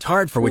worked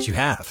hard for what you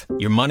have.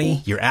 Your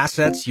money, your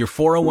assets, your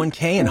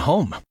 401k, and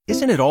home.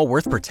 Isn't it all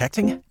worth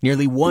protecting?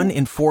 Nearly 1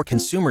 in 4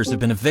 consumers have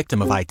been a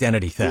victim of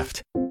identity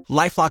theft.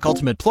 LifeLock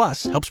Ultimate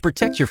Plus helps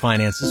protect your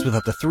finances with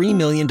up to $3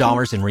 million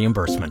in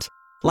reimbursement.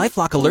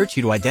 LifeLock alerts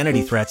you to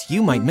identity threats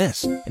you might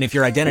miss. And if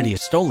your identity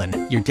is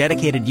stolen, your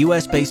dedicated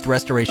U.S.-based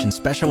restoration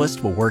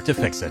specialist will work to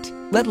fix it.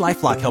 Let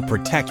LifeLock help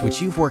protect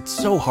what you've worked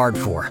so hard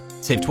for.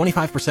 Save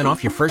 25%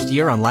 off your first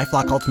year on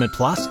LifeLock Ultimate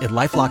Plus at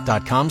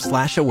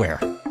LifeLock.com/aware.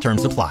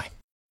 Terms apply.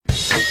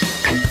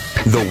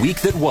 The Week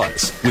That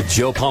Was with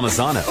Joe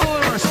Palmisano.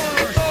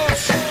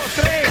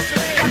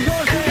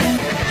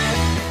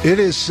 It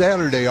is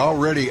Saturday,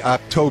 already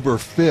October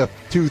 5th,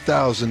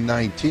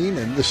 2019,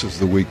 and this is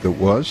the Week That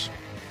Was.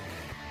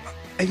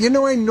 You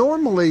know, I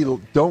normally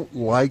don't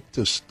like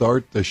to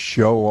start the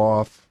show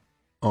off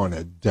on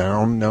a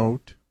down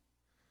note,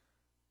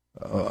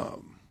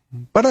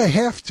 but I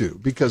have to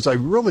because I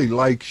really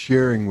like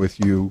sharing with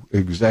you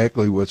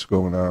exactly what's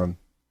going on,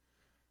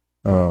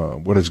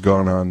 what has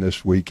gone on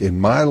this week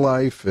in my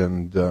life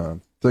and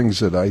things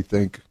that I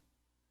think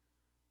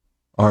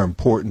are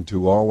important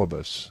to all of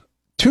us.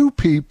 2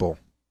 people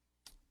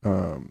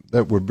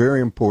that were very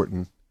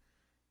important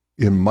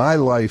in my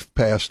life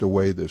passed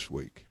away this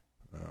week.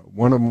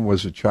 One of them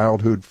was a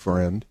childhood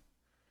friend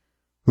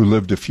who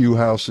lived a few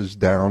houses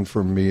down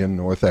from me in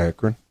North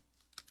Akron.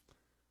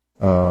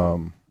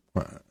 I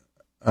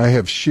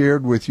have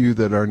shared with you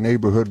that our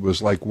neighborhood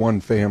was like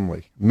one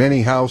family.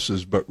 Many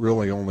houses, but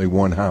really only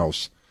one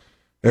house.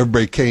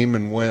 Everybody came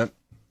and went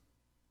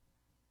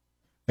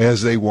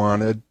as they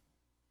wanted.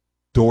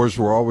 Doors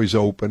were always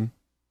open.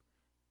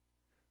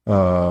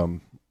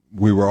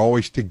 We were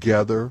always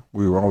together.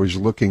 We were always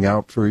looking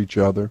out for each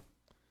other.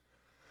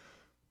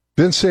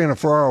 Vince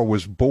Sanafraro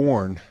was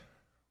born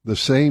the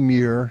same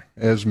year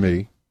as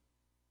me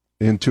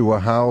into a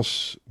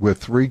house with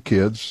 3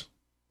 kids,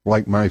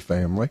 like my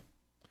family,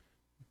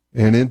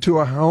 and into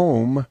a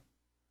home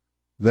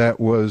that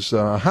was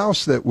a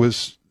house that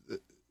was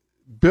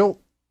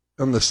built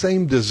on the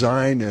same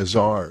design as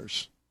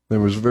ours.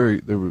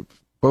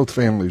 Both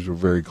families were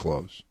very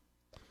close.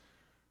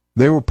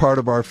 They were part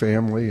of our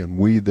family and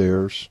we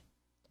theirs.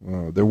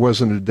 There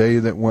wasn't a day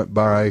that went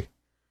by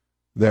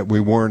that we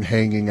weren't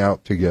hanging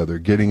out together,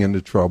 getting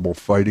into trouble,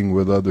 fighting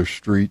with other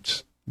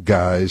streets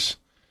guys,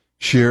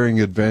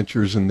 sharing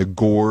adventures in the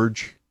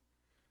gorge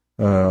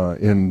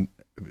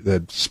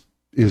that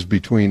is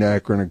between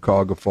Akron and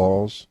Cuyahoga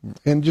Falls,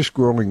 and just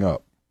growing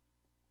up.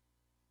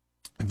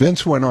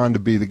 Vince went on to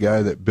be the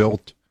guy that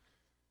built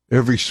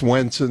every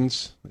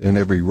Swenson's and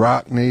every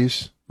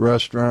Rockney's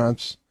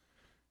restaurants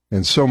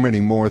and so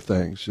many more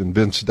things. And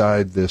Vince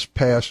died this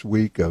past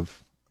week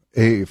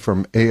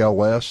from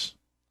ALS.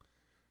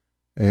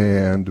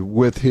 And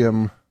with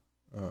him,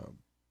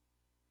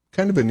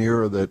 kind of an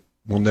era that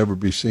will never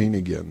be seen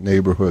again,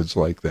 neighborhoods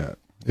like that,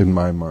 in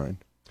my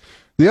mind.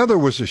 The other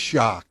was a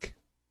shock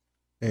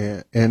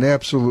and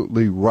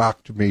absolutely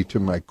rocked me to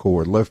my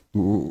core,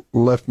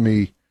 left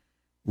me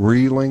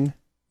reeling,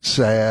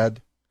 sad,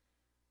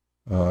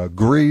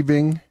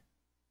 grieving,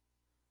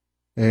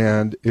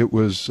 and it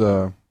was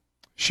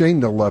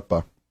Shane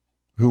Nalepa,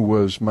 who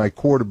was my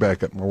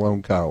quarterback at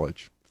Malone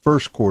College,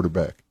 first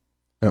quarterback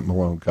at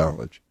Malone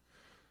College.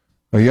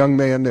 A young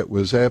man that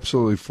was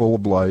absolutely full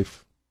of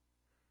life,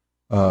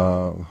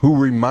 who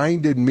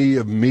reminded me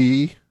of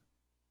me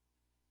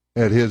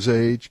at his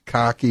age,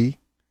 cocky,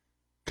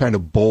 kind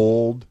of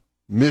bold,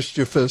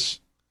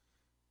 mischievous.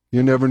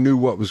 You never knew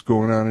what was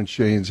going on in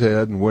Shane's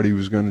head and what he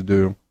was going to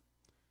do.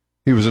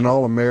 He was an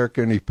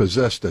All-American. He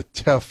possessed a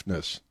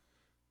toughness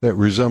that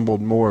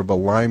resembled more of a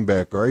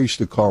linebacker. I used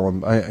to call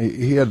him,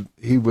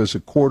 he was a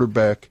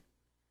quarterback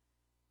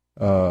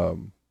with a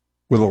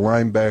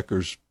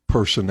linebacker's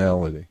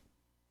personality.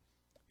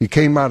 He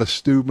came out of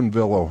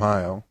Steubenville,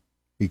 Ohio.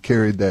 He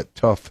carried that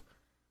tough,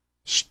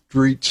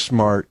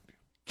 street-smart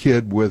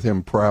kid with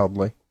him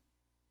proudly.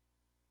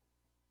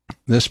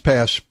 This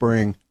past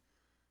spring,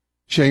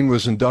 Shane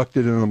was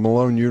inducted into the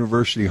Malone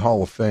University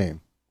Hall of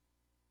Fame.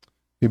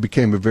 He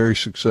became a very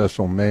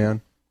successful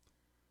man,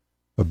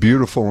 a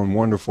beautiful and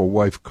wonderful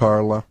wife,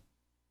 Carla,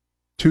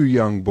 2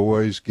 young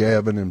boys,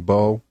 Gavin and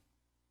Bo.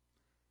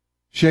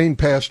 Shane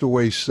passed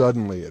away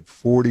suddenly at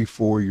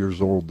 44 years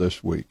old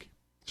this week.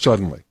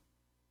 Suddenly.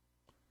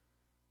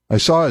 I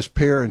saw his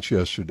parents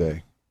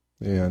yesterday,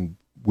 and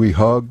we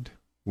hugged,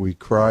 we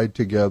cried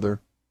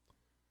together.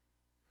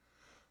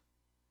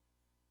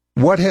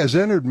 What has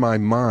entered my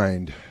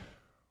mind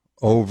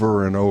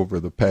over and over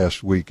the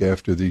past week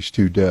after these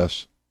 2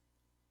 deaths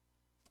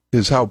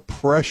is how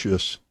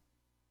precious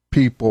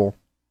people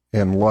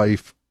and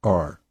life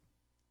are,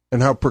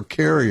 and how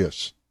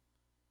precarious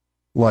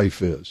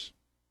life is.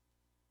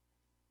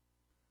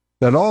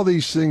 That all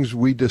these things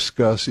we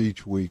discuss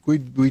each week,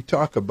 we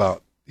talk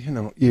about,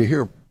 you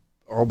hear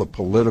all the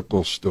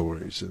political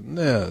stories and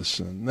this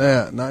and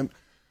that. And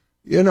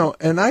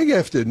and I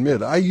have to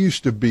admit, I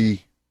used to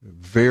be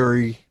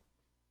very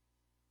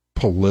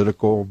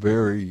political,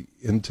 very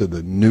into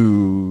the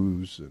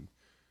news and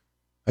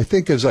I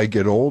think as I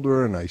get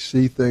older and I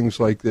see things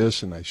like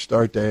this and I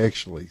start to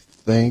actually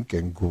think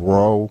and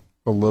grow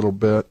a little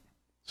bit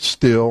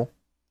still,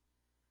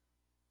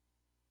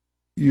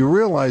 you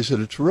realize that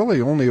it's really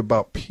only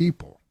about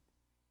people.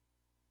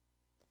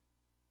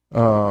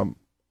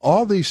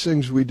 All these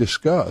things we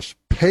discuss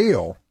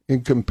pale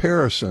in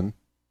comparison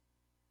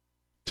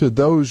to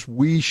those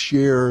we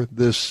share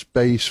this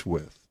space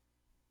with.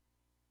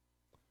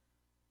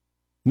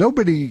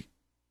 Nobody,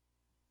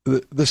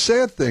 the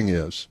sad thing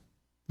is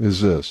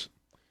this,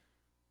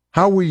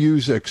 how we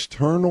use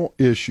external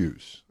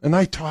issues, and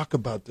I talk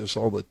about this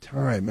all the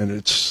time, and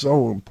it's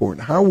so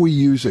important, how we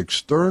use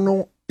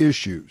external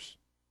issues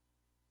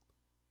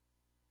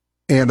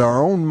and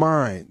our own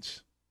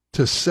minds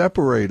to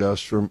separate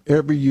us from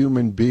every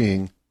human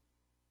being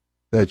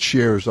that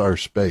shares our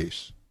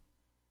space.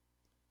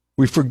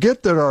 We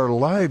forget that our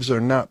lives are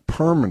not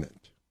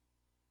permanent,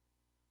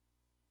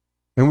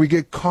 and we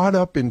get caught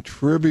up in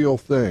trivial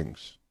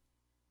things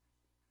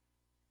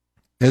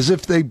as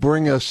if they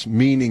bring us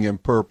meaning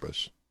and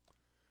purpose,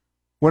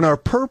 when our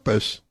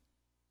purpose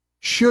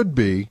should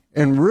be,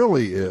 and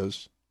really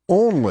is,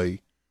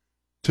 only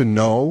to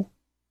know,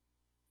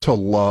 to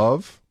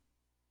love,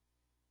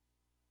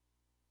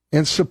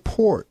 and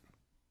support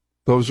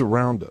those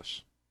around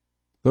us,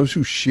 those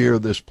who share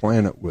this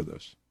planet with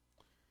us.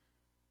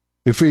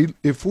 If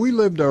we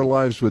lived our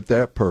lives with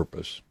that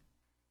purpose,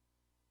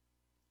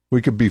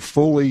 we could be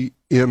fully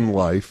in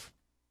life,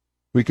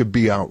 we could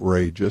be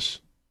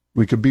outrageous,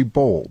 we could be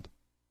bold.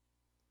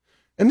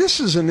 And this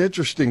is an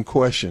interesting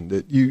question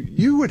that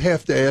you would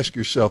have to ask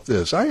yourself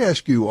this. I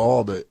ask you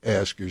all to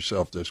ask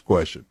yourself this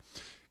question.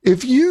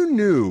 If you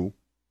knew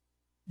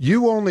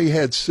you only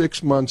had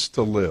 6 months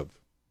to live,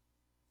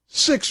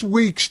 6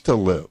 weeks to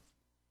live,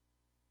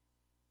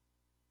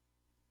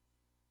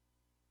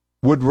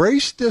 would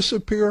race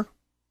disappear?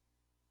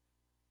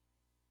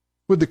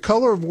 Would the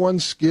color of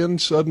one's skin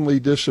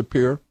suddenly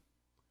disappear?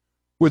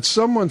 Would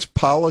someone's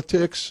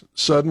politics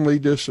suddenly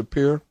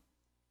disappear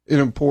in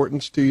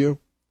importance to you?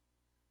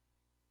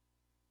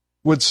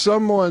 Would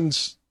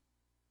someone's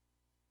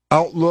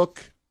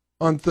outlook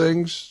on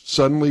things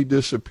suddenly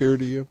disappear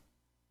to you?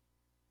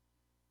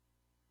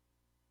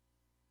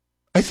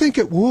 I think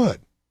it would.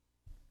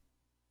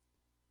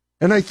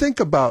 And I think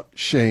about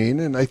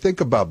Shane, and I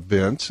think about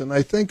Vince, and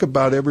I think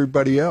about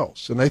everybody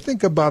else, and I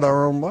think about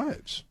our own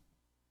lives.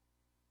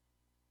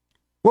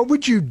 What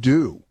would you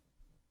do?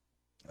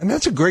 And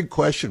that's a great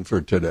question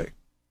for today.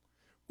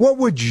 What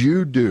would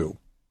you do?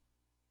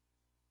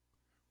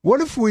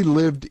 What if we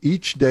lived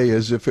each day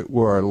as if it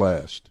were our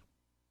last?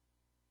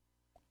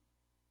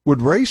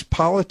 Would race,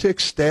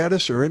 politics,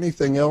 status, or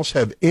anything else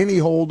have any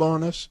hold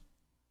on us?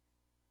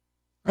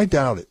 I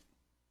doubt it.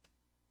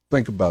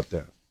 Think about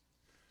that.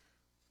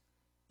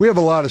 We have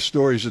a lot of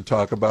stories to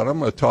talk about. I'm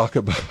going to talk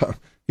about,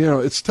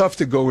 it's tough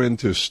to go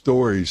into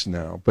stories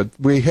now, but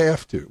we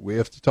have to. We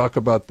have to talk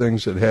about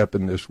things that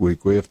happened this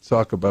week. We have to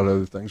talk about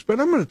other things. But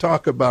I'm going to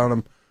talk about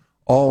them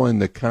all in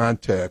the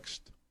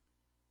context.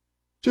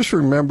 Just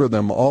remember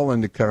them all in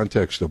the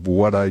context of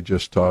what I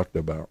just talked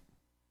about.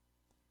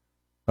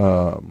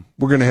 We're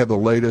going to have the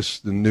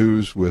latest in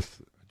news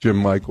with Jim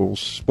Michaels,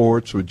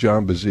 sports with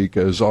John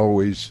Bazika, as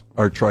always,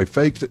 our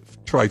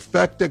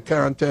trifecta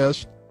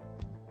contest.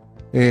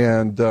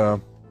 And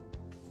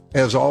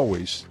as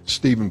always,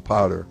 Stephen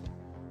Potter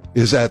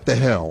is at the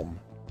helm,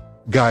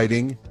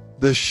 guiding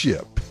the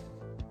ship.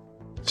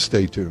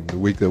 Stay tuned. The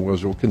week that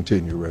was will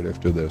continue right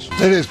after this.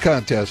 It is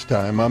contest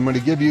time. I'm going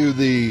to give you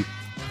the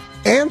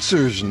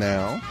answers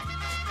now,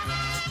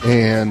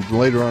 and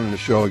later on in the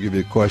show I'll give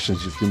you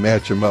questions if you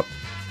match them up.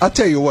 I'll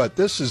tell you what,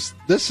 this is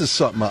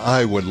something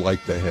I would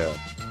like to have.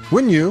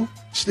 Wouldn't you,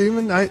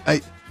 Stephen?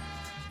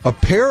 A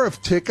pair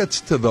of tickets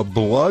to the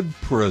Blood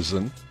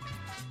Prison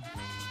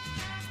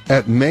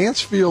at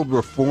Mansfield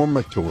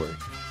Reformatory.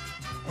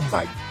 Oh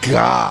my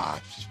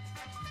gosh,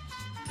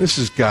 this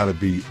has got to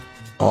be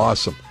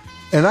awesome.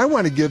 And I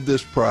want to give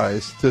this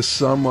prize to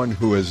someone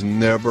who has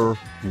never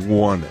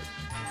won it.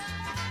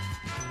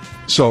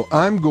 So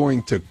I'm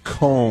going to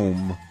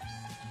comb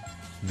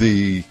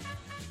the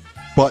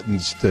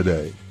buttons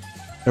today,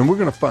 and we're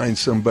going to find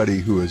somebody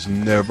who has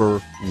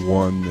never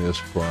won this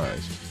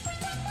prize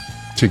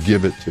to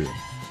give it to.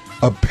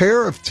 A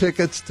pair of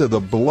tickets to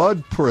the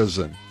Blood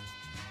Prison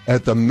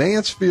at the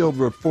Mansfield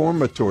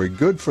Reformatory,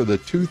 good for the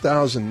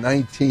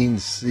 2019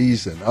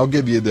 season. I'll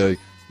give you the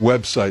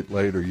website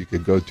later. You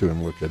could go to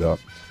and look it up.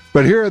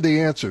 But here are the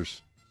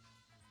answers.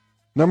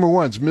 Number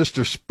 1 is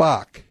Mr.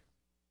 Spock.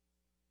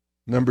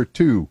 Number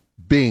 2,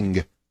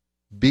 Bing,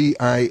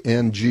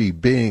 B-I-N-G,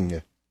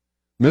 Bing.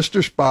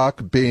 Mr.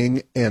 Spock,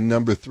 Bing, and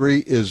number 3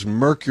 is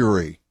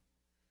Mercury.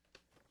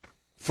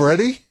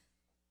 Freddie?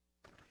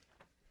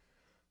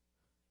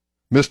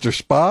 Mr.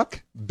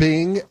 Spock,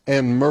 Bing,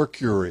 and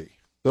Mercury.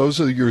 Those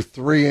are your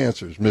 3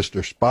 answers,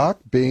 Mr. Spock,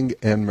 Bing,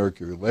 and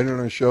Mercury. Later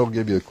in the show, I'll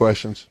give you the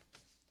questions,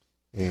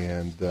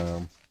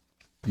 and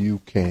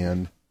you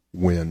can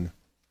win.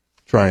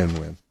 Try and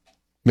win.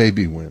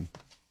 Maybe win.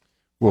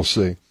 We'll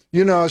see.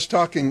 I was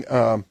talking,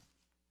 our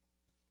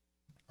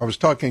I was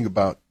talking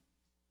about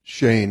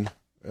Shane,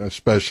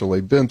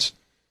 especially. Vince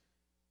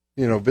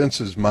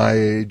is my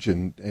age,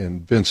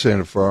 and Vince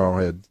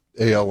Sanafaro had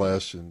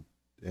ALS, and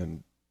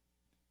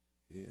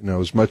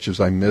as much as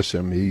I miss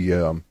him,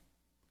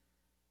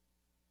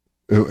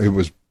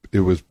 it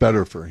was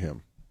better for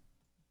him.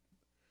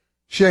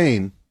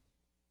 Shane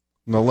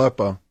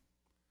Nalepa,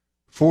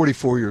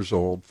 44 years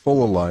old,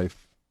 full of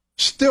life,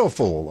 still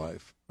full of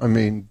life. I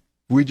mean,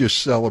 we just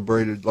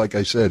celebrated, like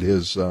I said,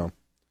 his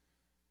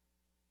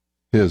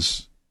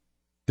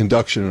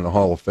induction in the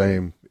Hall of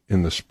Fame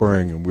in the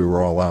spring, and we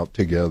were all out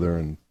together,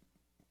 and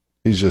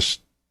he's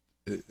just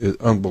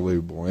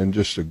unbelievable, and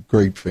just a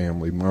great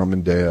family, mom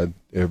and dad,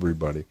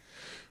 everybody.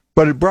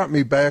 But it brought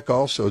me back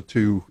also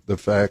to the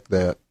fact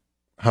that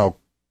how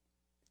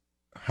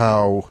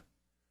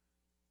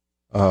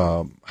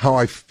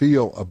I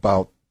feel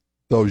about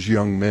those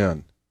young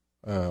men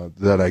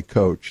that I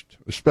coached,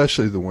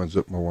 especially the ones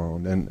at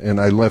Malone,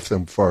 and I left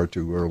them far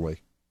too early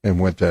and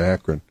went to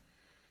Akron.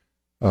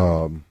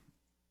 But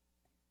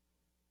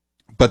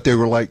they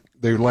were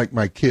like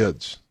my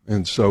kids,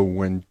 and so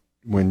when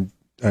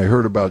I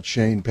heard about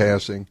Shane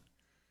passing,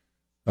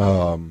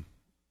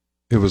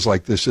 it was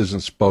like, this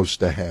isn't supposed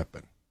to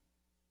happen.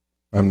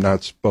 I'm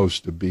not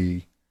supposed to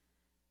be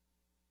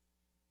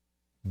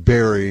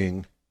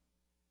burying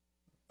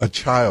a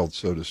child,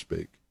 so to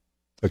speak,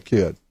 a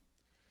kid.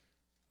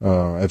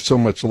 I have so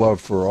much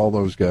love for all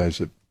those guys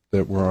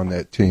that were on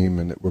that team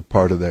and that were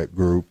part of that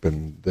group,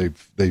 and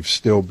they've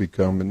still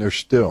become, and I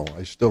still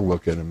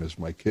look at them as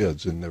my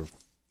kids, and they're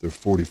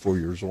 44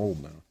 years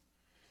old now.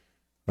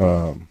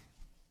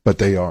 But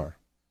they are.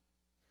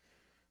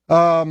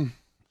 I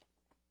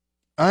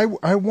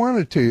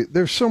wanted to,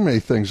 there's so many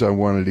things I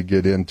wanted to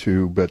get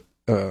into, but,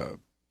 I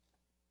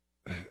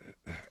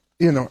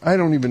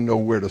don't even know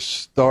where to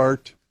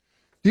start.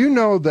 Do you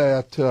know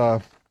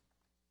that,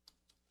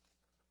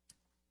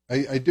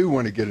 I do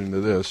want to get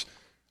into this.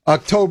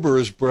 October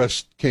is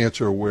Breast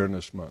Cancer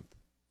Awareness Month.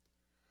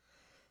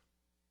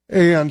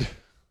 And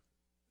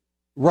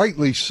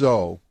rightly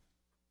so,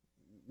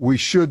 we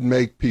should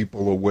make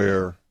people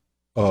aware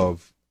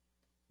of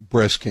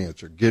breast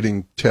cancer,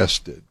 getting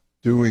tested,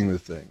 doing the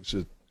things.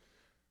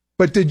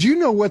 But did you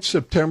know what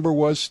September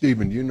was,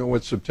 Stephen? Do you know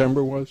what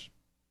September was?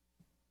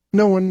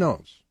 No one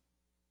knows.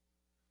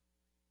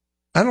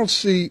 I don't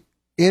see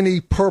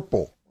any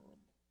purple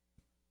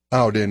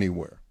out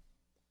anywhere.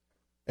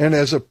 And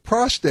as a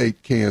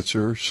prostate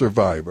cancer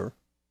survivor,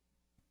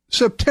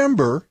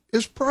 September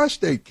is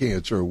Prostate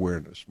Cancer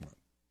Awareness Month.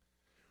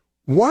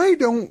 Why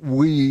don't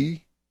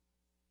we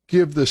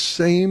give the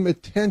same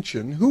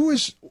attention? Who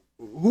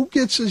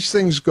gets these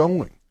things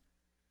going?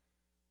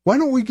 Why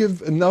don't we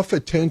give enough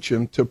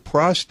attention to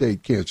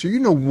prostate cancer?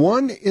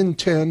 1 in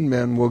 10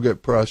 men will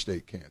get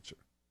prostate cancer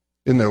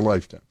in their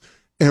lifetime.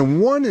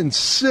 And 1 in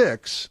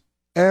 6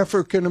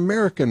 African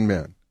American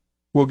men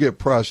will get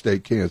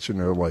prostate cancer in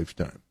their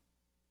lifetime.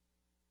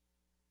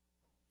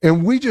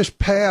 And we just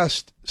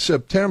passed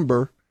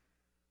September.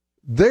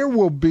 There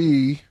will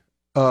be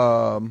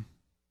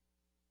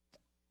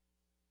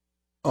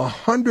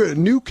 100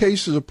 new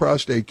cases of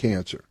prostate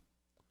cancer.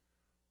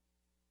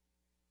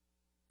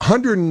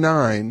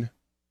 109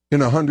 in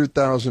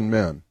 100,000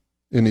 men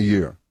in a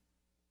year.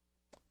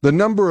 The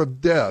number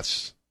of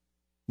deaths,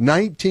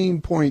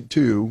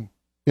 19.2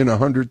 in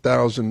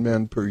 100,000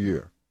 men per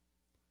year.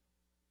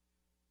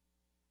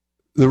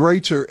 The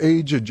rates are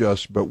age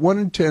adjusted, but 1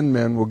 in 10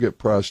 men will get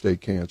prostate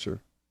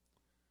cancer.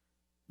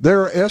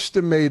 There are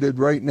estimated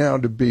right now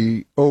to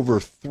be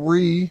over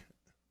 3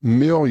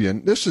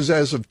 million, this is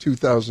as of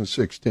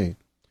 2016,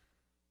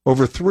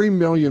 over 3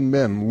 million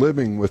men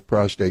living with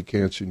prostate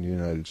cancer in the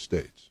United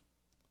States.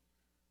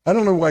 I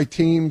don't know why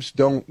teams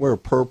don't wear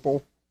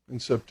purple in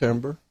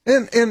September.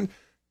 And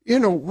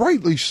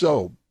rightly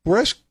so.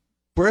 Breast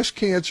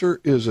cancer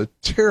is a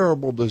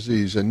terrible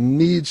disease and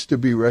needs to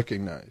be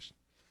recognized.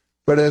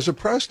 But as a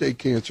prostate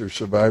cancer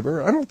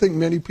survivor, I don't think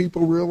many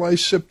people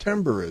realize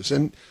September is.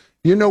 And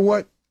you know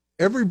what?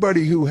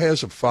 Everybody who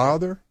has a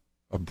father,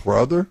 a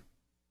brother,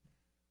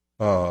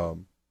 a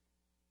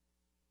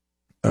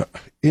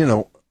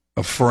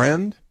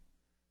friend,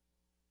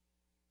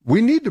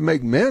 we need to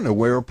make men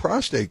aware of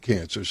prostate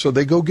cancer. So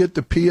they go get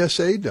the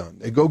PSA done.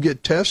 They go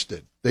get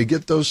tested. They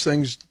get those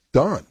things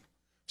done.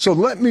 So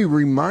let me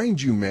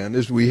remind you, man,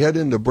 as we head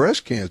into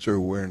Breast Cancer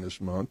Awareness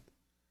Month,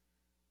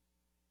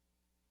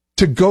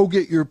 to go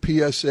get your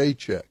PSA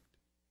checked.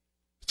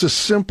 It's a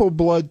simple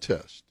blood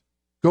test.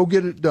 Go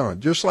get it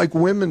done. Just like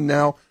women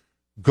now,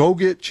 go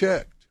get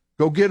checked.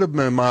 Go get a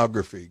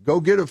mammography. Go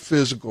get a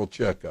physical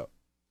checkup.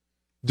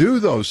 Do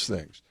those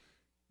things.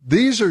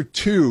 These are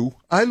two.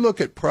 I look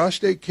at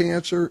prostate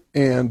cancer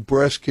and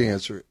breast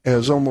cancer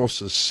as almost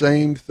the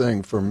same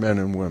thing for men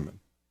and women.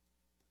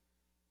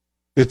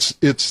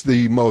 It's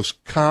the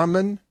most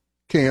common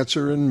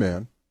cancer in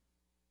men.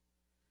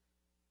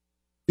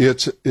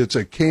 It's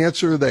a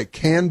cancer that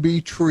can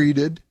be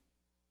treated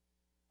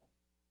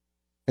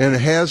and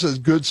has a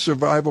good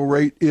survival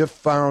rate if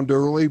found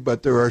early,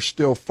 but there are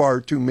still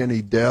far too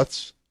many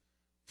deaths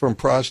from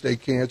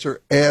prostate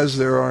cancer as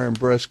there are in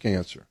breast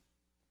cancer.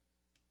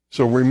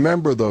 So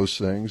remember those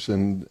things,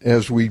 and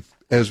as we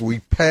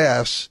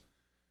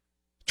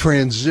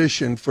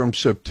transition from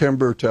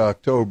September to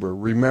October,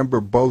 remember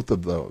both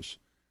of those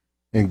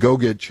and go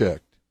get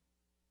checked.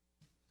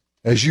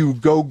 As you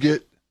go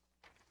get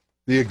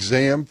the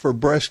exam for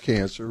breast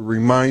cancer,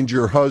 remind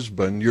your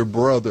husband, your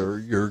brother,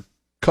 your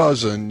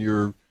cousin,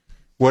 your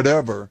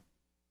whatever,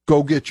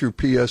 go get your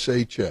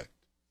PSA checked.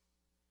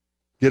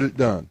 Get it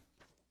done.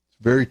 It's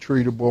very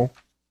treatable,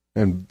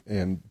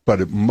 but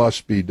it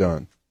must be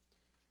done.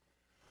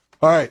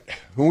 All right,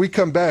 when we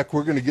come back,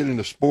 we're going to get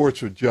into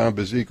sports with John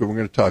Bazika. We're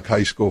going to talk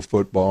high school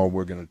football.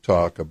 We're going to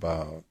talk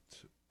about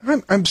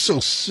I'm so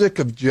sick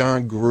of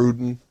John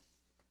Gruden.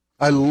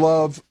 I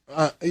love,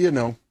 John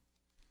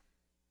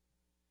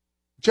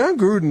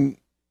Gruden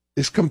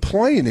is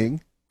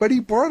complaining, but he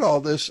brought all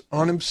this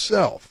on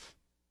himself.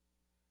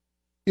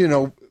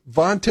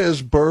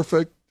 Vontez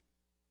Burfict,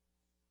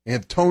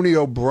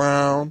 Antonio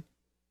Brown,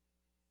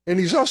 and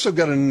he's also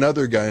got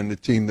another guy on the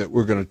team that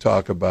we're going to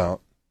talk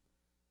about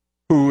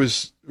who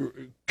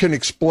can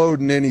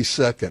explode in any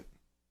second.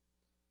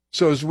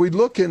 So as we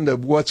look into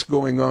what's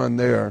going on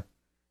there,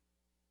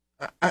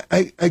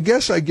 I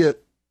guess I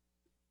get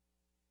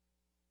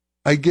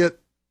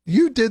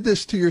you did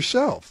this to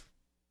yourself.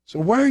 So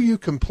why are you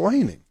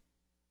complaining?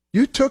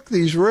 You took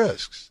these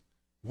risks.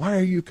 Why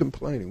are you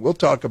complaining? We'll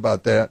talk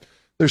about that.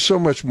 There's so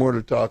much more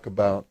to talk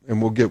about,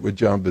 and we'll get with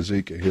John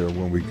Bazika here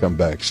when we come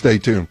back. Stay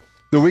tuned.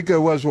 The Week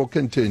That Was will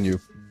continue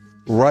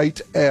right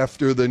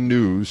after the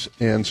news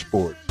and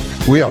sports.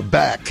 We are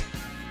back.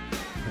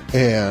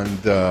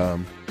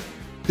 And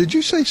did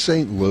you say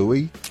St.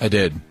 Louis? I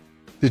did.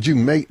 Did you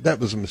make that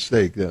was a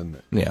mistake, didn't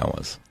it? Yeah, it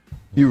was.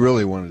 You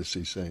really wanted to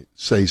say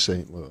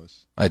St.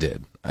 Louis. I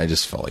did. I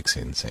just felt like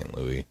saying St.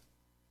 Louis.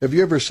 Have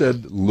you ever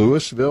said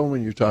Louisville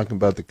when you're talking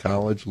about the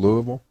college,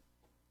 Louisville?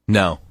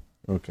 No.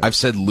 Okay. I've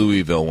said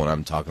Louisville when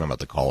I'm talking about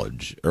the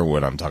college or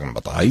when I'm talking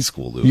about the high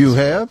school Louisville. You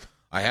have?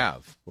 I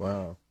have.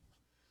 Wow.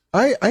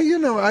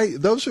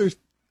 Those are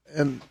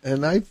and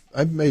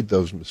I've made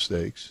those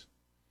mistakes.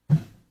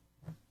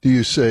 Do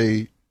you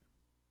say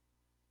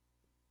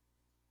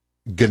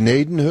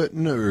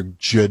Gnadenhutten or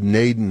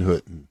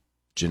Janadenhutten?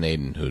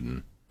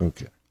 Janadenhutten.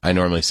 Okay. I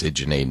normally say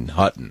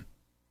Janadenhutten.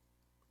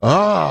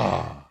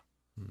 Ah.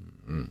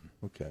 Mm-hmm.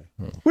 Okay.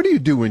 What do you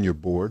do when you're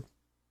bored?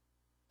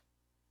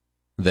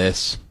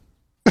 This.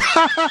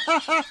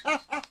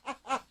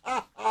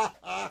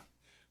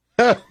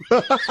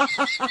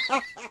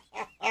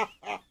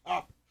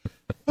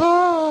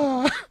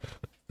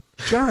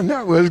 John,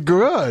 that was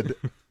good.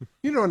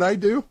 You know what I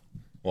do?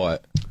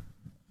 What?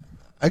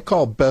 I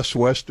call Best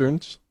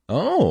Westerns.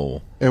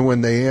 Oh. And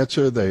when they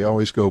answer, they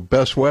always go,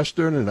 Best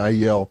Western, and I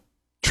yell,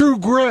 True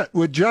Grit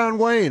with John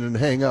Wayne, and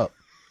hang up.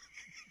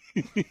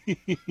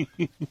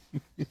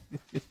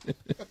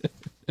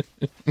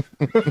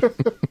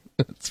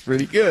 That's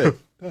pretty good.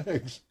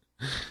 Thanks.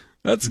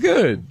 That's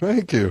good.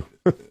 Thank you.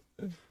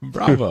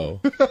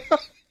 Bravo.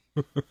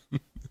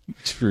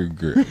 True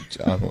Grit,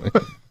 John Wayne.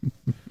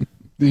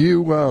 Do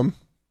you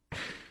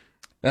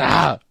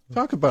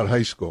talk about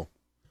high school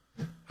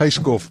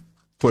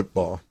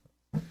football?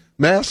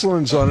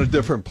 Massillon's on a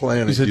different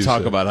planet. You said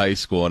talk about high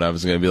school, and I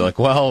was going to be like,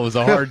 well, it was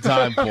a hard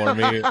time for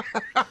me.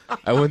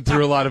 I went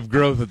through a lot of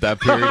growth at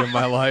that period of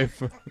my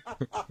life.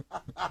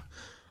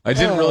 I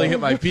didn't really hit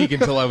my peak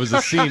until I was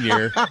a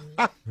senior.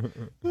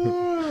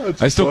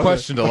 I still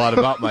questioned a lot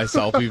about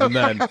myself even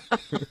then.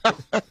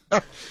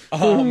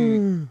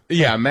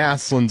 Yeah,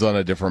 Massillon's on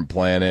a different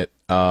planet.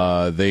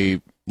 They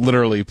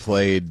literally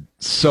played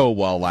so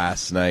well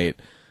last night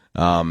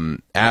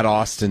at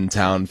Austin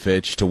Town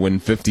Fitch to win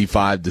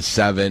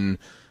 55-7.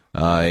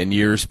 In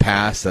years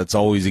past, that's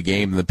always a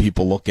game that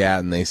people look at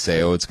and they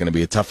say, oh, it's going to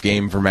be a tough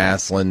game for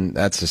Massillon.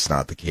 That's just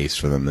not the case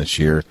for them this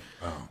year.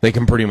 They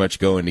can pretty much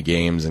go into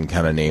games and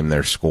kind of name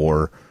their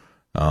score.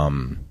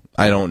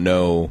 I don't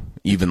know,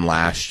 even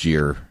last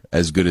year,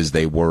 as good as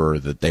they were,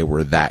 that they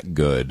were that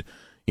good.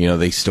 You know,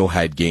 they still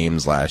had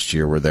games last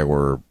year where there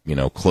were,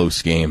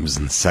 close games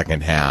in the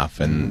second half,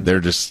 and they're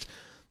just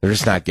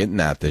not getting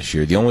that this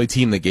year. The only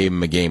team that gave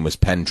them a game was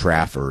Penn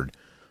Trafford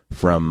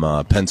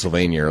from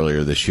Pennsylvania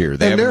earlier this year.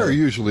 They're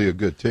usually a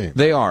good team.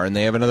 They are, and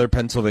they have another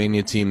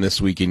Pennsylvania team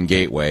this week in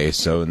Gateway.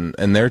 So,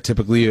 and they're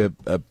typically a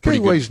pretty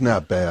Gateway's good,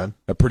 not bad,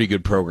 a pretty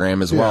good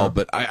program as well.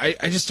 But I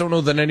just don't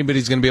know that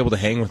anybody's going to be able to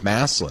hang with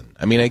Massillon.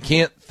 I mean, I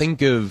can't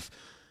think of.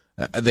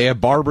 They have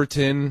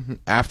Barberton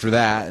after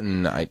that,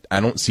 and I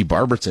don't see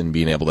Barberton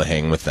being able to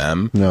hang with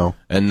them. No.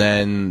 And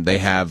then they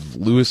have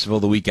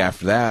Louisville the week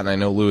after that, and I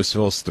know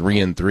Louisville's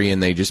 3-3,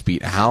 and they just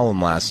beat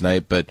Hallam last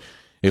night. But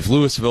if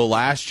Louisville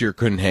last year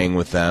couldn't hang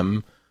with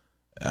them,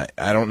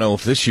 I don't know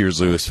if this year's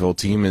Louisville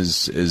team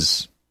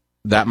is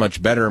that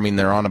much better. I mean,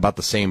 they're on about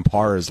the same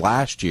par as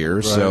last year,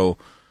 right. So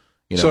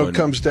so it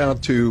comes down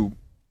to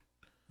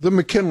the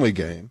McKinley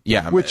game,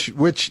 which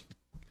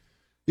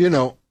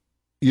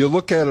you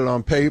look at it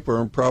on paper,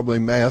 and probably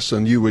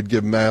Massillon, you would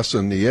give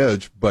Massillon the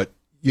edge, but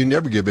you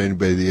never give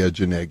anybody the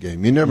edge in that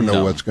game. You never know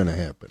No. what's going to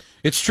happen.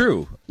 It's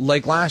true.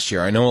 Like last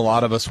year, I know a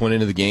lot of us went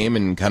into the game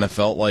and kind of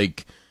felt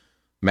like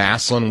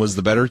Massillon was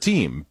the better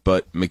team,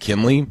 but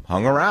McKinley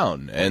hung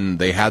around, and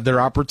they had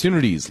their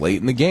opportunities late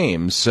in the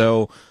game.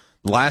 So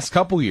the last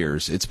couple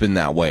years, it's been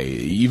that way.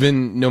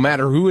 Even no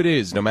matter who it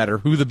is, no matter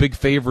who the big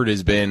favorite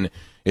has been,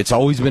 it's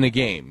always been a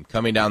game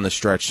coming down the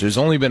stretch. There's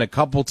only been a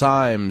couple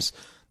times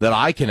that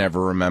I can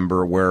ever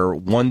remember where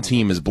one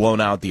team has blown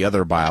out the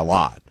other by a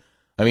lot.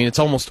 I mean, it's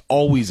almost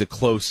always a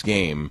close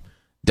game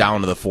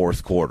down to the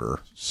fourth quarter.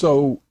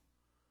 So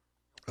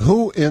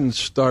who in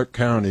Stark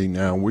County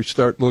now, we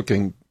start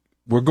looking,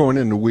 we're going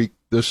into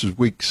this is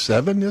week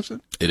 7, is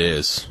it? It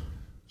is.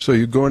 So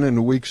you're going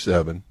into week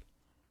 7.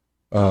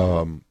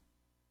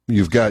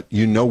 You've got,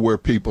 where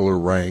people are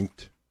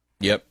ranked.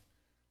 Yep.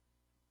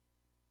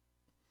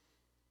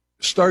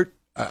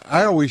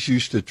 I always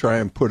used to try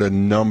and put a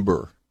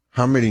number,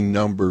 how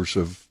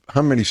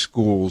many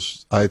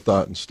schools I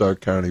thought in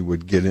Stark County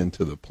would get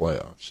into the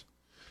playoffs.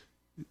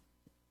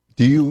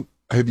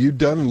 Have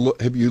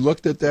you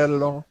looked at that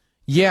at all?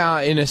 Yeah,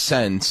 in a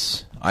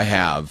sense, I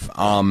have.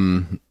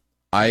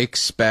 I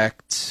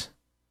expect,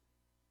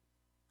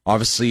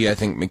 obviously, I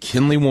think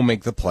McKinley will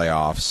make the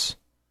playoffs.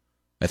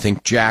 I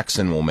think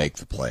Jackson will make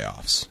the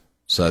playoffs.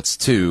 So that's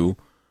 2.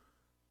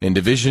 In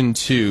Division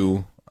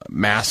 2,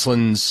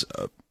 Massillon's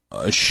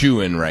a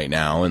shoo-in right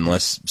now,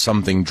 unless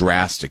something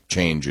drastic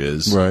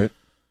changes. Right.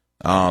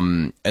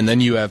 And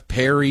then you have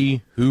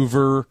Perry,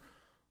 Hoover,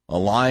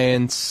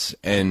 Alliance,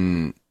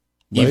 and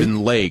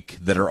even Lake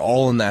that are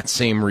all in that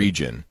same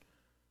region.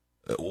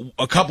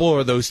 A couple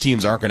of those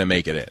teams aren't going to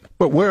make it in.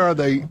 But where are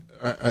they?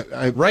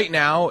 Right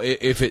now,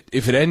 if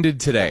it ended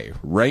today,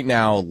 right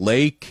now,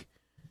 Lake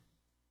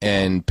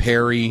and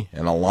Perry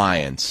and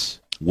Alliance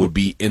would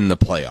be in the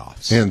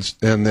playoffs.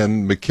 And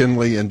then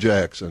McKinley and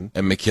Jackson.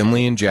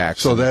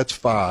 So that's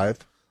 5.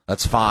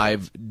 That's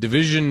 5.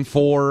 Division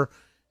 4,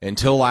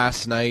 until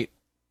last night,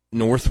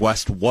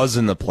 Northwest was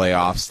in the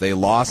playoffs. They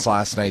lost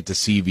last night to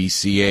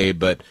CVCA,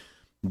 but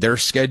their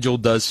schedule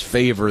does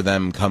favor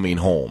them coming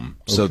home.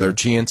 So their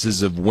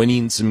chances of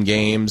winning some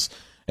games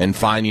and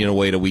finding a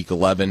way to Week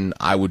 11,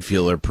 I would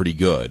feel are pretty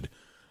good.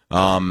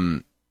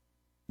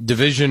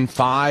 Division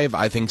 5,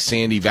 I think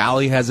Sandy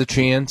Valley has a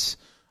chance.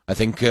 I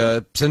think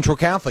Central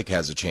Catholic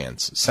has a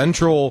chance.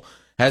 Central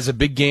has a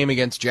big game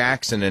against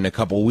Jackson in a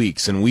couple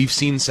weeks, and we've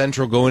seen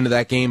Central go into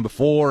that game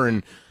before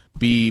and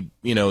be,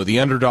 the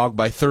underdog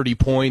by 30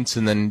 points,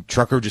 and then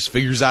Trucker just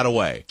figures out a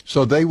way.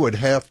 So they would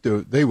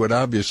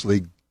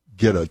obviously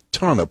get a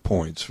ton of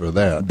points for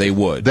that. They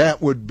would.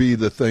 That would be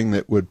the thing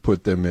that would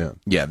put them in.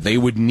 Yeah, they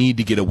would need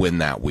to get a win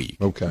that week.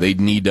 Okay. They'd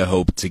need to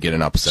hope to get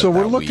an upset. So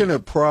we're looking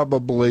at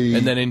probably...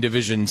 And then in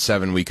Division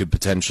 7, we could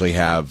potentially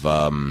have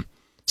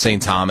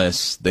St.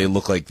 Thomas. They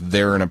look like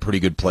they're in a pretty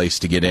good place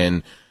to get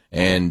in.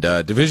 And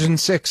Division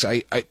 6,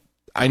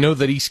 I know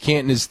that East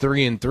Canton is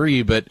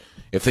 3-3, but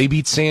if they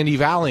beat Sandy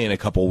Valley in a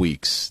couple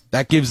weeks,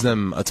 that gives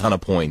them a ton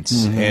of points.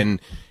 Mm-hmm.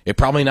 And it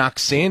probably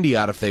knocks Sandy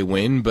out if they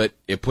win, but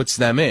it puts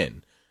them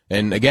in.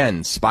 And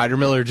again, Spider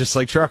Miller, just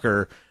like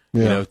Trucker,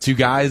 2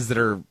 guys that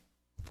are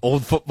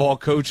old football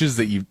coaches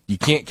that you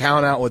can't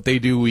count out what they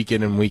do week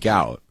in and week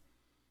out.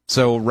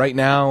 So right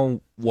now,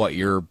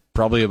 you're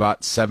probably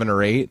about 7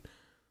 or 8,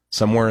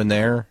 somewhere in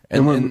there.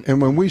 And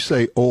when we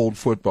say old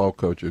football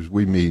coaches,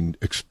 we mean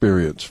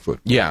experienced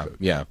football coaches.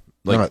 Yeah.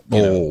 Not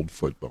old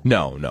football.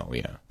 No,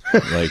 yeah.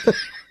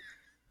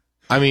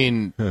 I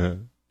mean,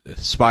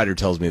 Spider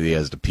tells me that he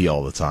has to pee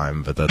all the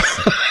time, but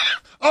that's...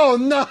 Oh,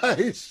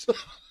 nice!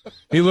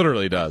 He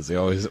literally does. He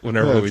always,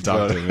 whenever we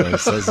talk to him, he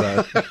always says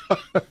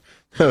that.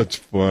 That's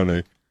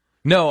funny.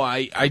 No,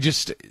 I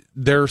just,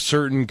 there are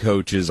certain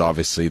coaches,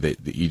 obviously,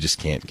 that you just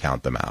can't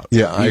count them out.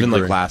 Yeah, I Even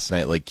agree. like last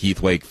night, like Keith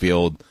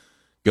Wakefield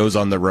goes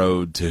on the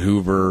road to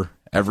Hoover.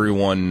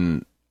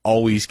 Everyone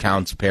always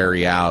counts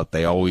Perry out.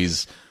 They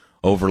always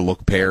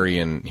overlook Perry,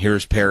 and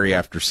here's Perry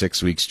after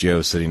 6 weeks,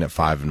 Joe, sitting at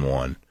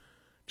 5-1.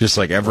 Just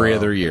like every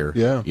other year.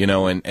 Yeah.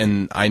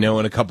 And I know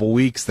in a couple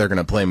weeks they're going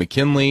to play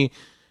McKinley,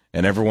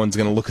 and everyone's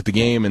going to look at the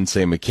game and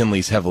say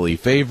McKinley's heavily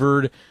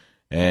favored.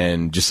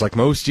 And just like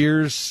most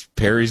years,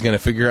 Perry's going to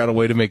figure out a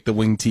way to make the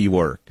wing tee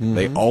work. Mm-hmm.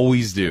 They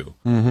always do.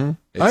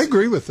 Mm-hmm. I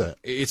agree with that.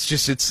 It's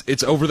just,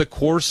 it's over the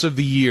course of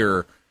the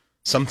year,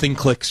 something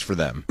clicks for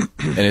them.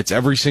 And it's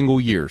every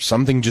single year.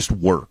 Something just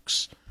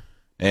works.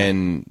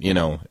 And,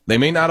 they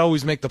may not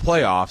always make the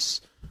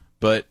playoffs,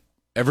 but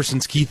ever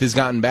since Keith has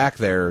gotten back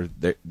there,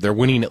 they're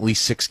winning at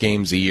least 6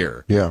 games a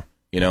year. Yeah.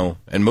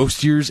 And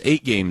most years,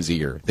 8 games a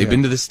year. They've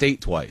been to the state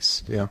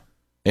twice. Yeah.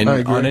 And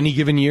on any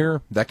given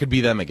year, that could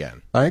be them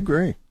again. I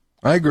agree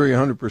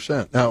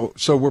 100%. Now,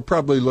 so we're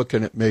probably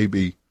looking at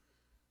maybe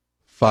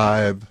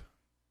 5,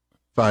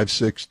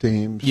 6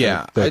 teams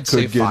that I'd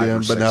say could get 5 or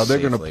in. 6 But now they're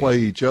going to safely. play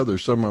each other.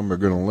 Some of them are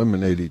going to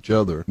eliminate each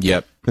other.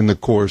 Yep. In the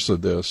course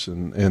of this,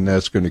 and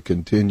that's going to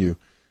continue.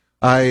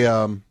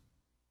 I'm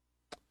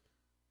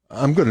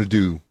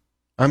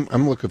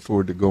looking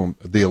forward to going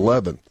the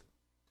 11th.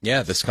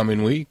 Yeah, this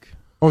coming week.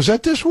 Oh, is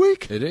that this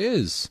week? It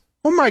is.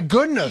 Oh my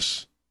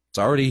goodness! It's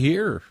already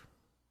here.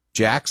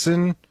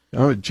 Jackson.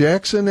 Oh,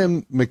 Jackson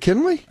and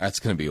McKinley? That's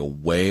going to be a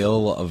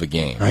whale of a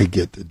game. I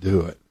get to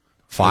do it.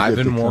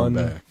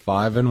 5-1.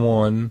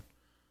 5-1.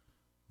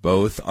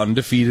 Both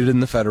undefeated in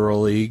the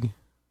Federal League.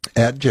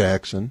 At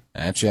Jackson.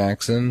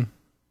 There's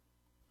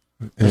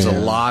a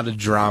lot of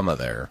drama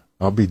there.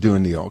 I'll be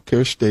doing the All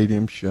Care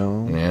Stadium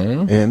show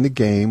and the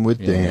game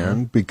with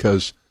Dan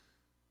because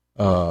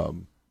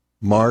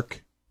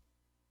Mark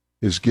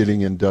is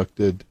getting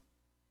inducted,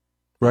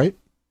 right?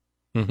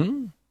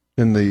 Mm-hmm.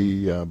 In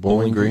the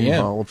Bowling Green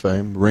yeah. Hall of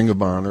Fame, Ring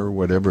of Honor,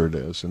 whatever it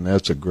is, and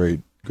that's a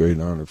great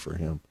honor for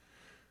him.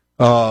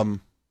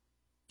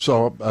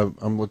 So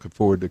I'm looking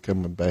forward to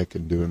coming back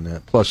and doing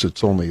that. Plus,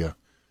 it's only a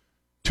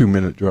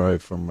 2-minute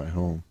drive from my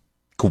home.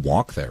 Could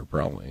walk there,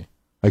 probably.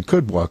 I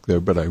could walk there,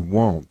 but I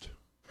won't.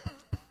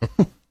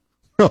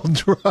 I'll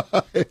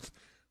drive.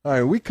 All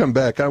right, we come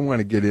back. I want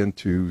to get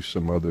into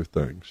some other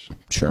things.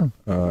 Sure.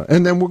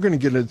 And then we're going to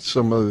get into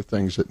some other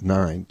things at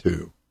 9,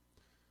 too.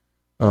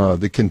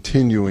 The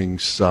continuing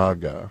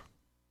saga.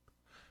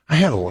 I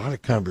had a lot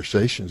of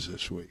conversations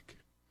this week.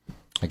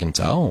 I can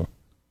tell.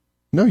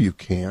 No, you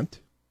can't.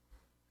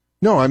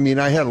 No, I mean,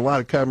 I had a lot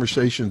of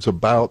conversations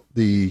about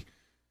the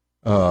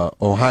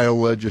Ohio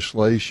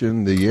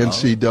legislation, the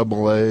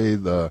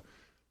NCAA,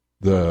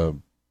 the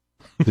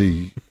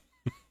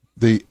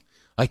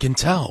I can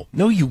tell.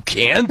 No, you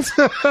can't.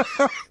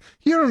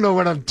 You don't know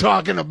what I'm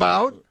talking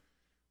about.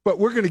 But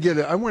we're going to get.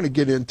 I want to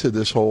get into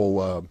this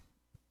whole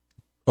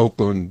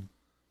Oakland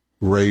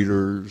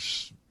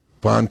Raiders,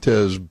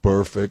 Vontez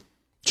Burfict.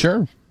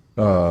 Sure.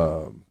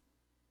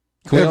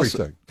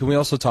 Everything. Can we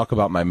also talk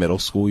about my middle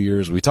school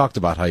years? We talked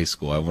about high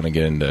school. I want to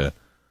get into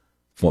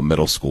what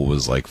middle school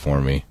was like for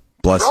me.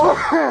 Bless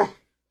you.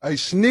 I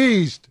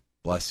sneezed.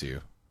 Bless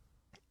you.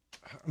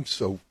 I'm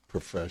so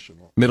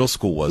professional. Middle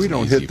school was. We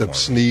don't hit the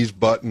sneeze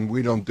button.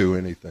 We don't do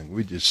anything.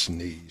 We just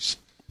sneeze.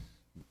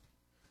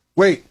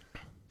 Wait.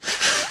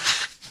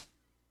 It's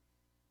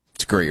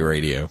great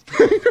radio.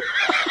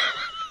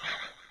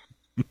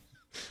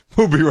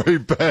 We'll be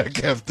right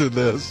back after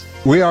this.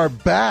 We are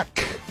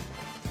back.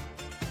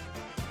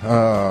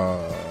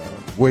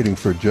 Waiting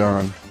for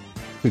John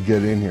to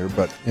get in here,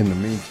 but in the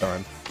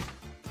meantime,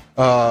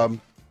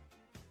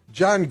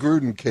 John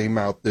Gruden came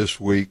out this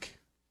week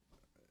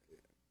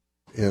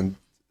and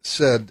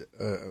said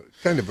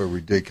kind of a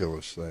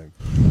ridiculous thing.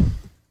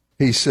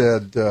 He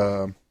said,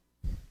 I'm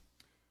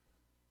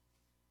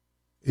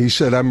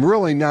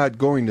really not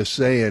going to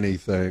say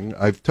anything.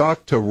 I've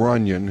talked to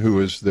Runyon,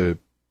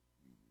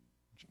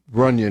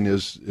 Runyon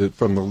is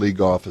from the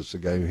league office, the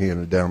guy who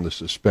handed down the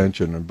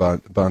suspension of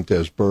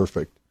Vontez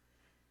Burfict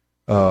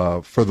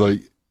for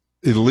the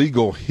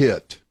illegal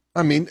hit.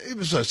 I mean, it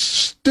was a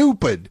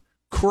stupid,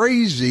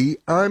 crazy,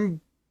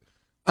 I'm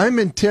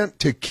intent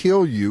to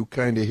kill you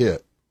kind of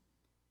hit.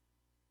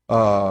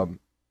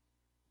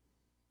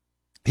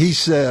 He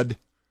said,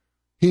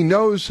 he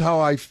knows how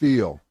I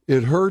feel.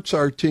 It hurts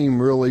our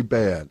team really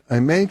bad.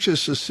 I'm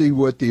anxious to see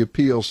what the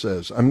appeal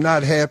says. I'm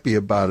not happy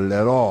about it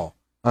at all.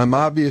 I'm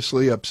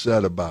obviously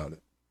upset about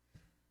it.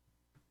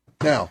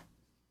 Now,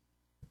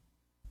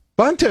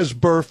 Vontez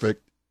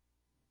Burfict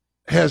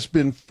has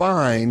been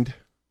fined.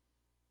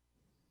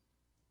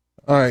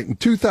 All right, in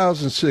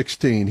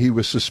 2016, he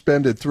was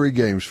suspended 3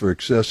 games for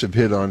excessive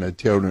hit on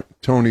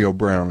Antonio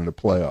Brown in the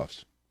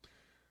playoffs.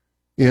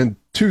 In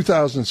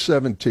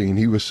 2017,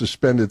 he was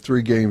suspended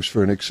 3 games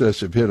for an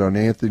excessive hit on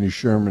Anthony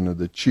Sherman of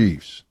the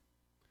Chiefs.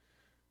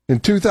 In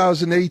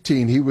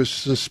 2018, he was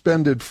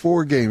suspended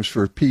 4 games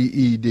for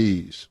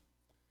PEDs.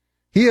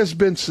 He has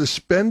been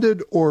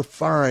suspended or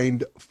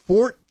fined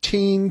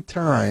 14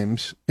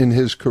 times in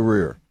his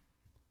career.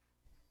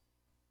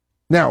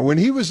 Now, when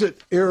he was at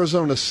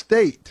Arizona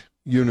State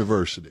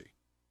University,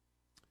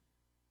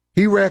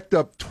 he racked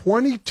up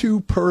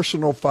 22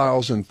 personal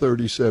fouls in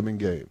 37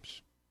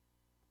 games.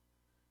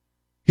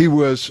 He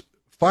was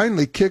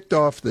finally kicked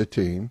off the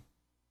team.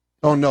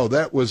 Oh, no,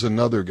 that was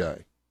another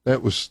guy.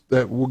 That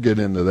we'll get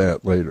into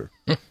that later.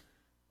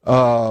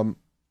 And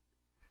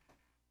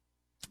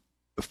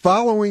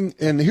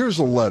here's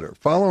a letter.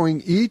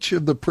 Following each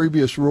of the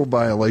previous rule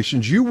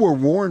violations, you were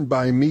warned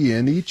by me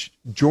and each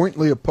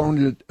jointly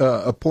appointed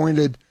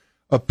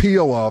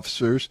appeal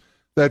officers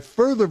that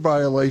further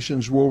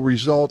violations will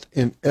result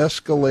in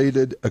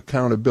escalated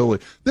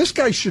accountability. This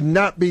guy should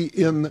not be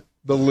in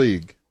the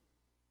league,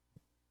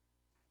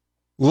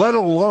 let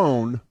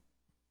alone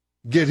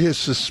get his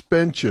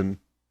suspension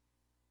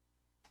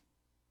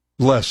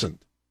lessened.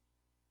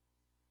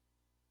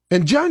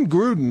 And John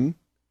Gruden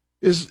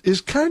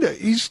is kind of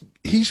he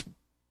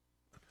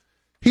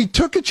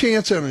took a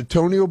chance on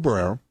Antonio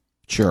Brown.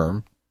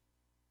 Sure.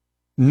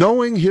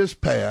 Knowing his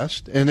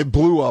past, and it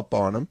blew up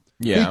on him.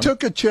 Yeah. He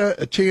took a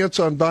chance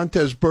on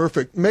Vontez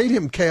Burfict, made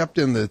him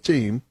captain of the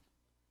team.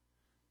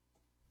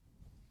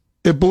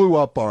 It blew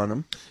up on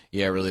him.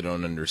 Yeah, I really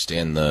don't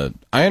understand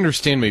I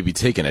understand maybe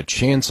taking a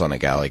chance on a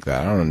guy like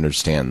that. I don't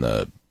understand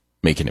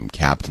making him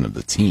captain of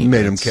the team.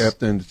 Made him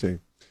captain of the team.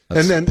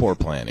 That's And then poor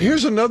planning.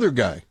 Here's another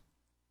guy.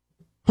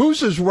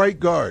 Who's his right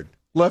guard?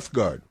 Left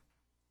guard?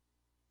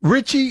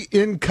 Richie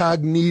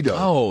Incognito.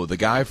 Oh, the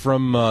guy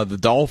from the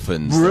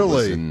Dolphins. Really? That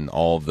was in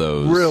all of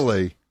those.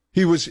 Really?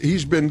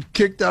 He's been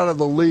kicked out of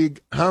the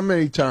league how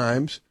many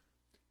times?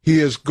 He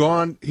has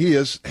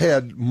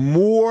had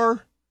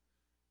more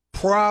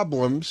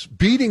problems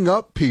beating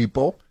up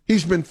people.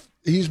 He's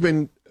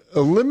been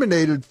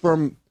eliminated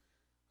from,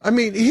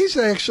 he's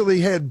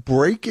actually had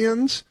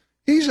break-ins.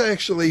 He's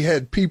actually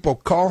had people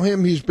call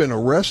him. He's been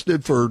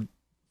arrested for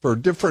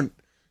different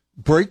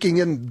breaking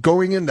in,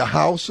 going into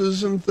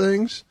houses and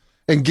things,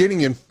 and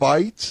getting in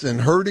fights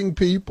and hurting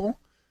people.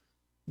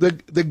 The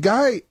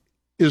guy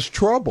is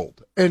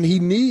troubled, and he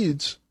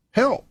needs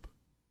help.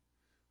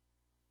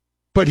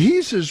 But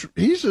he's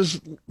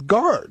his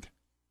guard.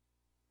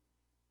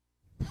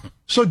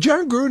 So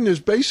John Gruden has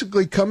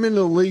basically come into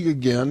the league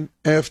again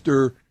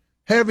after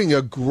having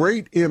a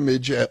great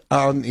image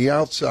on the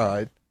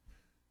outside,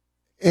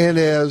 and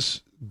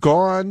has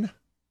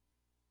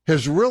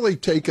really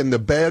taken the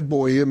bad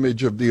boy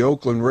image of the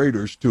Oakland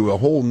Raiders to a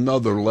whole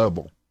nother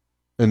level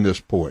in this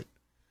point.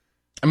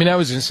 I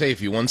was going to say, if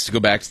he wants to go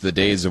back to the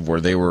days of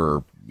where they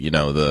were,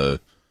 the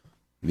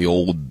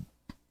old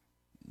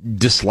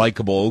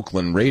dislikable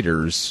Oakland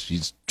Raiders,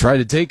 he's tried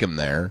to take him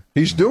there.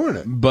 He's doing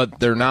it. But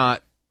they're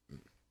not.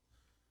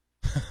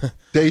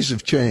 Days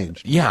have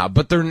changed. Yeah,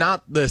 but they're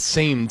not the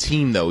same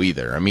team, though,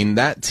 either.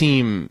 That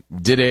team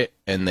did it,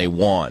 and they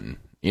won.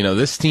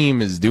 This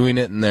team is doing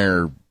it, and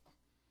they're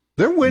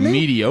winning.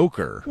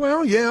 Mediocre.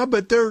 Well, yeah,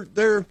 but they're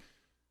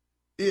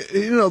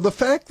the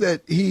fact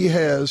that he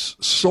has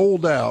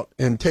sold out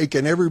and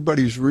taken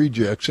everybody's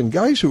rejects and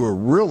guys who are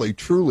really,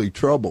 truly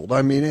troubled.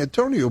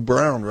 Antonio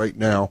Brown right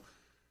now,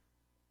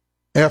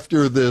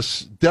 after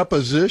this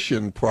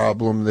deposition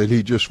problem that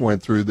he just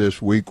went through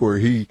this week where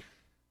he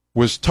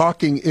was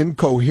talking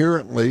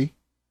incoherently,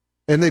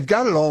 and they've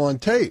got it all on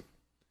tape,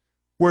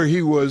 where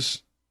he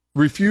was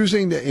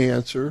refusing to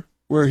answer,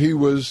 where he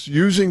was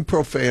using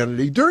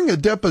profanity during a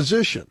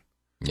deposition.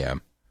 Yeah.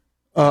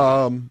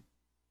 And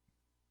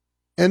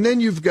then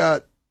you've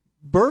got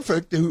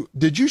Burfict, who,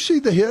 did you see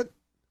the hit?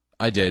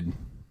 I did.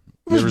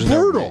 It was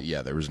brutal.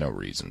 There was no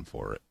reason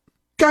for it.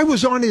 Guy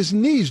was on his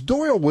knees.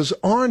 Doyle was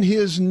on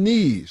his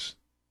knees.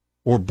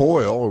 Or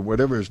Boyle, or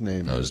whatever his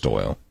name is. It was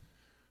Doyle.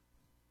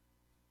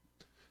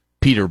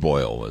 Peter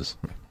Boyle was.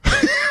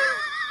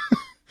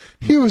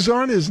 He was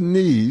on his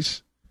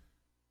knees.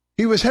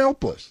 He was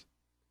helpless.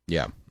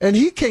 Yeah. And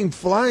he came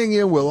flying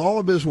in with all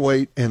of his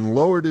weight and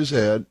lowered his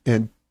head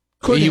and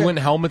went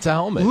helmet to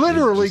helmet.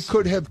 Literally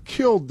could have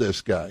killed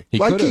this guy. He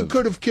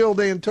could have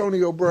killed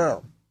Antonio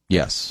Brown.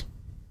 Yes.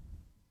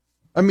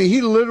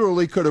 He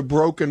literally could have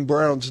broken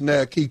Brown's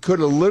neck. He could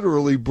have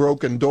literally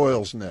broken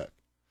Doyle's neck.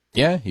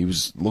 Yeah,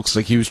 looks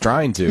like he was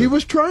trying to. He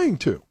was trying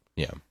to.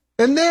 Yeah.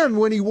 And then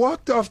when he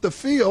walked off the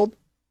field,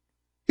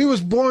 he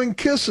was blowing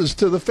kisses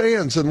to the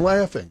fans and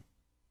laughing.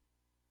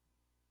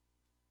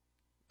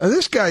 And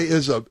this guy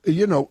is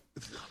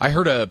I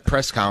heard a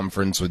press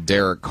conference with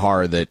Derek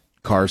Carr that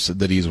Carr said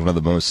that he's one of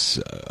the most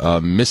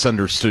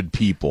misunderstood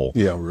people.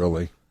 Yeah,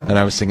 really. And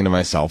I was thinking to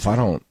myself, I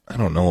don't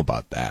know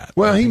about that.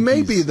 Well, he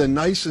may be the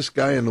nicest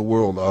guy in the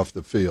world off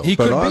the field,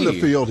 but on the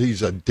field,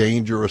 he's a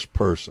dangerous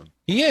person.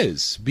 He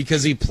is,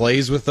 because he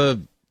plays with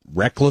a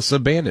reckless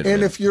abandonment.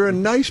 And if you're a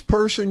nice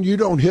person, you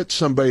don't hit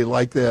somebody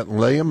like that and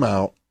lay him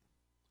out,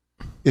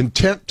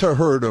 intent to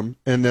hurt him,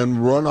 and then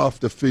run off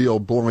the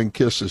field blowing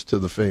kisses to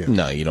the fans.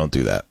 No, you don't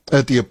do that.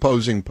 At the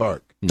opposing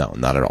park. No,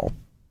 not at all.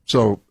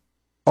 So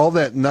all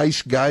that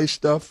nice guy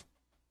stuff,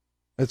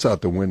 that's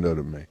out the window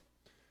to me.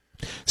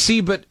 See,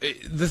 but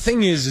the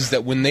thing is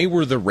that when they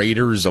were the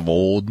Raiders of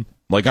old,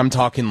 like I'm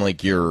talking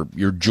like your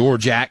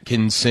George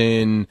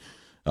Atkinson,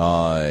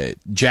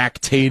 Jack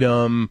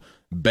Tatum,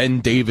 Ben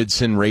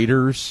Davidson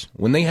Raiders,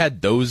 when they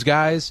had those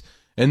guys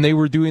and they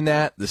were doing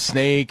that, the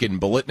Snake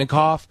and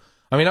Biletnikoff,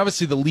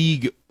 obviously the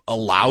league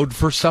allowed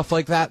for stuff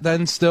like that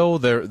then still.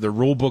 The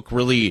rule book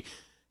really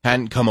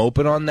hadn't come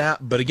open on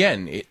that. But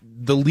again,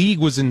 the league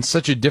was in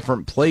such a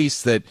different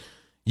place that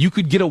you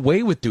could get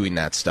away with doing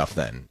that stuff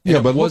then.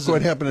 Yeah, but look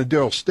what happened to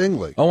Daryl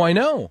Stingley. Oh, I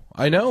know.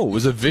 It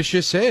was a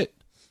vicious hit.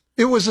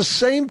 It was the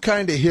same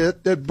kind of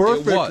hit that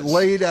Burfict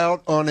laid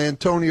out on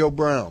Antonio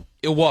Brown.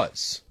 It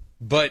was.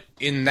 But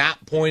in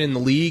that point in the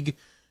league,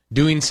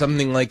 doing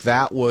something like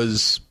that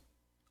was,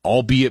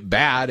 albeit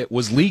bad, it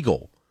was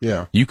legal.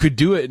 Yeah. You could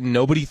do it and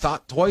nobody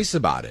thought twice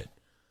about it.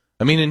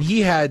 And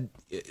he had,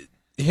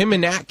 him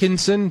and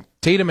Atkinson,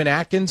 Tatum and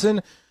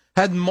Atkinson,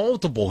 had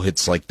multiple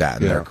hits like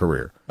that in their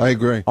career. I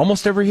agree.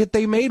 Almost every hit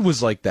they made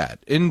was like that.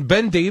 And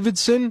Ben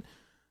Davidson,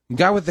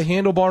 guy with the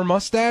handlebar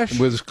mustache.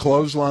 With his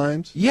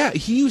clotheslines. Yeah,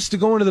 he used to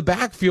go into the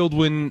backfield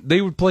when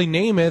they would play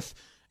Namath,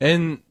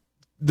 and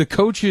the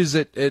coaches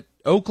at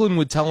Oakland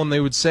would tell him, they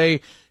would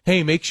say,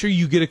 hey, make sure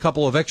you get a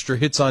couple of extra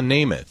hits on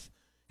Namath.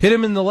 Hit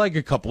him in the leg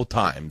a couple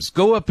times.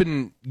 Go up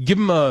and give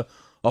him a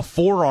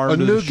forearm. A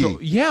noogie.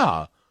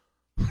 Yeah.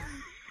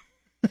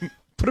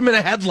 Put him in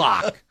a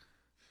headlock.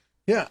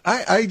 Yeah,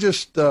 I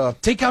just...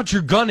 take out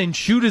your gun and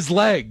shoot his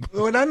leg.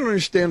 What I don't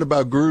understand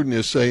about Gruden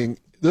is saying,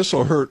 this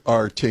will hurt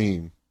our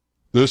team.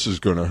 this is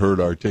going to hurt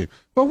our team.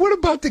 But what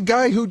about the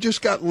guy who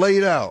just got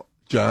laid out,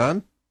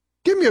 John?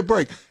 Give me a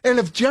break. And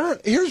if John,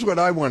 here's what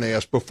I want to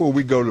ask before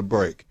we go to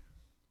break.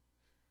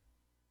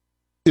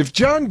 If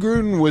John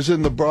Gruden was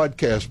in the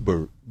broadcast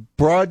booth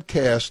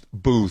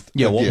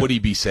yeah, again, what would he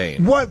be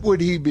saying? What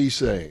would he be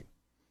saying?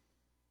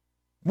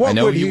 What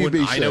would he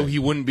be saying? I know he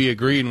wouldn't be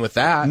agreeing with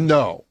that.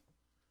 No.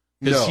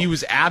 Because he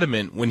was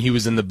adamant when he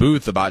was in the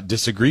booth about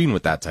disagreeing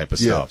with that type of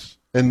stuff.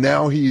 And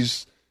now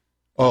he's,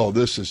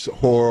 this is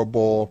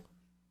horrible.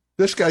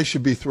 This guy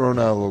should be thrown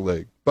out of the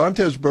league.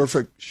 Vontez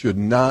Burfict should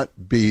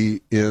not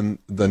be in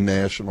the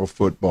National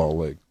Football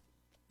League.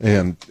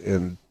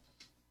 And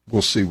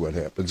we'll see what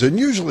happens. And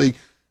usually,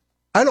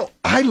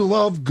 I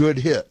love good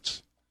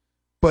hits.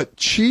 But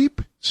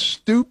cheap,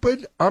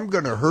 stupid, I'm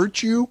going to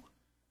hurt you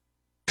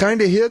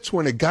kind of hits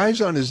when a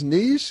guy's on his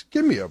knees,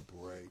 give me a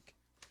break.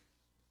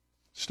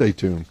 Stay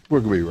tuned. We're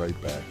going to be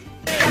right back.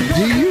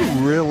 Do you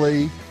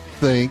really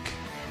think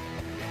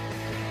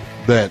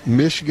that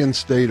Michigan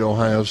State,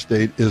 Ohio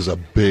State is a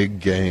big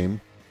game?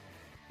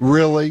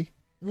 Really?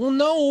 Well,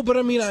 no, but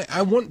I mean,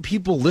 I want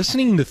people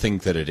listening to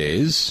think that it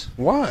is.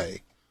 Why?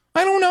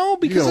 I don't know,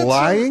 because you're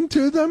lying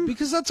to them?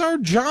 Because that's our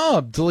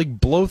job, to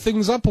blow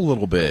things up a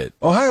little bit.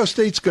 Ohio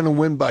State's going to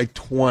win by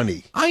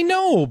 20. I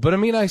know, but I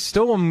mean,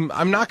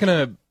 I'm not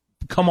going to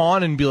come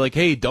on and be like,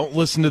 hey, don't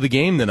listen to the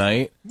game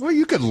tonight. Well,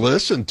 you could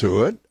listen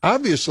to it.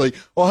 Obviously,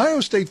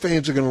 Ohio State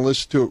fans are going to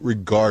listen to it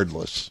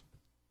regardless.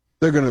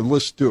 They're going to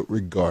listen to it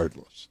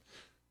regardless.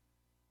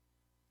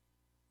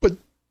 But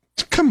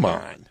come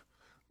on.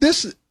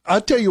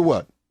 I'll tell you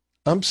what.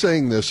 I'm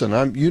saying this, and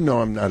I'm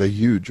not a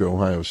huge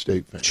Ohio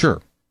State fan.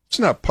 Sure. It's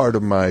not part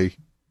of my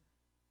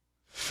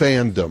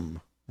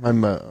fandom.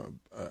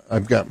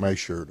 I've got my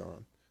shirt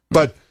on.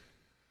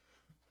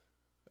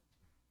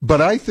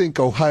 But I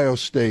think Ohio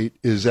State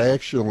is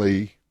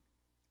actually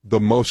the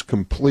most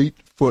complete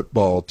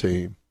football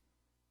team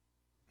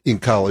in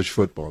college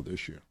football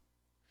this year.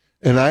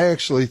 And I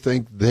actually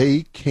think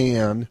they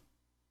can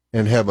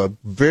and have a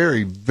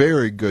very,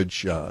 very good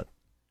shot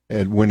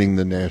at winning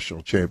the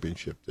national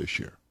championship this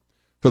year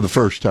for the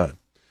first time.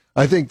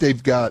 I think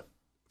they've got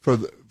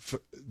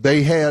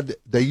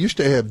they used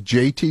to have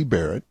J.T.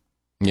 Barrett,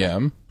 yeah,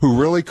 who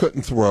really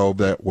couldn't throw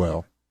that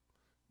well,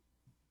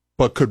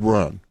 but could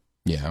run.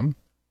 Yeah.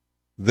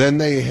 Then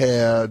they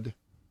had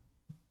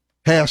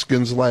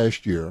Haskins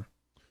last year,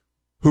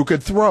 who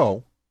could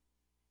throw,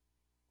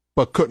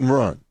 but couldn't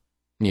run.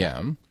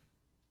 Yeah.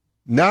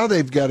 Now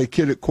they've got a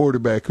kid at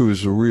quarterback who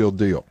is a real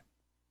deal.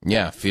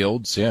 Yeah,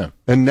 Fields, yeah.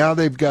 And now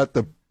they've got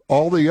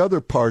all the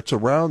other parts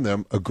around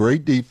them, a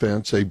great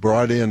defense. They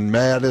brought in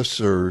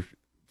Mattis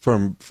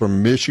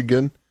from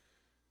Michigan.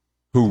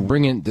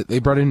 They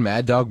brought in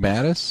Mad Dog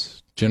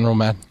Mattis? General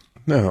Mad?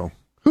 No.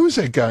 Who's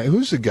that guy?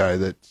 Who's the guy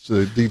that's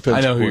the defense?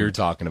 I know who you're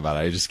talking about.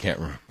 I just can't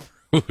remember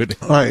who it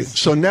is. All right.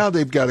 So now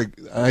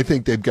I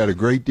think they've got a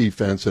great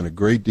defense and a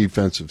great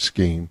defensive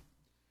scheme.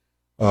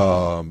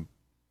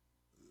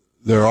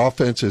 Their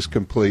offense is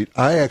complete.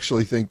 I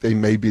actually think they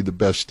may be the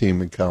best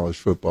team in college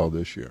football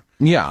this year.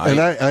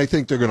 Yeah. I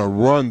think they're going to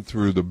run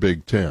through the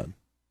Big Ten.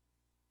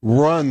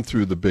 Run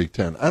through the Big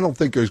Ten. I don't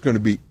think there's going to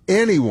be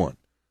anyone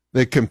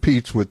that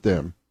competes with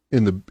them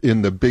in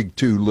the Big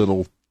 2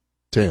 Little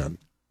 10.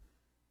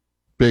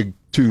 Big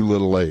 2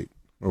 Little 8,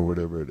 or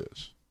whatever it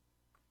is.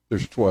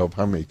 There's 12.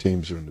 How many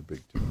teams are in the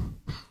Big 2?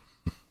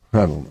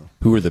 I don't know.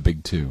 Who are the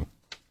Big 2?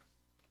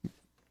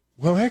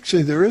 Well,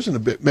 actually, there isn't a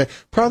bit.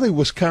 Probably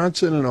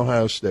Wisconsin and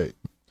Ohio State.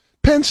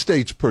 Penn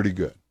State's pretty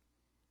good.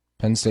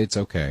 Penn State's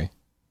okay.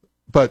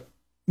 But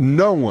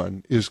no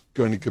one is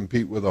going to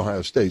compete with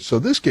Ohio State. So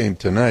this game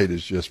tonight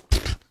is just...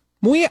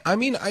 Well, yeah, I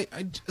mean, I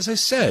as I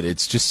said,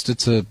 it's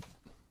a...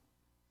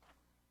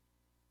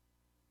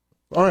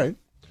 All right.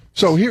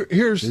 So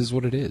here's... It is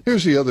what it is.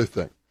 Here's the other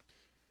thing.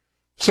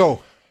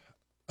 So,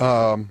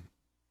 I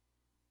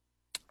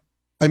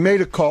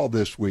made a call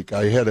this week.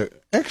 I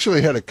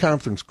actually had a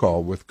conference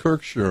call with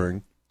Kirk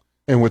Schuring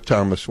and with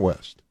Thomas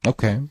West.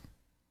 Okay.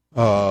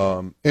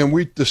 And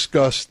we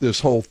discussed this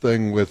whole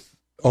thing with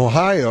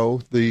Ohio,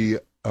 the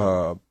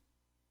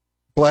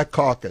Black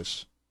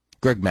Caucus.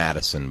 Greg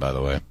Madison, by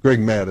the way.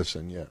 Greg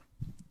Madison, yeah.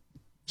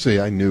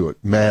 See, I knew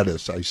it.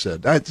 Mattis, I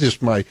said.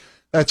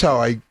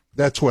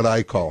 That's what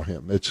I call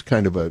him. It's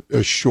kind of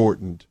a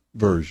shortened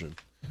version.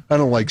 I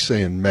don't like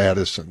saying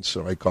Madison,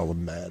 so I call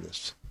him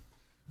Mattis.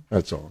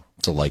 That's all.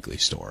 It's a likely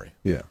story.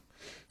 Yeah.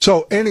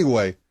 So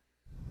anyway,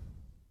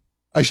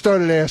 I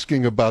started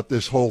asking about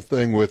this whole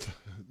thing with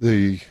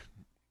there's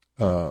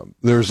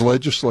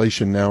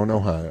legislation now in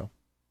Ohio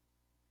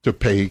to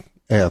pay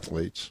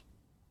athletes.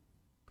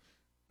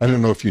 I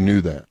don't know if you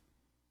knew that,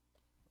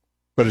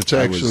 but it's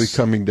actually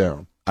coming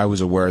down. I was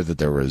aware that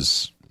there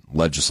was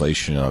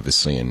legislation,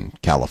 obviously, in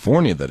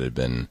California that had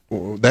been...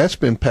 Well, that's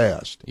been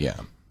passed.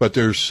 Yeah. But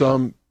there's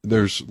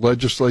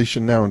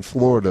legislation now in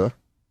Florida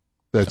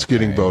that's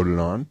getting voted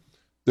on.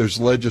 There's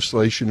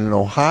legislation in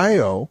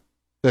Ohio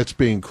that's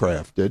being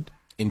crafted.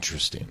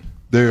 Interesting.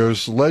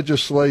 There's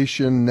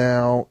legislation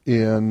now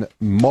in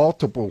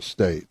multiple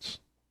states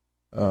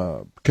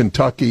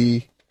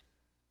Kentucky,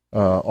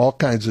 all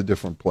kinds of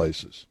different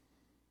places.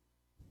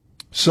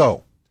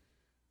 So,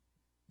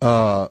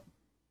 the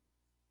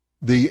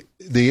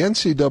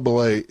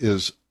NCAA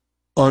is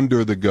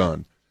under the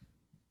gun.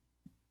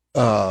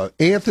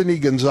 Anthony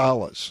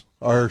Gonzalez,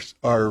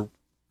 our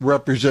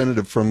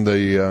representative from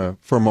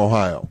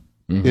Ohio,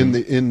 in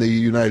the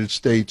United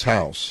States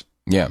House,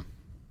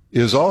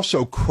 is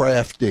also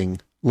crafting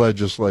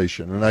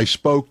legislation. And I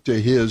spoke to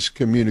his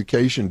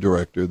communication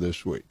director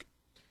this week,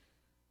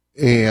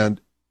 and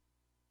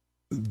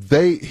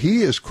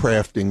he is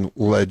crafting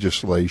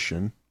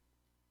legislation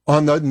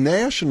on the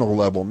national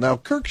level. Now,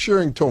 Kirk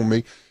Schering told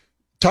me,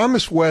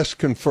 Thomas West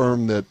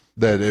confirmed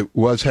that it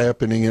was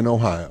happening in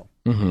Ohio.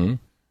 Mm-hmm.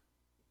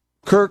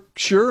 Kirk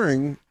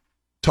Schering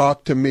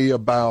talked to me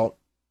about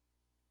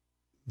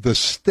the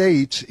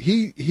states.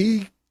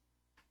 He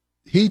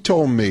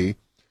told me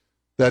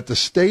that the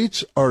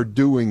states are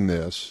doing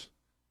this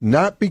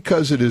not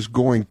because it is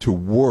going to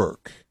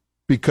work,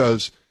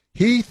 because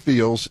he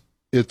feels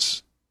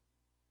it's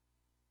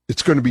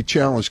going to be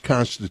challenged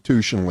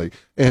constitutionally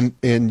and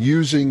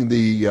using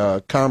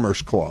the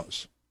Commerce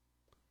Clause,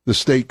 the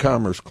State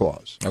Commerce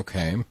Clause.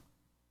 Okay.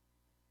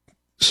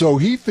 So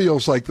he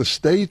feels like the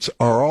states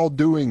are all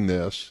doing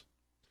this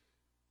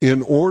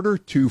in order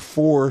to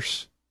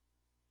force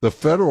the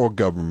federal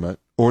government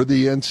or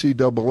the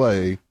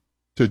NCAA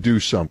to do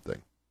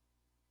something.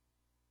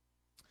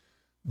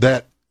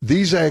 That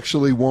these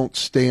actually won't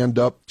stand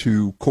up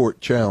to court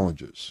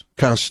challenges,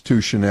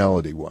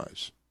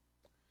 constitutionality-wise.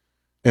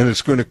 And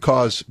it's going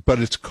to but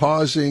it's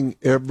causing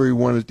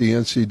everyone at the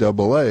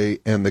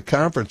NCAA and the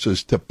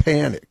conferences to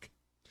panic.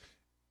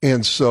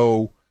 And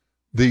so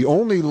the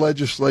only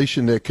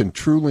legislation that can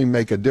truly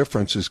make a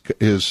difference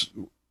is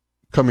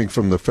coming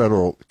from the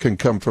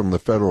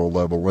federal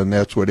level, and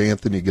that's what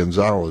Anthony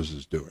Gonzalez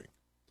is doing,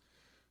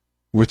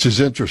 which is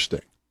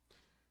interesting.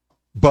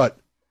 But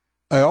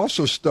I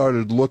also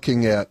started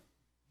looking at,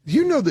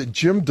 you know that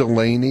Jim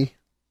Delaney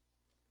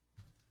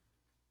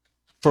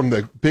from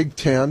the Big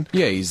Ten?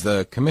 Yeah, he's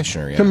the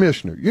commissioner. Yeah.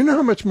 Commissioner. You know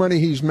how much money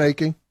he's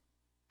making?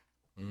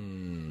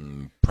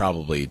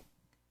 Probably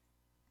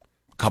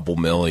a couple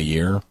mil a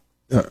year.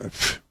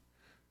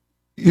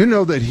 You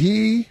know that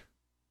he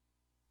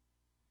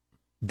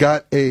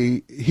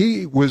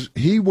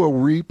will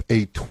reap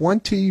a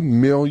 $20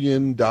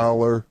 million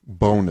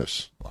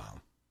bonus.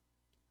 Wow.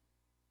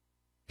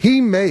 He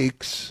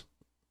makes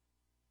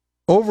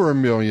over $1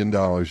 million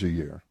a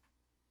year.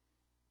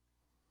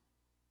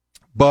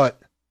 But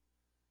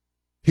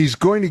he's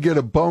going to get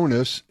a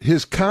bonus.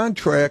 His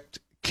contract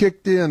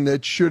kicked in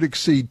that should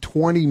exceed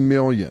 $20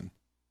 million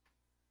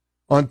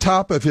on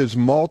top of his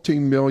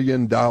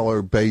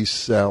multi-million-dollar base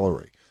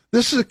salary.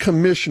 This is a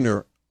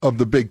commissioner of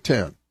the Big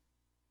Ten.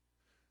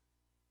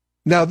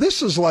 Now,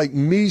 this is like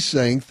me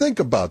saying, think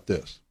about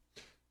this.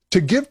 To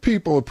give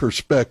people a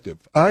perspective,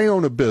 I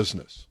own a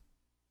business.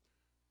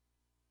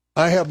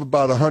 I have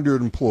about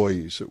 100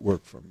 employees that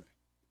work for me.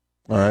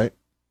 All right?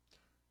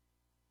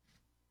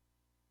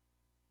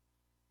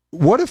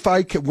 What if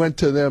I went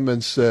to them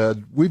and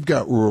said, we've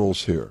got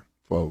rules here,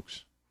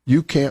 folks.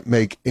 You can't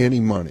make any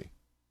money.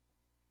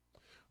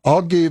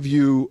 I'll give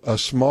you a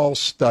small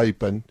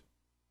stipend.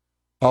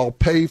 I'll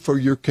pay for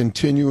your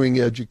continuing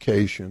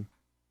education.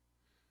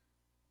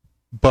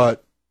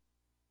 But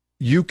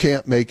you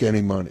can't make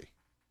any money.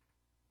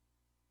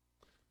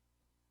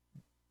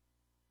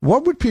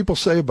 What would people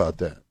say about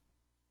that?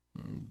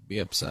 Be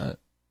upset.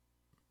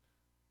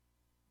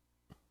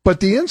 But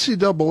the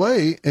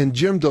NCAA and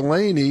Jim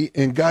Delaney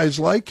and guys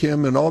like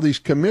him and all these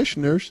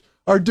commissioners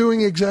are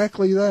doing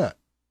exactly that.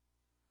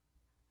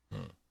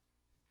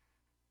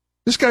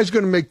 This guy's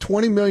going to make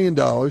 $20 million.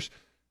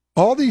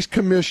 All these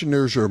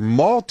commissioners are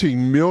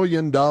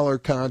multi-million-dollar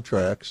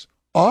contracts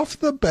off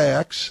the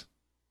backs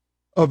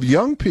of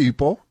young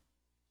people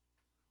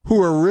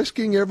who are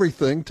risking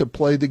everything to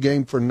play the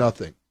game for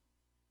nothing.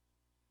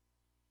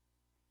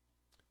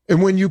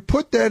 And when you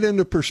put that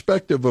into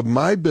perspective of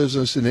my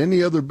business and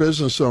any other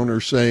business owner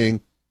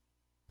saying,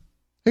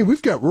 hey,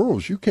 we've got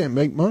rules. You can't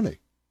make money.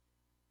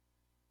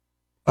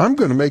 I'm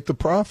going to make the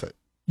profit.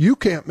 You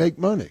can't make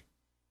money.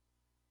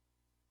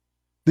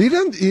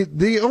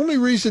 The only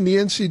reason the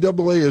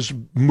NCAA is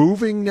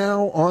moving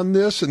now on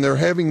this and they're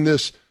having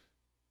this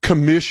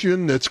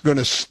commission that's going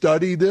to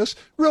study this,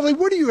 really,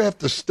 what do you have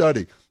to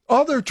study?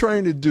 All they're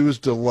trying to do is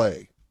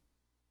delay.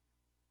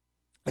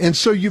 And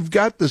so you've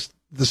got the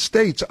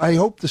states. I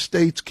hope the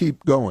states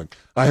keep going.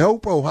 I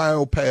hope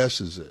Ohio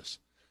passes this.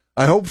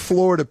 I hope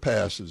Florida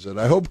passes it.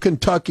 I hope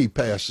Kentucky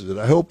passes it.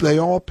 I hope they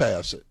all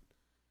pass it.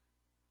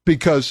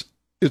 Because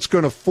it's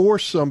going to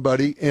force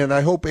somebody, and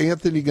I hope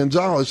Anthony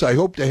Gonzalez, I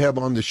hope to have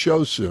on the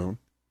show soon.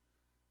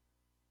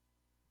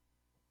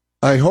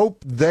 I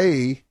hope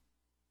they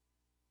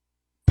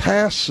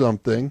pass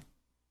something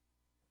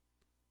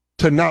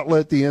to not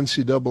let the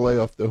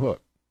NCAA off the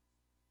hook.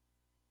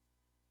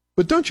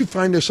 But don't you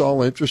find this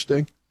all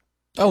interesting?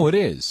 Oh, it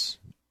is.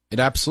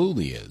 It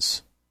absolutely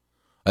is.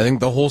 I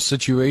think the whole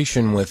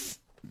situation with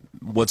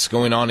what's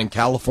going on in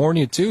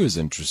California, too, is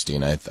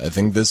interesting. I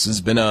think this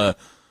has been a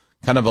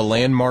kind of a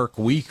landmark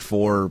week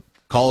for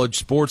college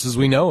sports as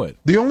we know it.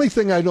 The only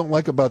thing I don't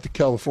like about the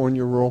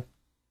California rule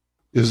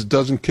is it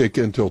doesn't kick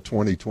in until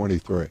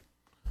 2023.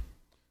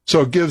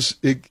 So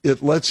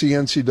it lets the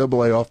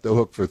NCAA off the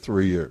hook for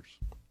 3 years.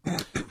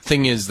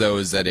 Thing is, though,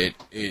 is that it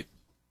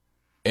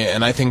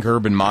and I think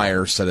Urban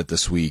Meyer said it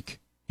this week.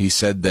 He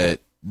said that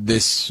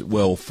this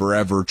will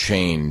forever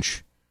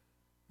change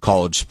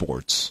college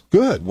sports.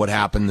 Good. What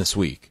happened this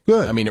week?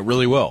 Good. I mean, it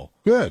really will.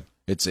 Good.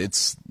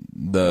 It's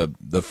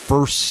the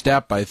first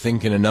step, I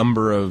think, in a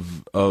number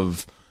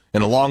of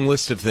in a long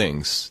list of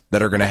things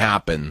that are going to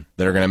happen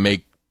that are going to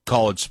make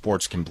college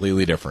sports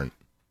completely different.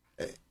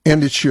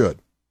 And it should.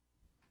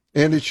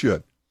 And it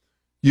should.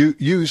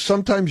 You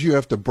sometimes you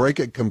have to break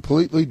it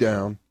completely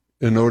down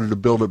in order to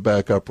build it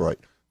back up right.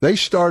 They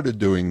started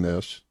doing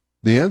this.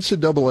 The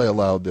NCAA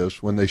allowed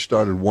this when they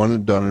started one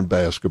and done in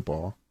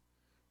basketball,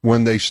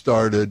 when they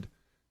started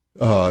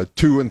 2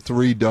 and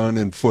 3 done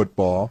in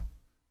football,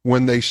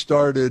 when they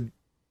started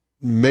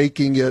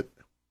making it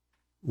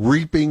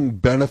reaping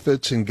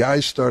benefits and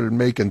guys started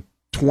making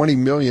 $20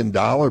 million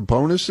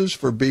bonuses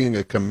for being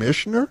a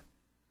commissioner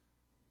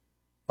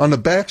on the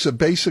backs of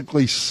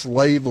basically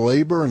slave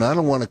labor. And I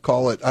don't want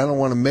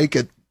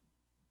to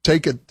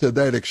take it to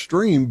that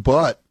extreme,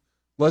 but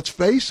let's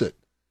face it.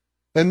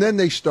 And then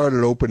they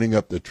started opening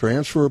up the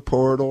transfer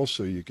portal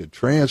so you could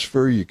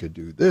transfer, you could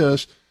do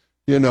this.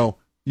 You know,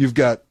 you've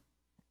got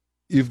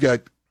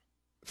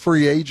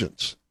free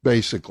agents,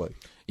 basically.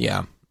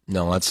 Yeah.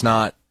 No, that's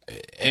not.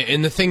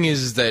 And the thing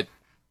is that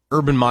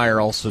Urban Meyer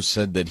also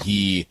said that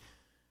he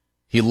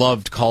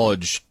loved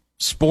college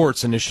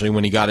sports initially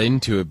when he got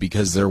into it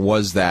because there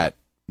was that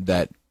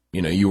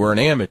you were an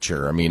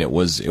amateur. I mean, it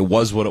was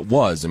what it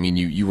was. I mean,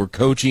 you were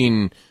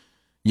coaching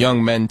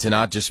young men to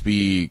not just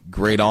be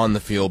great on the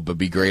field, but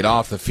be great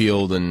off the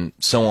field and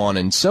so on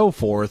and so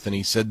forth. And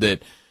he said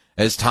that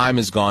as time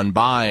has gone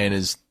by and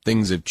as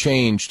things have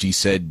changed, he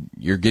said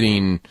you're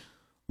getting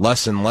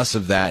less and less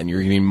of that and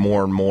you're getting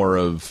more and more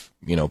of,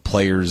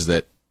 players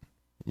that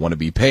want to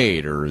be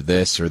paid or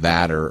this or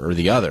that or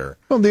the other.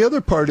 Well, the other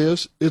part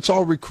is it's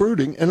all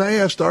recruiting. And I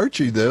asked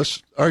Archie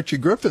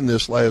Griffin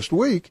this last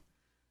week,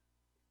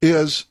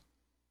 is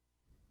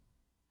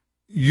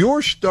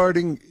you're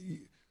starting...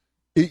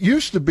 It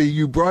used to be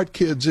you brought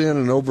kids in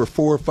and over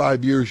 4 or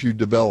 5 years you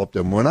developed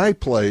them. When I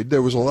played,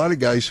 there was a lot of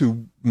guys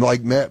who,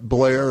 like Matt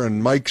Blair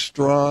and Mike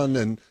Strawn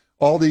and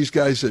all these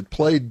guys that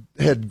played,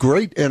 had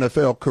great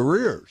NFL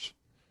careers.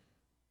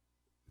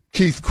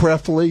 Keith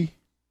Krefley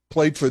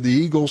played for the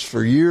Eagles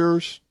for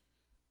years.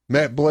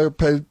 Matt Blair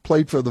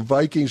played for the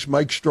Vikings.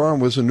 Mike Strawn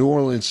was a New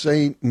Orleans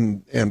Saint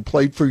and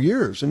played for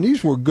years. And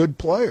these were good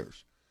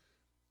players.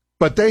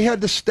 But they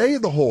had to stay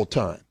the whole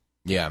time.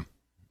 Yeah.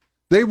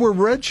 They were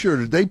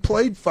redshirted. They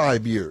played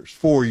 5 years,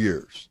 4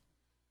 years.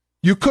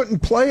 You couldn't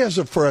play as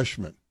a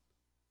freshman.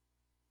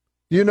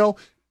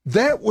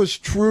 That was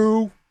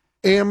true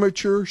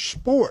amateur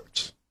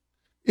sports.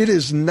 It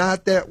is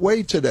not that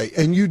way today.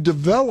 And you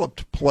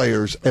developed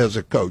players as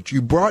a coach.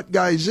 You brought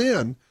guys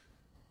in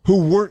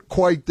who weren't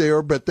quite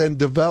there, but then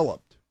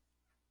developed.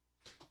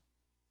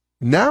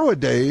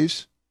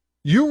 Nowadays,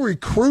 you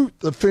recruit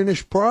the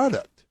finished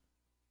product.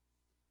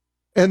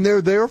 And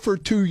they're there for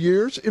 2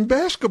 years. In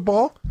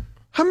basketball,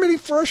 how many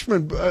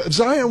freshmen?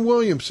 Zion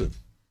Williamson.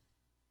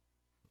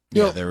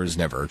 There was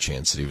never a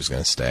chance that he was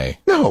going to stay.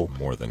 No.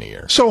 More than a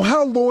year. So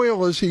how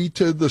loyal is he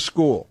to the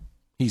school?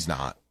 He's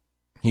not.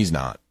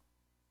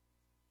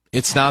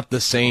 It's not the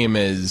same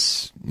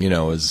as,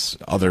 as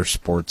other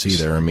sports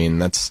either. I mean,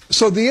 that's...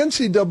 So the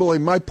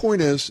NCAA, my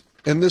point is,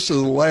 and this is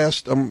the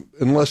last,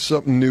 unless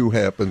something new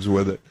happens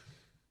with it,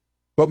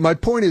 but my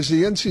point is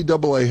the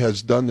NCAA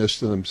has done this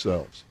to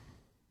themselves.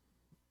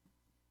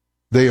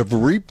 They have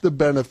reaped the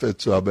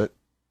benefits of it.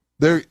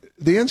 The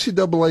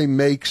NCAA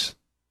makes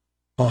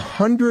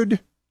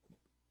 100.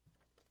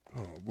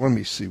 Let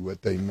me see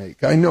what they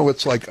make. I know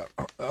it's like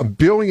 $1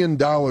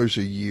 billion a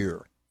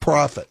year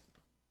profit,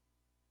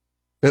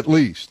 at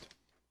least.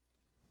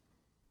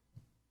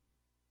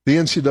 The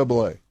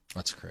NCAA.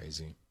 That's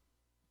crazy.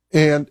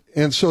 And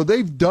so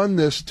they've done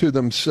this to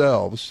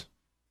themselves.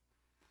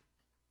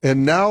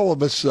 And now all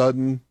of a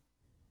sudden,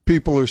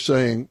 people are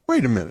saying,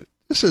 "Wait a minute,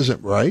 this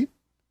isn't right.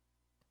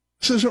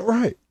 This isn't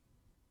right."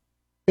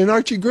 And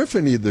Archie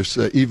Griffin even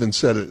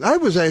said it. I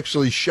was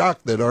actually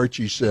shocked that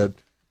Archie said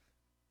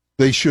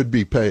they should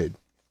be paid.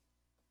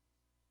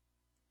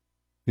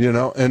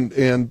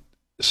 And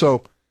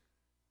so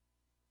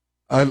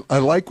I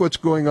like what's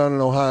going on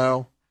in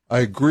Ohio. I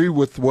agree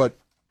with what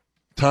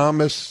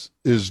Thomas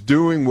is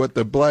doing, what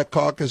the Black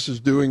Caucus is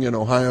doing in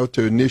Ohio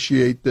to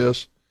initiate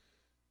this.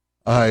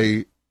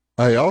 I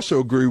also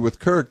agree with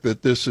Kirk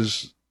that this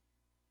is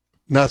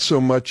not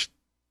so much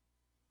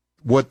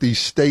what these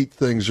state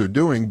things are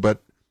doing,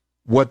 but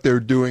what they're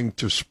doing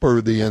to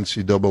spur the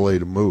NCAA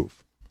to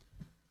move.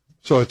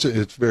 So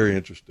it's very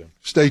interesting.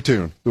 Stay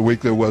tuned. The Week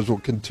That Was will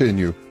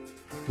continue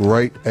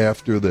right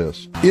after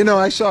this.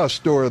 I saw a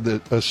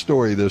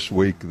story this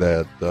week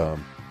that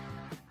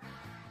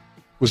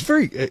was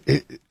very.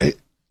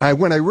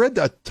 When I read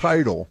the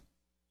title,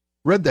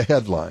 read the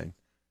headline,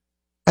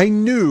 I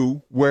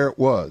knew where it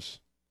was.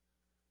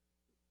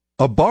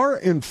 A bar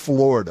in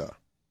Florida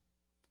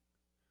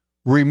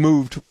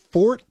removed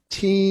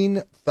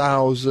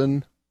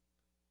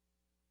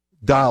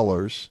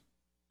 $14,000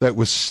 that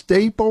was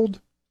stapled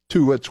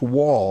to its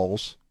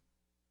walls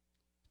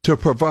to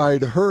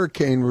provide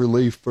hurricane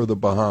relief for the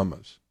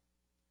Bahamas.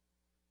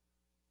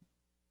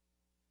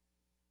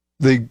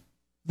 The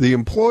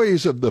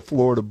employees of the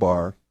Florida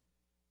bar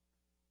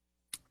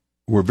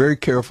were very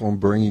careful in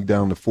bringing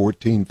down the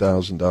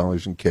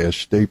 $14,000 in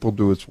cash stapled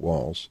to its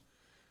walls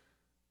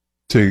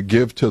to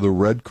give to the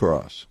Red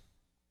Cross.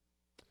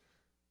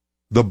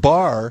 The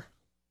bar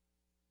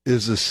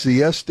is a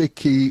Siesta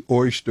Key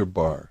oyster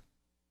bar.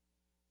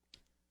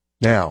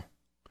 Now,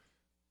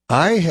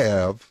 I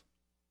have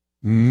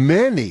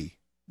many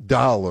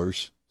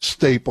dollars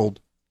stapled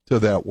to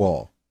that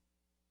wall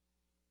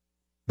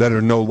that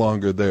are no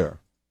longer there.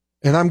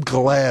 And I'm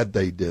glad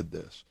they did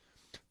this.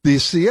 The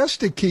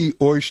Siesta Key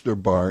Oyster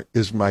Bar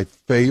is my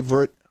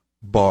favorite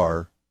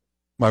bar.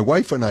 My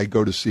wife and I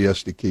go to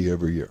Siesta Key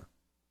every year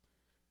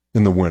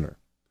in the winter.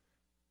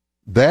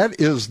 That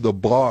is the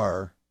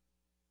bar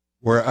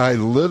where I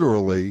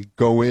literally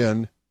go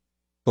in.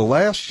 The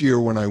last year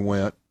when I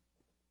went,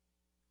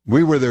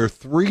 we were there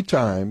 3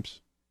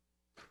 times,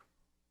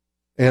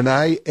 and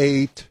I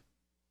ate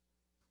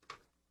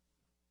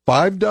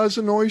 5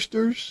 dozen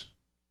oysters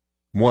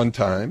one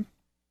time,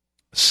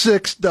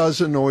 6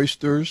 dozen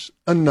oysters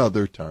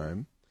another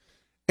time,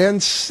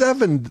 and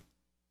 7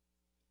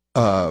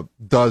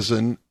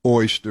 dozen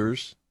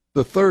oysters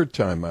the third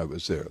time I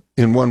was there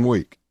in 1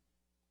 week.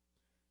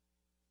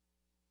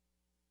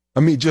 I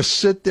mean, just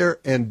sit there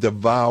and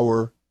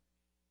devour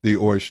the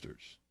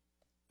oysters.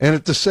 And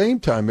at the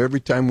same time, every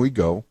time we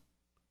go,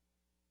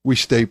 we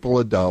staple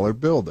a $1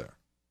 bill there,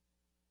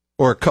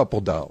 or a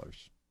couple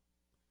dollars.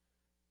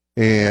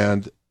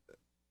 And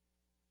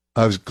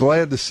I was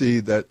glad to see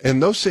that,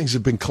 and those things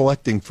have been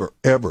collecting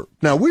forever.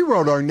 Now, we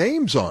wrote our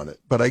names on it,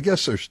 but I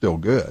guess they're still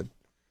good.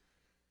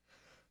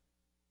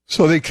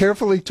 So they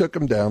carefully took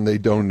them down, they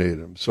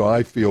donated them. So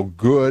I feel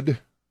good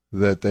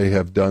that they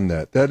have done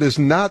that. That is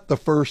not the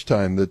first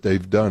time that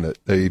they've done it.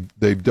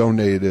 They've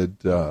donated,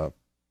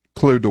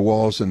 cleared the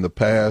walls in the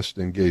past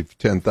and gave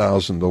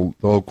 $10,000 to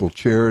local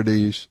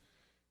charities.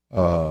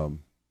 They've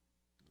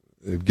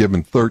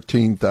given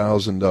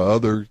 $13,000 to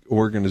other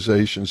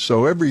organizations.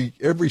 So every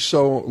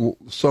so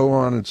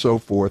on and so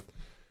forth.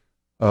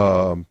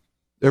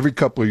 Every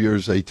couple of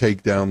years they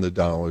take down the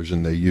dollars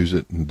and they use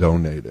it and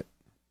donate it.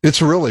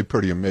 It's really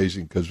pretty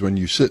amazing because when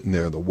you're sitting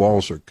there, the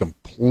walls are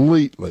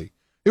completely.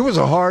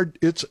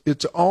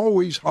 It's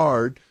always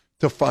hard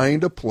to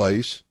find a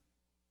place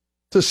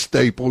to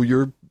staple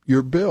your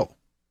bill.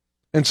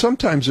 And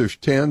sometimes there's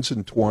 10s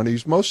and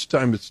 20s. Most of the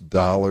time it's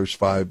dollars,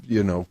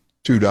 $5,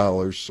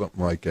 $2,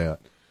 something like that.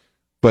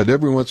 But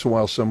every once in a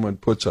while someone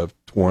puts a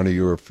 20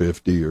 or a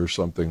 50 or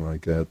something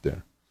like that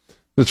there.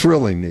 It's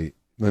really neat.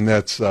 And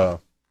that's at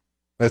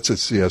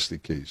Siesta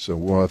Key. So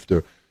we'll have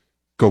to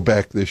go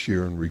back this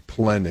year and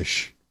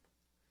replenish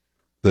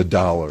the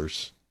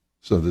dollars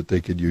so that they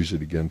could use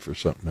it again for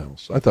something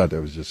else. I thought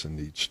that was just a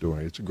neat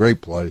story. It's a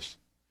great place.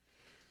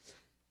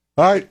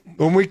 All right,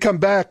 when we come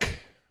back,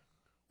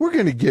 we're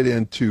going to get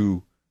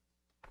into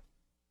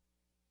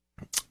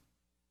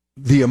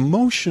the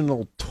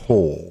emotional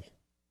toll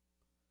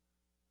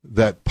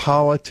that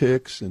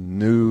politics and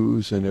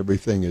news and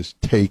everything is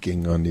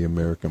taking on the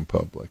American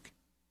public.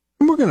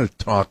 And we're going to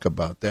talk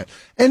about that.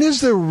 And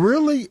is there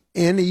really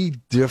any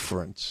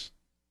difference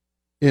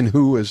in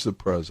who is the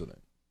president?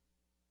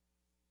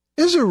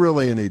 Is there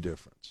really any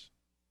difference?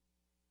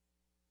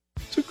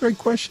 It's a great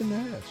question to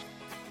ask.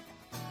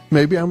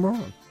 Maybe I'm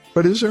wrong,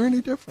 but is there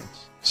any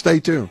difference? Stay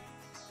tuned.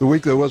 The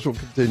Week That Was will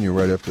continue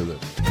right after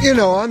this.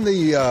 On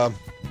the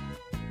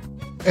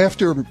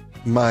after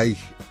my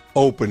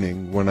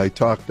opening, when I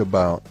talked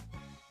about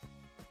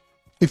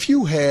if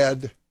you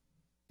had,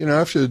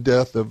 after the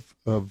death of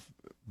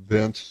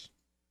Vince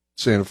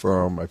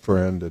Santaferro, my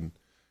friend,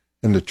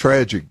 and the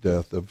tragic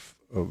death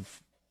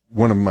of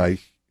one of my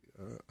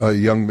a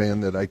young man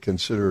that I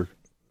considered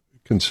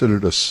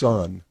a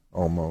son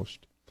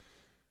almost,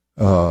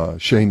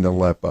 Shane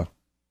Nalepa.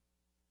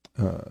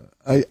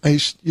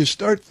 You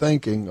start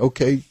thinking,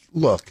 okay,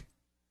 look,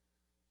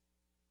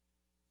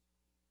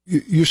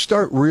 you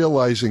start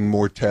realizing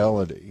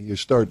mortality. You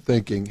start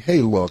thinking,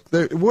 hey, look,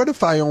 what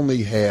if I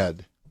only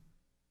had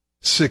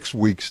 6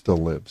 weeks to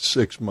live,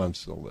 6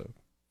 months to live?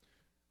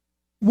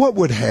 What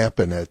would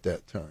happen at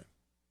that time?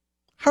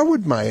 How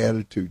would my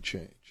attitude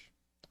change?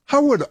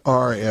 How would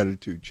our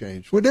attitude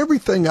change? Would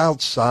everything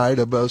outside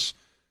of us,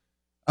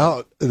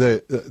 all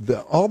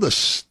the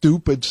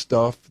stupid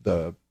stuff,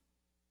 the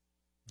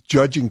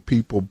judging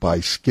people by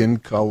skin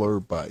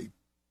color, by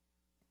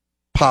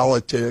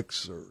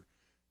politics or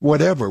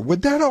whatever,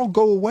 would that all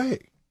go away?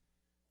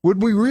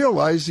 Would we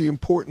realize the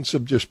importance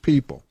of just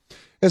people?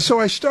 And so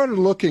I started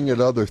looking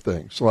at other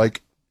things,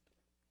 like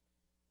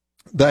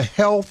the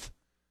health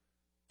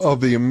of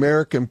the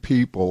American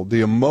people,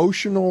 the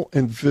emotional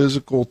and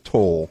physical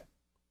toll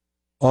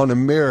on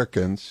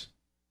Americans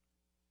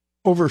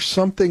over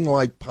something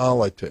like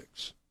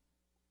politics.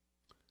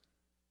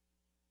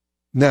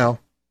 Now,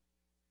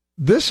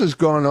 this has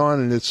gone on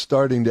and it's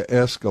starting to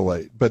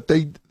escalate, but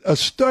a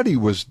study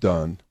was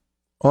done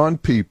on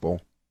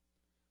people,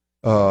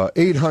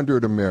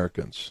 800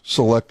 Americans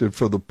selected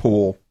for the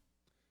poll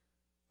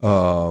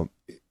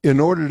in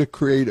order to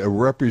create a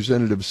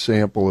representative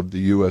sample of the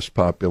U.S.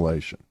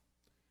 population.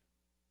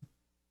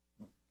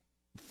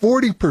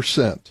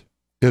 40%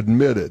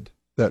 admitted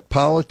that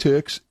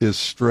politics is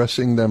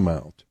stressing them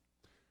out.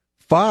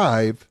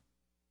 1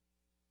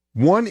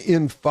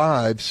 in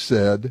 5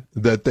 said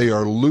that they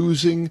are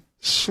losing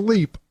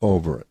sleep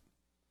over it.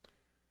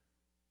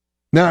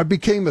 Now, it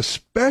became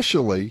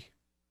especially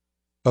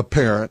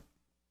apparent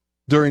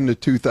during the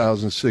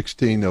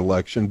 2016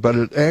 election, but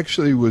it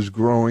actually was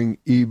growing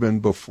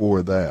even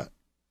before that.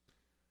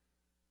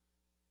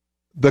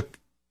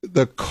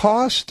 The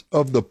cost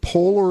of the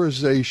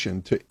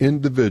polarization to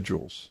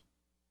individuals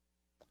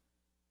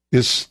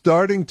is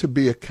starting to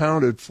be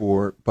accounted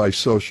for by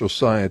social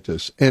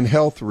scientists and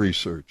health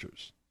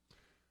researchers.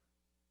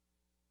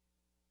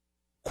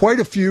 Quite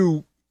a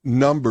few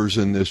numbers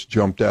in this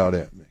jumped out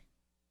at me.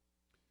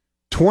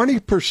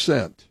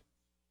 20%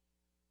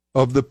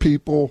 of the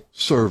people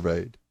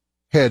surveyed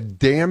had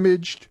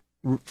damaged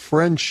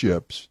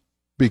friendships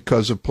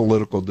because of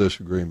political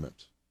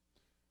disagreements.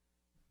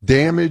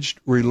 Damaged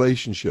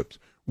relationships.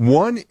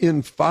 1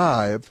 in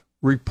 5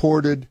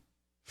 reported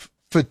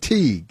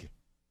fatigue.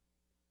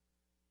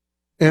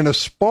 And a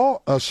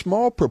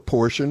small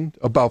proportion,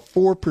 about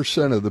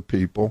 4% of the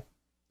people,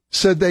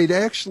 said they'd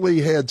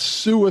actually had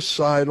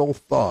suicidal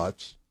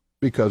thoughts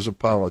because of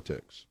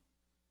politics.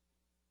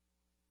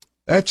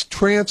 That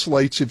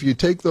translates, if you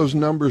take those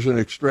numbers and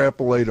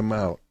extrapolate them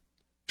out,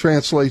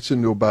 translates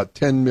into about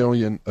 10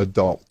 million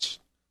adults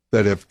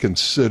that have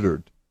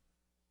considered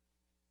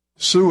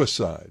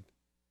suicide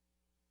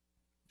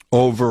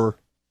over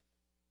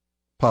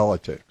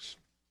politics.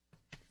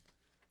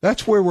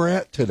 That's where we're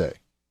at today.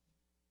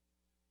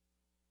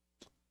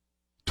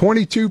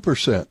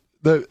 22%.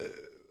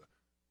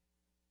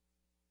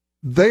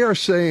 They are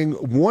saying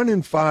 1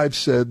 in 5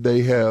 said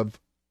they have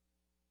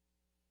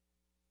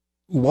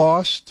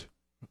lost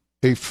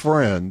a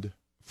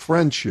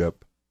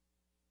friendship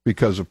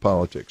because of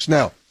politics.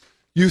 Now,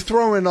 you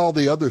throw in all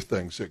the other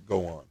things that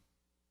go on,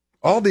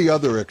 all the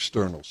other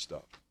external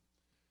stuff.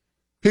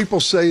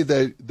 People say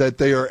that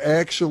they are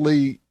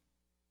actually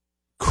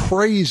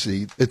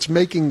crazy. It's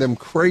making them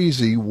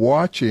crazy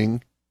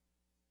watching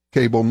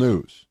cable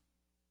news.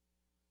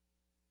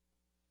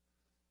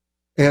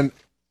 And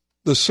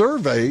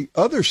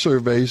other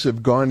surveys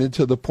have gone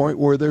into the point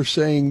where they're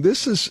saying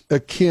this is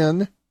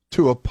akin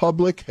to a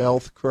public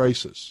health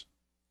crisis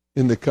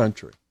in the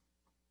country.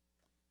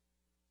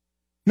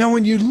 Now,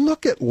 when you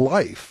look at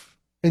life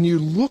and you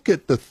look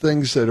at the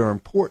things that are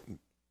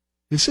important,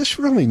 is this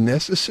really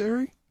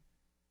necessary?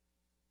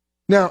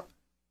 Now,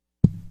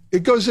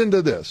 it goes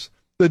into this.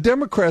 The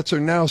Democrats are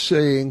now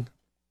saying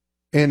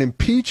an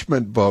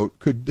impeachment vote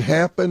could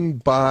happen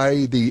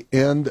by the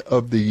end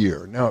of the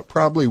year. Now, it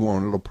probably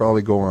won't. It'll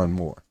probably go on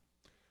more.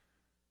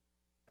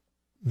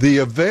 The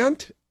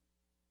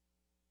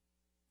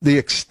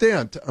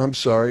extent,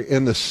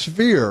 and the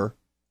sphere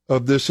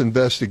of this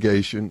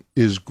investigation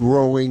is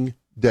growing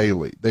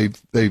daily.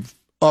 They've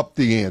upped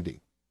the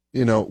ante.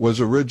 You know, it was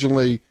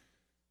originally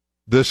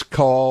this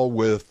call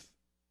with,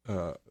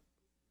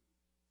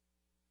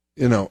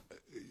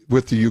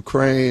 with the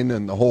Ukraine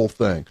and the whole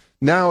thing.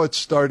 Now it's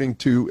starting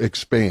to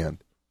expand.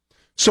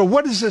 So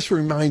what does this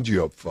remind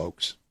you of,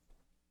 folks?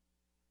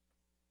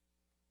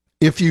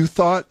 If you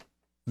thought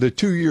the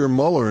 2-year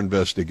Mueller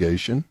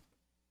investigation,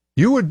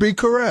 you would be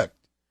correct.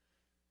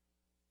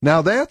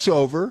 Now that's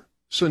over,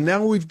 so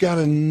now we've got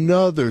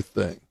another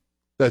thing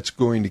that's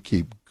going to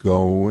keep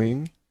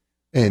going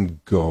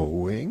and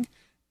going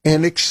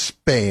and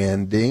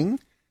expanding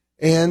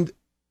and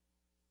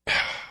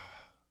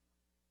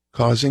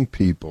causing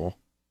people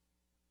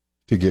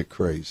to get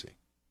crazy.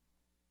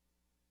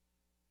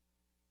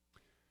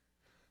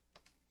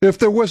 If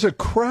there was a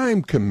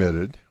crime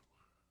committed,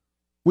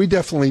 we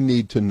definitely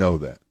need to know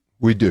that.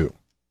 We do.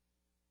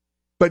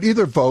 But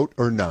either vote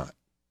or not.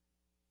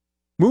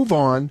 Move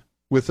on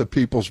with the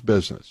people's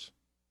business.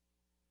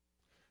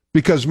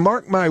 Because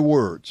mark my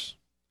words,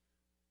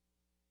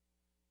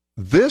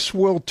 this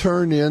will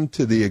turn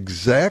into the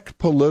exact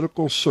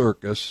political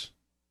circus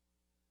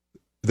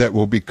that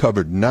will be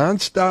covered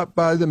nonstop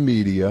by the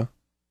media,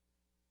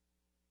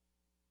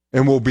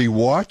 and we'll be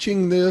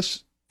watching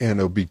this, and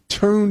it'll be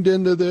tuned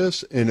into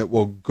this, and it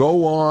will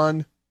go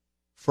on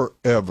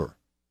forever.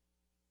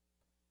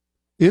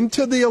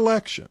 Into the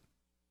election.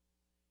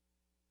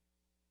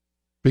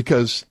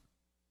 Because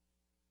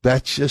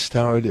that's just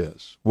how it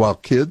is. While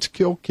kids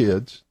kill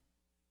kids,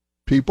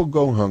 people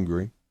go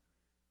hungry,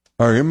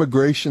 our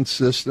immigration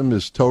system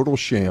is total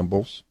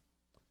shambles,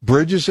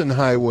 bridges and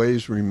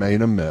highways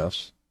remain a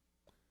mess,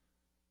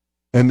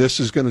 and this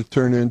is going to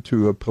turn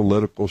into a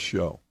political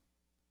show.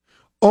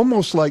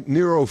 almost like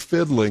Nero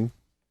fiddling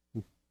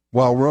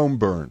while Rome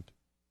burned.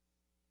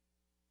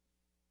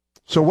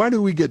 So why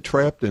do we get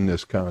trapped in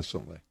this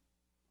constantly?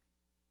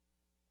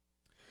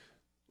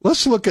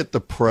 Let's look at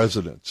the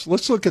presidents.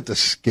 Let's look at the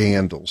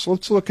scandals.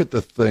 Let's look at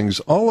the things.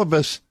 All of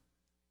us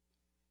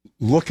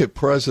look at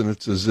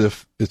presidents as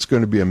if it's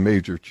going to be a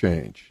major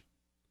change.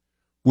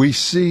 We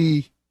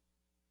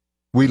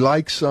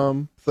like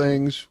some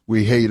things,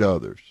 we hate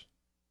others.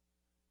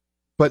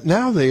 But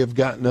now they have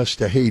gotten us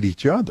to hate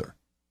each other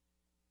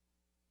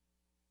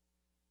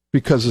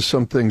because of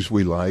some things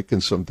we like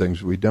and some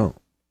things we don't.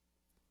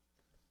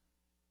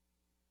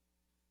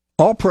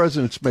 All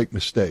presidents make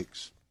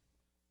mistakes.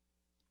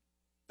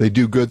 They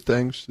do good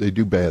things, they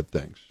do bad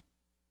things.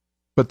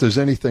 But does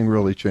anything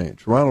really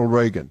change? Ronald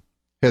Reagan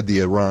had the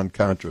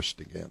Iran-Contra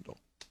scandal.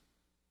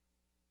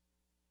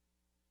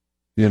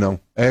 You know,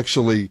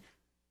 actually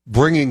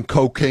bringing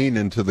cocaine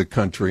into the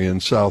country in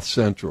South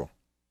Central.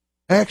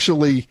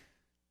 Actually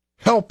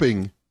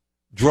helping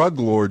drug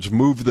lords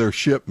move their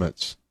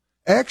shipments.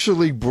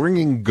 Actually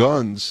bringing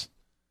guns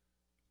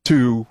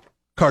to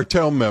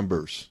cartel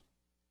members.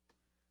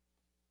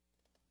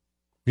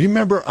 You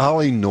remember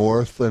Ollie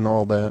North and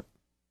all that?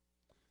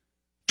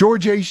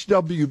 George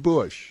H.W.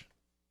 Bush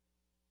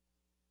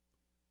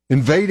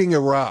invading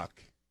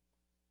Iraq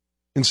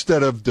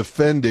instead of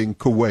defending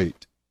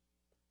Kuwait.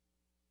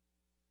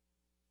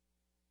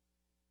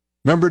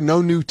 Remember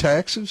no new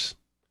taxes?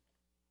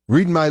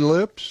 Read my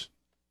lips?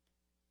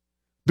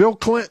 Bill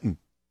Clinton,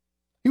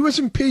 he was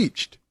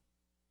impeached.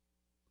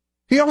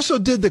 He also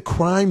did the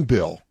crime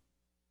bill.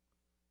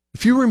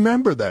 If you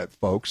remember that,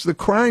 folks, the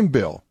crime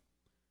bill.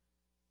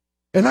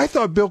 And I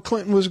thought Bill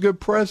Clinton was a good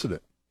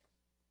president.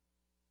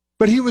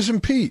 But he was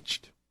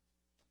impeached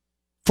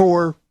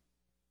for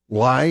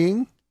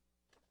lying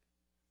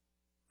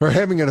or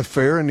having an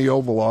affair in the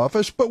Oval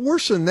Office. But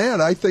worse than that,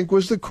 I think,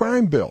 was the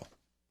crime bill,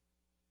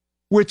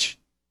 which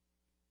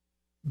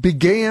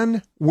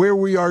began where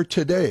we are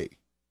today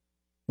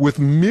with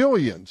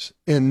millions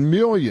and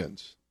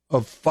millions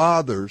of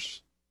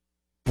fathers,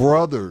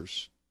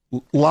 brothers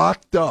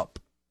locked up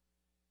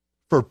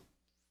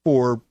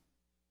for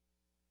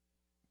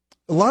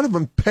a lot of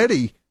them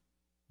petty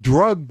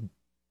drug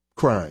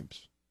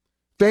crimes,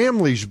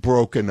 families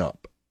broken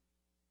up.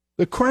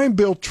 The crime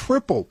bill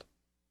tripled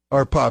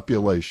our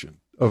population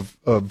of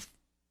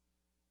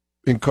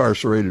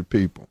incarcerated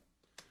people.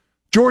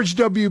 George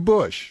W.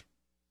 Bush,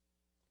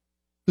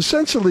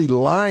 essentially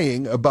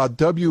lying about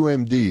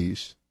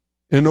WMDs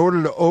in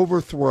order to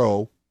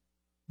overthrow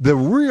the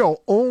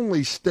real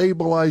only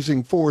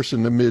stabilizing force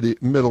in the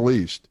Middle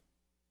East.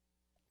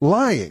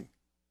 Lying.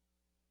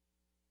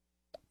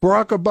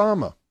 Barack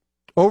Obama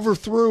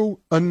overthrew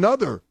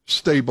another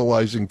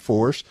stabilizing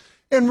force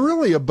and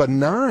really a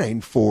benign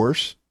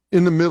force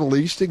in the Middle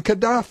East in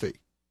Gaddafi.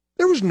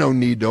 There was no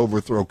need to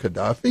overthrow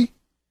Gaddafi.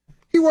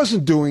 He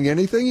wasn't doing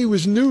anything. He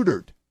was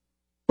neutered.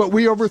 But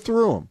we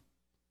overthrew him.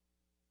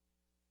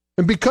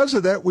 And because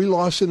of that, we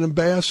lost an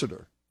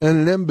ambassador and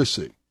an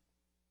embassy.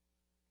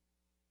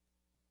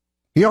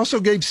 He also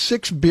gave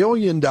 $6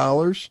 billion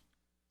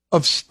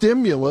of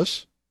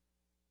stimulus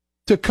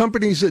to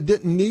companies that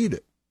didn't need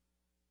it,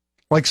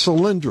 like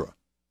Solyndra.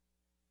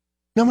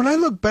 Now, when I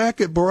look back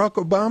at Barack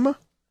Obama,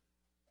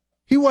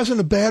 he wasn't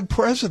a bad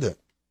president.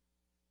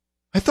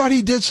 I thought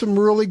he did some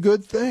really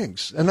good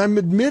things, and I'm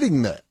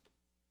admitting that.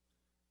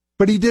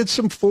 But he did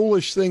some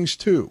foolish things,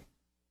 too.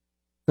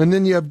 And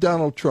then you have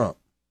Donald Trump.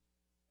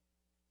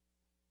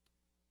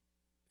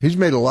 He's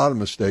made a lot of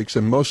mistakes,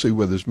 and mostly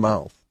with his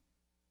mouth.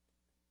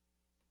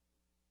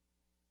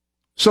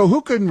 So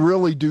who can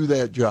really do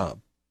that job?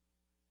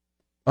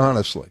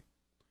 Honestly.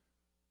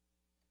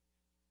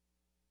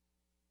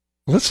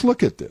 Let's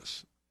look at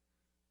this.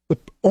 The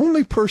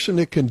only person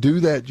that can do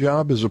that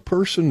job is a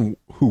person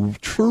who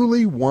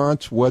truly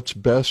wants what's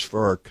best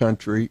for our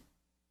country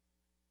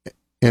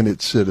and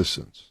its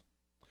citizens.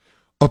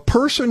 A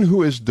person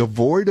who is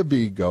devoid of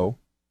ego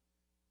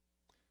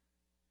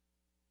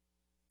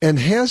and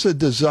has a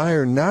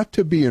desire not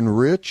to be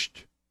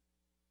enriched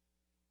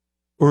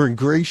or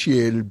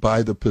ingratiated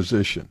by the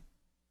position.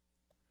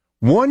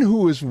 One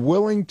who is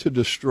willing to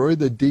destroy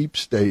the deep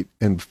state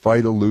and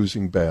fight a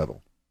losing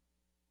battle.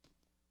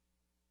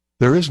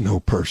 There is no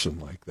person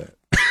like that.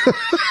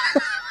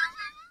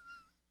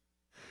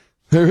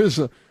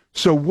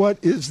 So what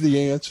is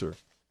the answer?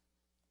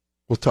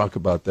 We'll talk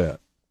about that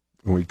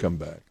when we come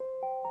back.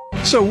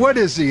 So what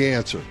is the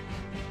answer?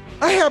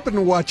 I happened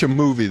to watch a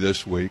movie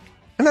this week,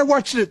 and I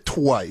watched it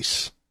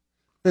twice.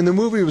 And the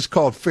movie was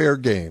called Fair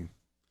Game.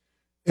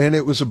 And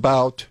it was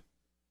about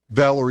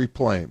Valerie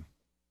Plame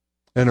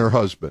and her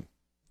husband,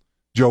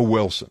 Joe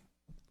Wilson.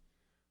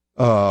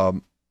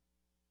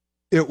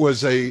 It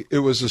was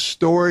a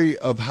story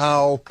of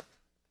how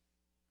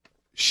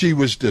she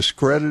was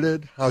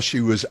discredited, how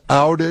she was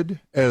outed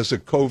as a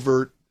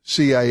covert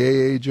CIA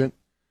agent,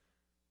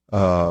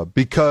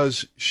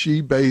 because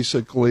she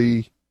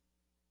basically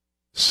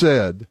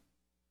said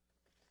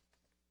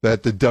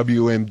that the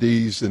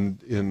WMDs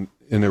in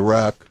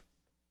Iraq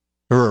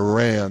or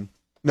Iran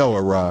No,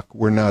 Iraq,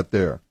 we're not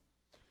there.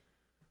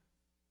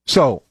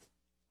 So,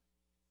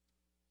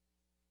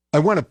 I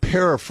want to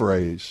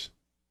paraphrase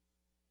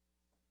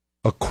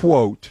a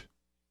quote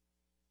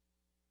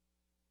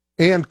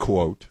and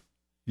quote,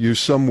 use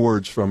some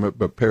words from it,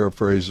 but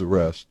paraphrase the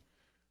rest,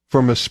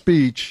 from a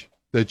speech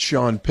that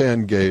Sean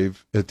Penn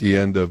gave at the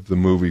end of the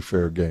movie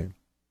Fair Game.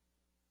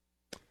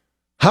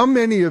 How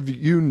many of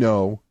you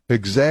know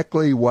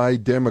exactly why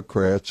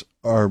Democrats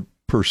are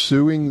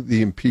pursuing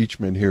the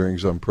impeachment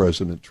hearings on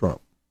President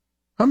Trump?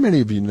 How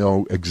many of you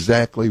know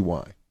exactly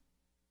why?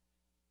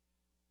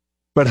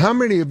 But how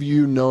many of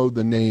you know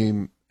the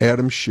name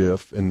Adam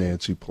Schiff and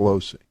Nancy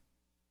Pelosi?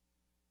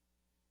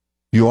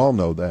 You all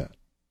know that.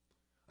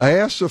 I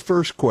asked the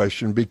first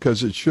question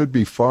because it should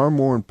be far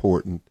more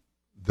important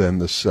than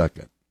the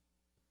second.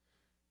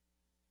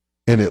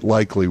 And it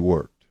likely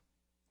worked.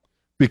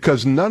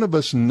 Because none of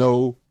us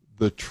know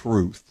the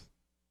truth.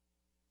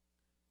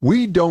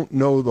 We don't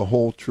know the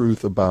whole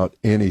truth about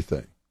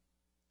anything.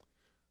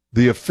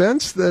 The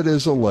offense that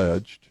is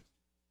alleged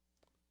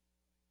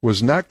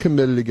was not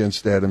committed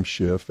against Adam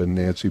Schiff and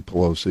Nancy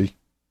Pelosi.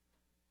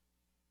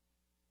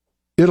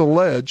 It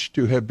alleged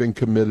to have been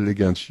committed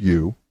against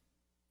you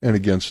and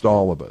against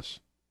all of us.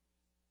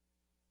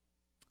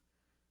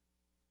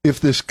 If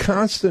this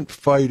constant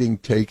fighting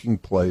taking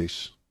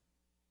place,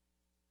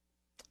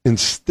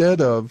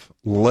 instead of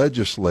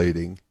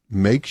legislating,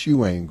 makes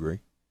you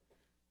angry,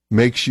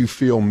 makes you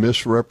feel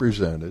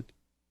misrepresented,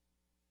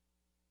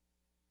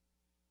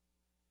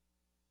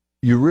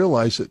 you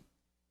realize that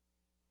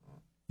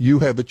you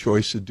have a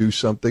choice to do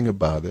something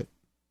about it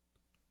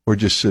or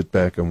just sit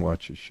back and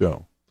watch a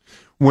show.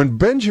 When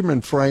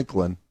Benjamin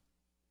Franklin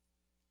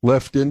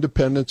left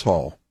Independence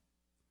Hall,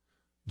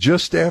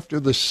 just after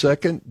the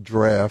second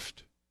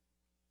draft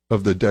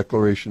of the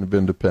Declaration of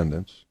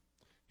Independence,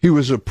 he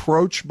was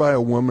approached by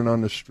a woman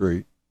on the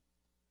street.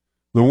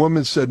 The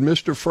woman said,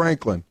 "Mr.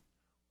 Franklin,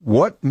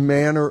 what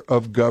manner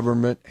of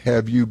government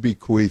have you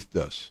bequeathed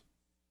us?"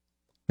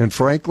 And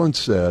Franklin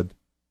said,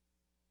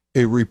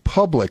 "A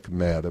republic,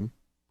 madam,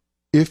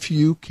 if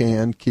you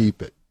can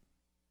keep it."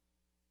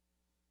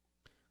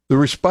 The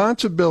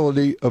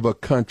responsibility of a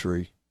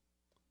country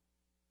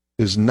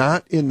is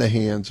not in the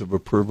hands of a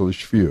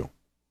privileged few.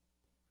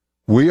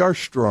 We are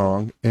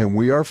strong and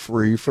we are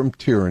free from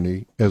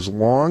tyranny as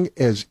long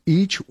as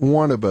each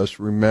one of us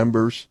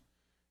remembers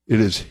it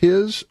is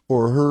his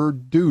or her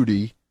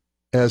duty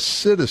as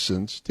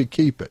citizens to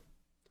keep it.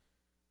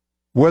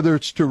 Whether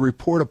it's to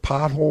report a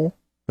pothole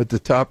at the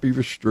top of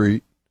your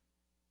street,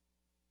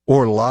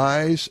 or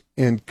lies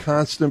and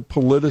constant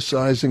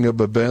politicizing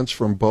of events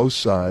from both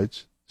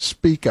sides,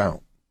 speak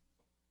out.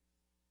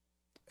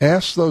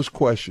 Ask those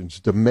questions.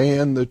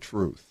 Demand the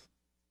truth.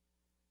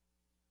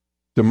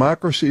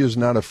 Democracy is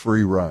not a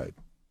free ride.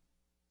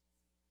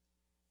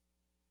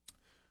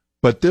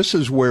 But this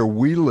is where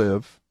we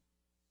live,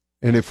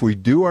 and if we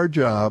do our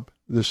job,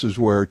 this is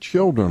where our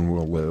children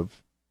will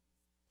live.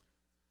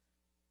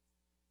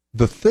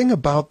 The thing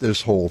about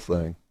this whole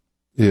thing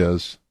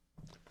is,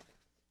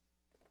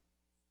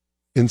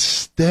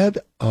 instead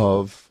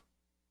of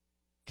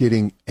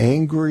getting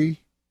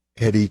angry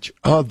at each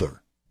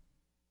other,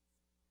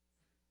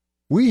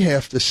 we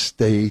have to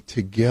stay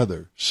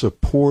together,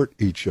 support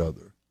each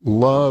other,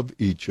 love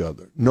each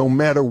other, no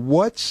matter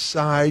what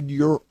side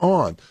you're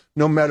on,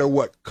 no matter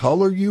what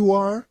color you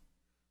are,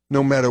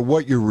 no matter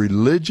what your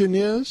religion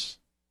is.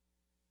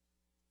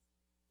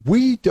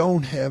 We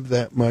don't have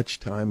that much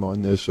time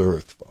on this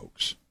earth,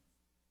 folks.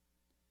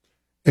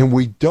 And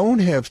we don't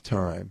have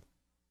time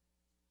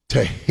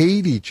to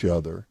hate each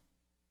other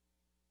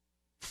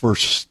for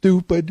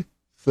stupid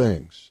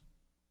things.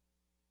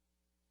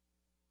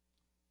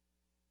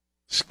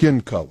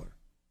 Skin color.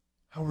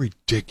 How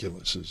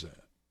ridiculous is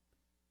that?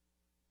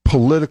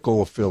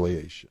 Political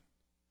affiliation.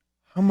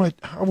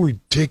 How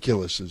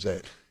ridiculous is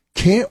that?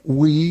 Can't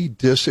we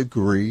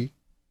disagree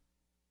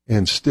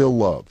and still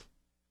love?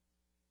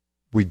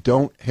 We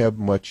don't have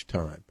much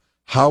time.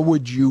 How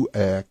would you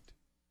act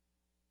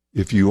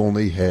if you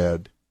only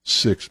had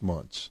 6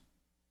 months?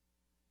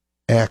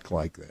 Act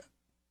like that.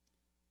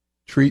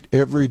 Treat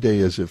every day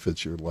as if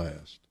it's your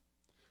last.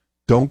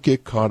 Don't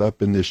get caught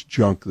up in this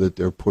junk that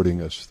they're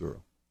putting us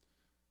through.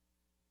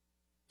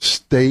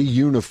 Stay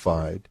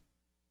unified.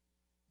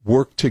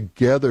 Work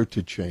together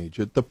to change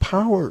it. The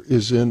power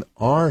is in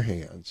our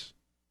hands,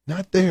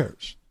 not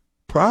theirs.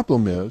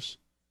 Problem is,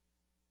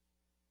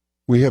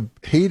 we have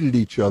hated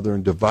each other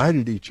and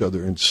divided each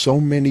other in so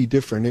many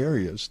different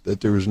areas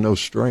that there is no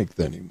strength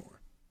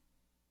anymore.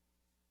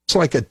 It's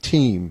like a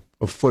team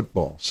of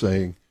football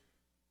saying,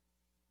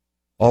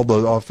 all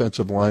the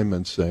offensive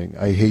linemen saying,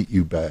 "I hate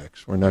you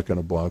backs. We're not going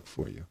to block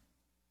for you."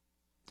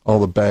 All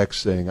the backs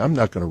saying, "I'm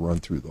not going to run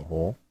through the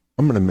hole.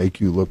 I'm going to make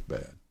you look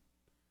bad.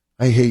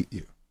 I hate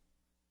you."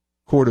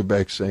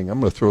 Quarterback saying,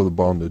 "I'm going to throw the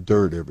ball in the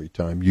dirt every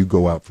time you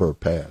go out for a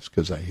pass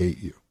because I hate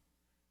you."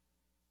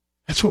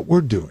 That's what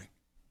we're doing.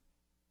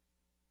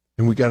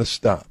 And we got to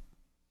stop.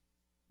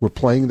 We're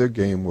playing their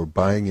game. We're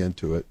buying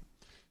into it.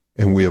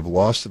 And we have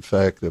lost the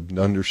fact of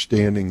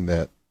understanding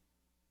that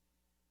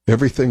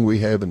Everything we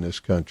have in this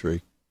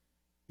country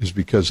is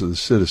because of the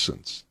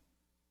citizens,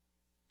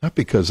 not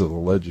because of the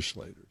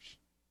legislators.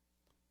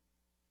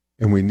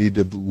 And we need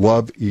to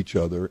love each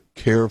other,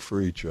 care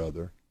for each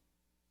other,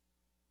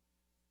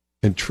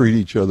 and treat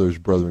each other as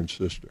brother and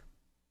sister.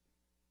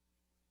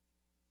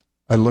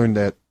 I've learned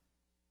that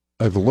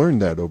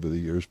over the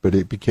years, but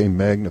it became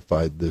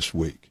magnified this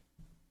week.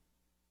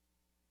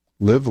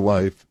 Live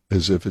life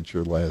as if it's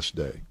your last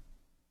day.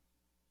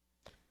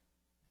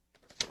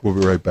 We'll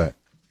be right back.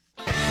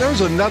 There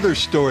was another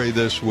story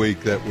this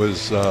week that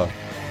was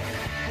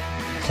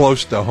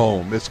close to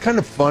home. It's kind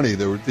of funny.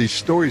 These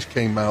stories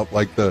came out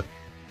like the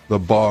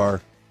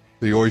bar,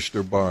 the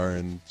Oyster Bar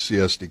in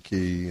Siesta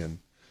Key, and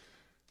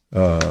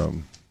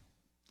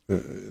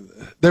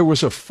there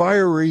was a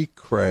fiery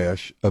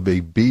crash of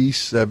a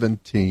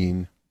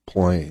B-17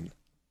 plane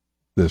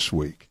this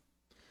week,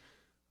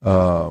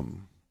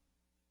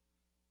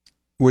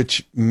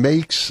 which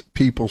makes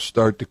people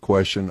start to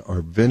question,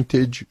 are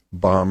vintage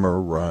bomber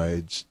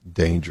rides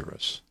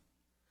dangerous?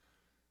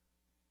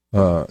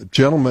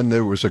 Gentlemen,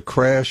 there was a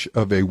crash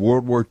of a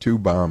World War II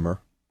bomber.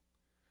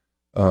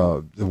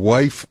 The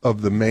wife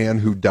of the man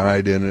who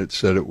died in it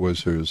said it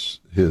was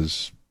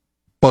his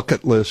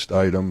bucket list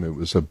item. It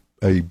was a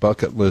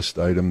bucket list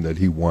item that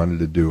he wanted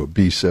to do, a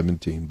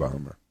B-17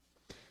 bomber.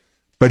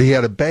 But he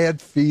had a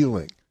bad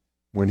feeling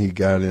when he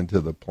got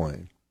into the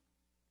plane.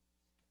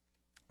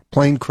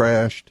 Plane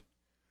crashed,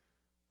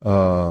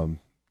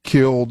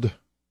 killed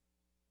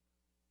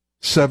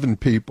 7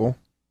 people,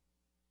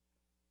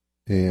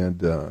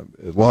 and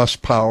it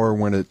lost power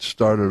when it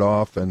started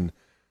off, and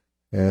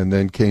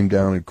then came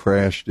down and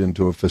crashed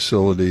into a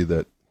facility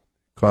that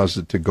caused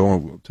it to go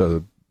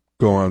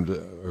on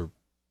or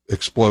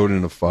explode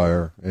in a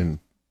fire, and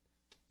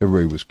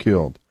everybody was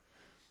killed.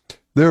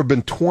 There have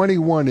been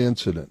 21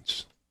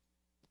 incidents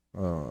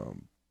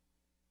and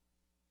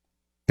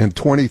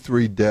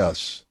 23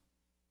 deaths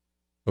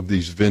of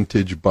these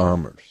vintage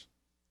bombers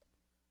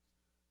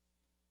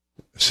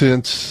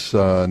since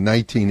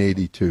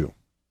 1982.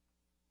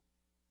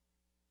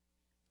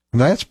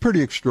 And that's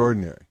pretty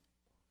extraordinary.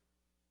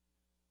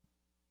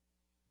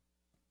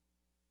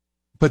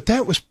 But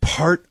that was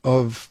part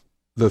of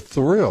the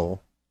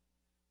thrill.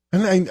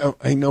 And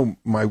I know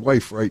my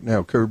wife right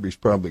now, Kirby's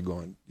probably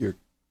going,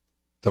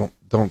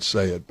 don't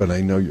say it, but I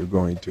know you're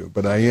going to,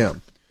 but I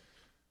am.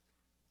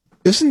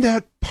 Isn't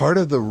that part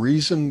of the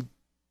reason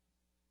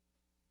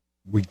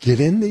we get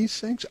in these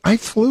things? I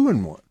flew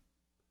in one.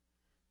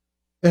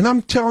 And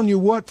I'm telling you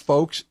what,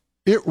 folks,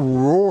 it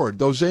roared.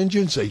 Those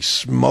engines, they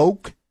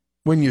smoke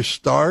when you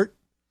start.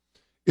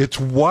 It's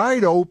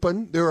wide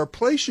open. There are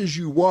places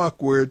you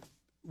walk where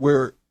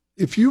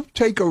if you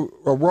take a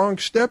wrong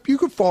step, you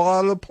could fall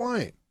out of the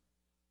plane.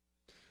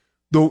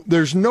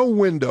 There's no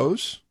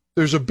windows.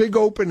 There's a big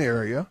open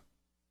area.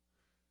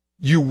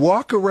 You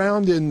walk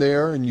around in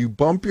there and you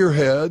bump your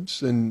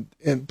heads,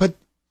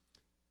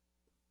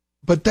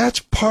 but that's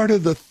part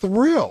of the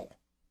thrill.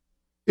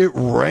 It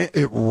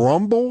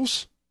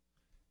rumbles.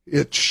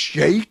 It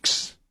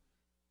shakes.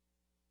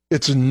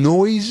 It's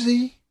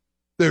noisy.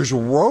 There's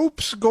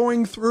ropes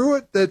going through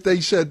it that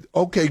they said,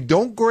 okay,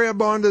 don't grab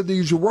onto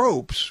these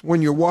ropes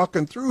when you're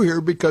walking through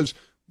here because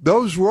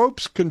those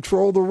ropes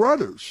control the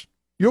rudders.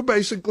 You'll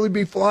basically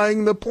be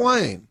flying the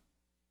plane.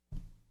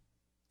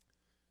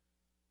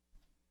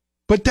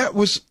 But that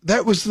was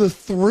the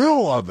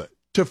thrill of it,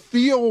 to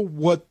feel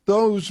what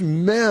those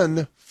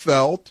men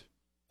felt,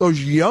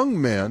 those young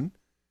men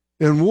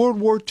in World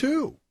War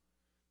II,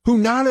 who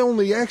not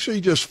only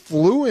actually just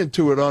flew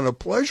into it on a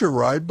pleasure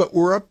ride, but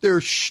were up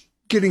there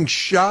getting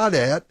shot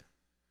at,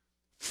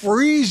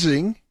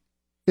 freezing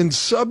in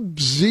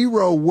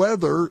sub-zero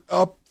weather,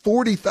 up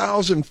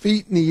 40,000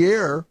 feet in the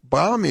air,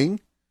 bombing.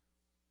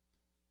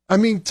 I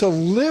mean, to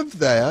live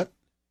that,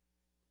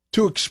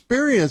 to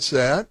experience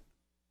that,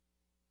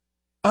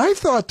 I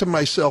thought to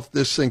myself,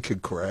 this thing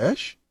could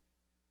crash.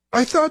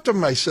 I thought to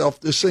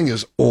myself, this thing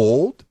is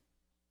old.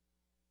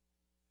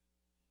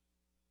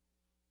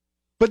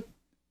 But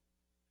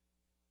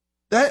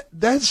that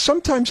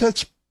sometimes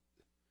that's,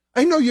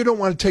 I know you don't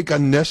want to take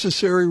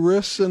unnecessary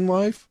risks in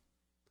life,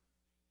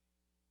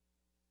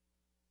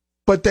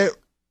 but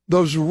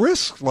those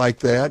risks like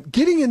that,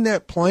 getting in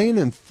that plane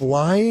and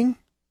flying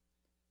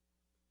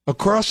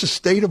across the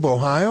state of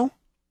Ohio,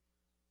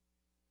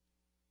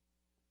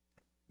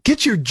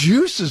 get your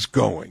juices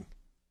going.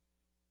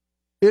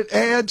 It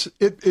adds,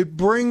 it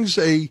brings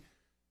a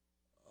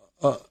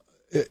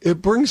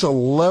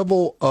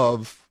level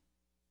of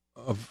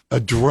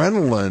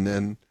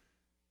adrenaline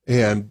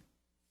and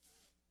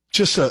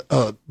just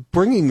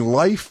bringing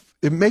life.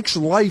 It makes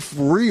life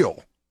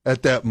real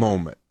at that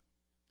moment.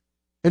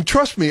 And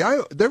trust me,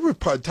 there were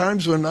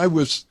times when I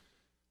was,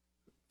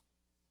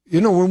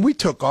 when we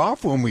took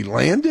off, when we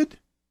landed,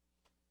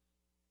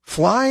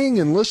 flying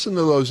and listening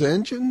to those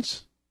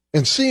engines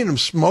and seeing them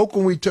smoke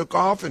when we took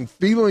off and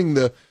feeling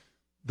the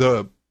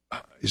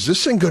is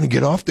this thing going to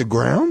get off the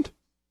ground?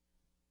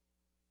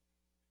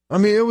 I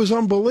mean, it was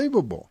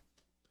unbelievable.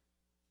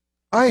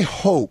 I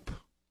hope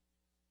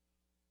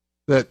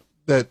that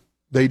that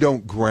they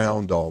don't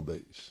ground all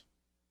these.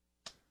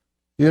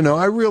 You know,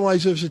 I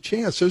realize there's a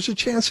chance. There's a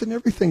chance in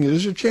everything.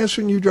 There's a chance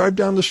when you drive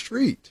down the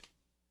street.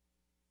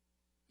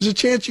 There's a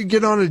chance you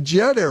get on a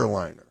jet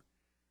airliner.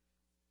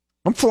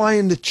 I'm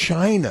flying to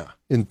China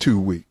in 2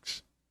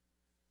 weeks.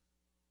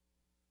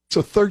 It's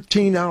a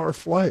 13-hour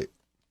flight.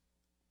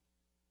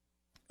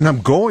 And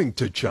I'm going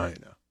to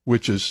China,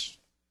 which is,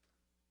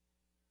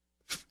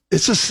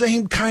 it's the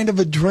same kind of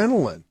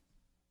adrenaline.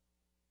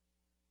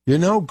 You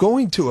know,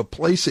 going to a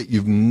place that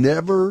you've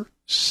never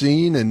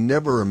seen and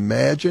never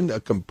imagined, a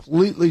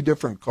completely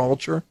different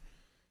culture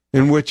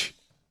in which,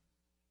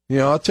 you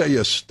know, I'll tell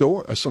you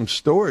some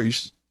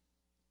stories.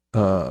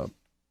 To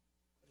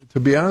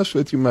be honest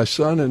with you, my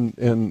son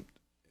and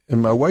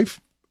my wife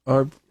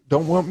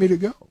don't want me to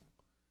go.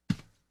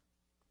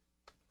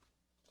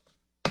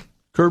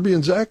 Kirby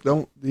and Zach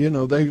don't, you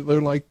know,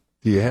 they're like,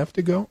 do you have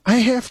to go? I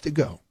have to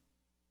go.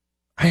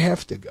 I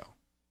have to go.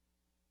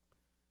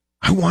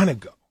 I want to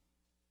go.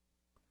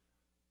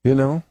 You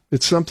know,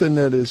 it's something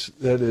that is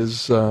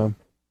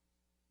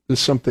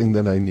something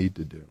that I need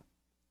to do.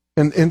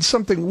 And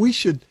something we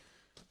should,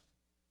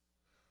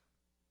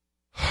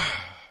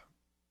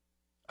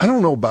 I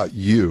don't know about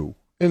you,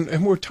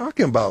 and we're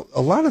talking about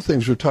a lot of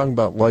things. We're talking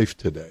about life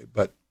today,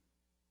 but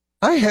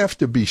I have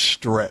to be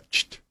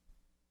stretched.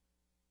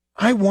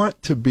 I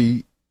want to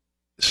be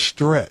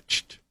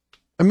stretched.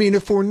 I mean,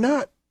 if we're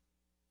not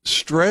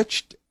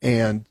stretched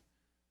and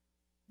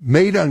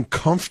made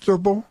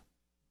uncomfortable,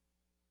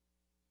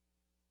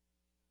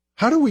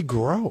 how do we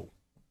grow?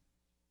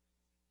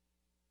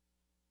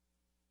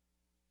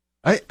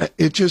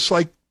 It's just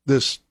like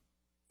this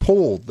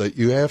pull that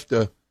you have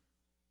to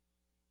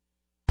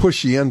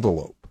push the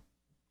envelope.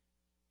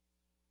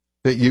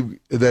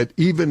 That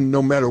even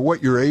no matter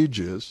what your age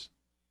is,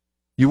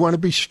 you want to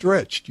be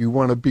stretched. You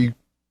want to be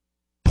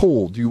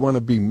pulled. You want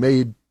to be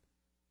made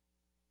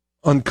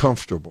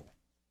uncomfortable.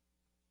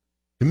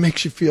 It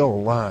makes you feel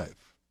alive.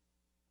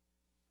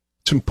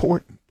 It's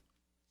important.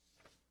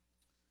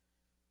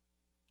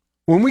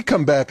 When we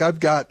come back, I've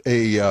got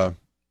a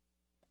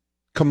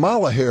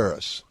Kamala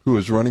Harris, who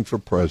is running for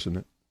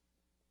president.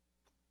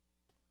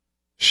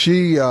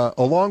 She,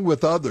 along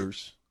with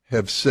others,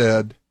 have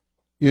said,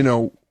 you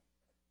know,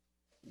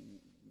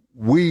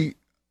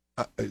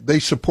 they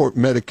support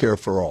Medicare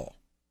for all.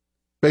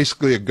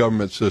 Basically a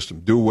government system.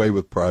 Do away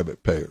with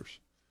private payers.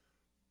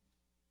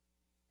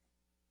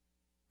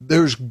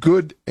 There's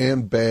good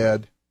and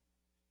bad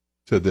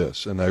to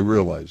this, and I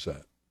realize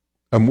that.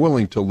 I'm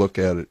willing to look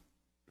at it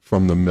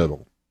from the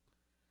middle.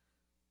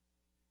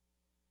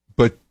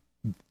 But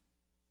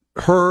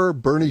her,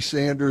 Bernie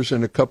Sanders,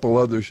 and a couple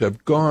others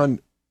have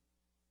gone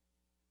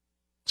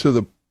to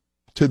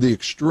the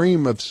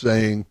extreme of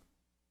saying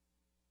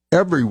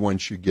everyone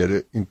should get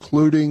it,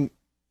 including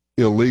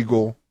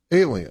illegal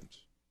aliens.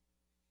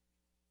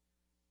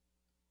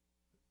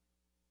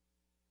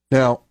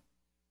 Now,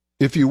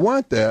 if you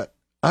want that,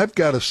 I've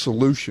got a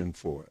solution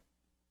for it.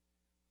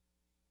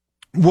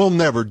 We'll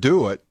never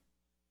do it.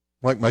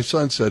 Like my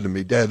son said to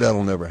me, Dad,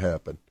 that'll never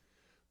happen.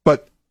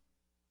 But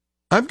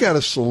I've got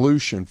a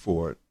solution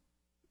for it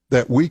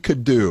that we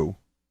could do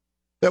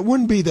that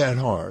wouldn't be that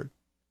hard,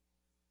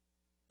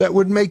 that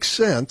would make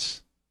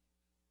sense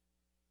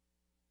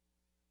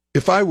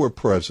if I were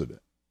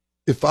president,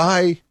 if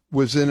I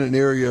was in an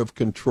area of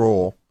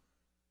control.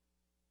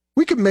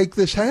 We could make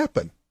this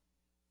happen.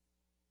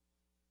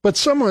 But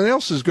someone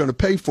else is going to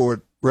pay for it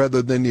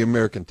rather than the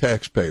American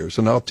taxpayers.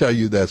 And I'll tell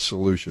you that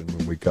solution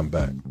when we come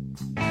back.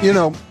 You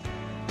know,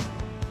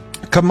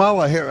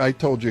 Kamala Harris, I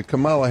told you,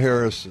 Kamala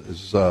Harris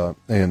is,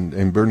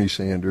 and Bernie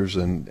Sanders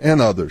and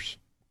others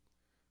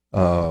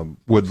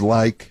would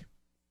like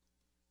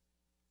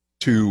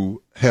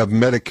to have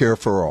Medicare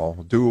for all,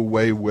 do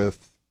away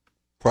with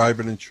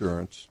private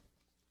insurance,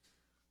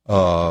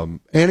 and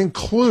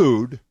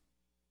include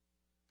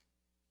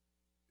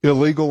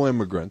illegal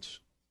immigrants.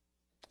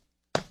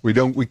 We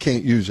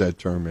can't use that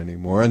term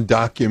anymore.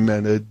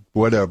 Undocumented,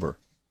 whatever.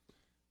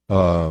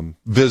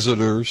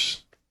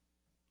 Visitors.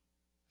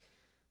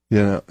 You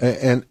know,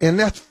 and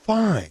that's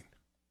fine.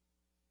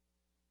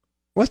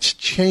 Let's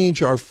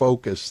change our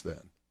focus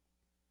then.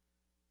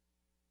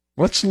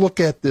 Let's look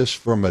at this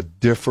from a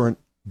different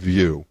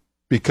view.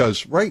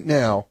 Because right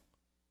now,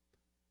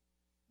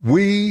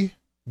 we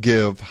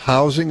give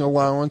housing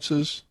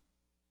allowances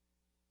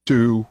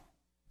to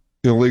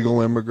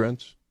illegal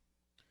immigrants.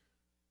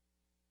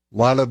 A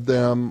lot of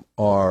them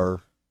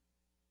are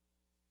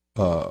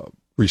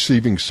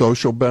receiving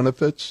social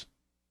benefits,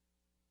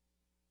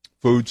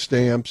 food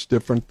stamps,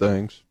 different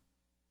things.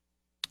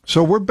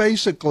 So we're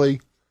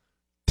basically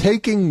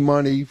taking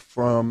money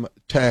from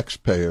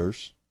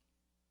taxpayers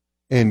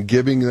and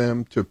giving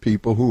them to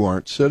people who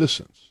aren't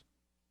citizens.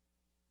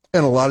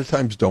 And a lot of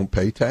times don't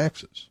pay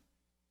taxes,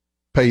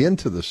 pay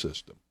into the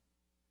system.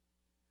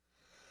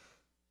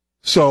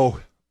 So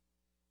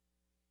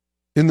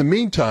in the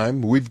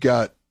meantime, we've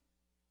got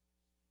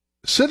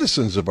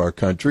citizens of our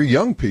country,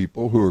 young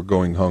people who are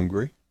going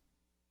hungry,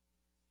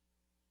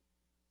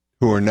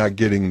 who are not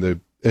getting the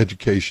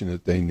education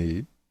that they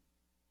need.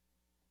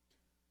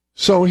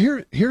 So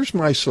here's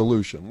my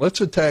solution.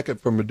 Let's attack it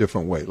from a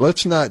different way.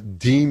 Let's not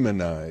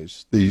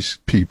demonize these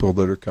people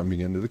that are coming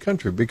into the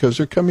country, because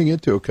they're coming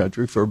into a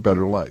country for a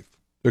better life.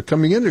 They're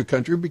coming into a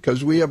country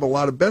because we have a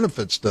lot of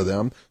benefits to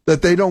them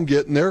that they don't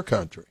get in their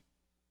country.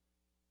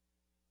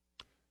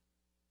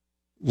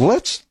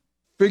 Let's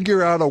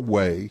figure out a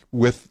way,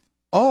 with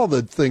all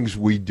the things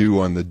we do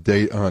on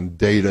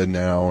data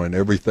now and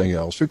everything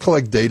else. We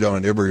collect data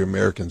on every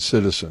American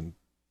citizen.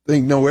 They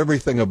know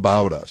everything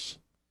about us.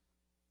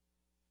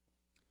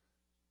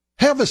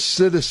 Have a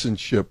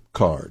citizenship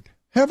card.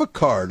 Have a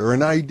card or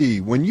an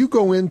ID when you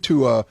go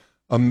into a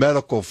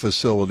medical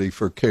facility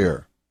for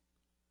care.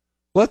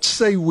 Let's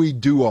say we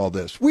do all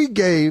this. We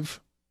gave,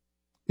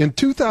 in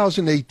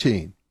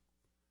 2018,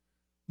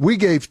 we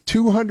gave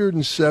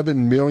 $207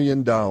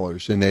 million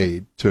in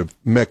aid to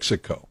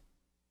Mexico.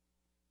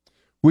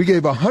 We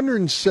gave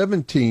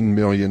 $117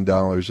 million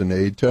in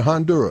aid to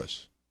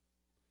Honduras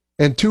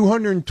and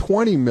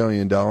 $220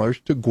 million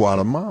to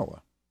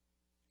Guatemala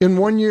in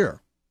 1 year.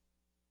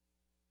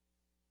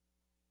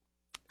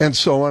 And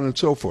so on and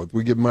so forth.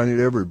 We give money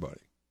to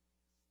everybody.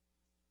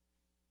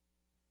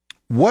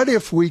 What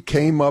if we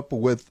came up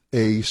with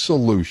a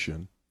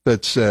solution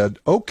that said,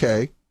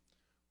 okay,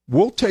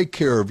 we'll take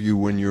care of you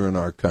when you're in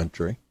our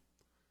country,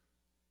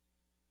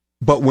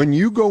 but when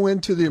you go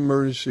into the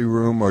emergency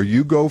room or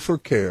you go for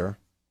care,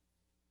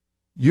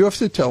 you have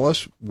to tell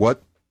us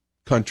what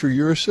country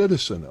you're a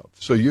citizen of.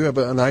 So you have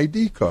an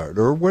ID card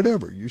or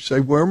whatever. You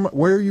say, where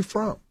are you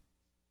from?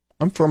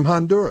 I'm from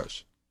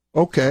Honduras.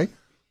 Okay.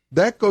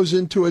 That goes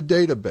into a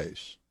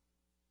database.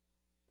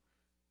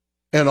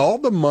 And all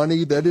the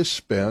money that is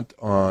spent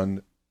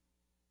on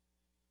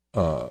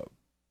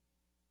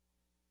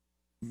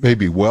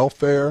maybe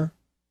welfare,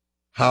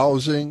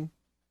 housing,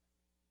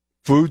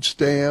 food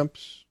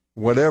stamps,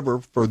 whatever,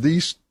 for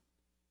these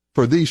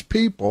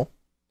people,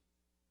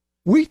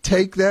 we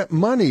take that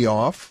money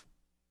off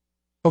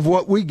of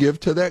what we give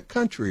to that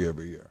country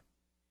every year.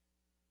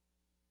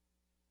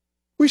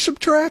 We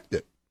subtract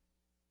it.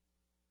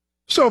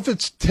 So if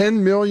it's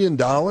 $10 million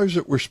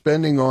that we're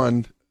spending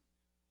on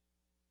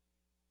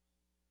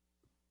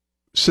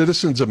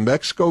citizens of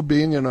Mexico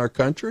being in our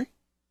country,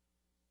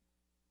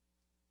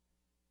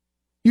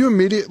 you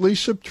immediately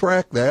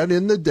subtract that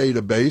in the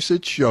database.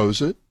 It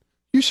shows it.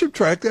 You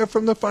subtract that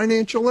from the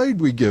financial aid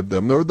we give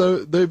them, or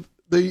the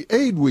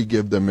aid we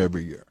give them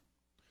every year.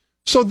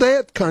 So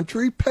that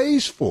country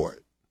pays for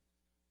it.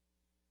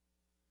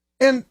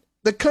 And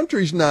the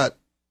country's not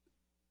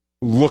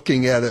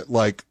looking at it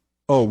like,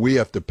 oh, we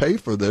have to pay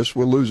for this,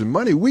 we're losing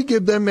money. We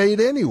give them aid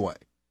anyway.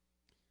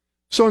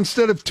 So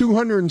instead of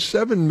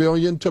 $207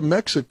 million to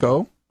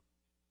Mexico,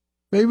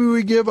 maybe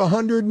we give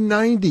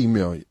 $190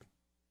 million.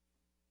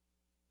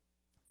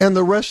 And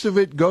the rest of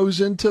it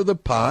goes into the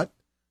pot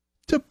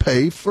to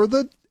pay for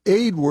the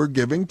aid we're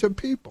giving to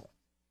people.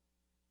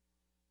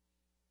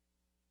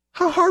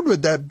 How hard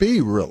would that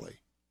be, really?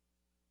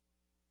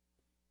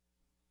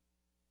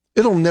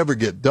 It'll never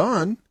get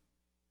done.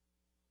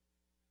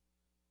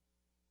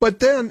 But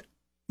then,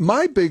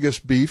 my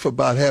biggest beef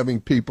about having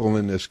people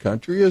in this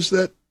country is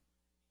that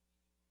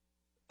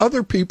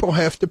other people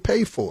have to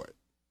pay for it.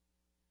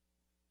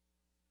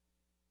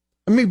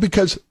 I mean,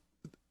 because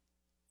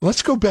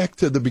let's go back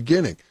to the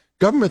beginning.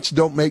 Governments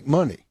don't make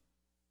money.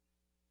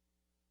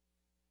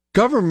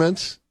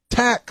 Governments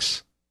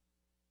tax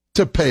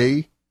to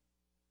pay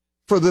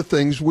for the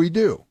things we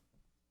do.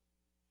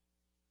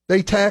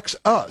 They tax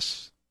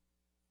us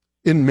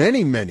in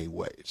many, many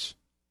ways.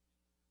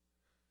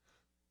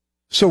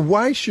 So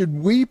why should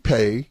we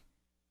pay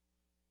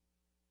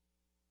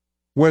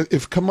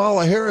if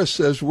Kamala Harris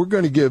says we're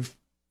going to give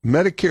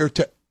Medicare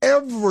to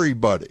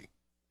everybody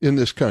in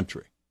this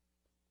country?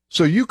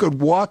 So you could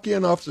walk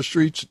in off the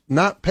streets,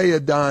 not pay a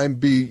dime,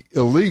 be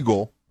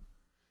illegal.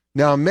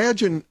 Now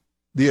imagine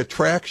the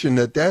attraction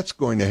that that's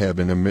going to have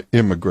in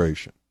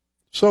immigration.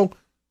 So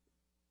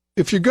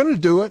if you're going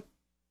to do it,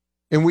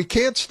 and we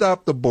can't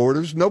stop the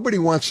borders, nobody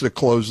wants to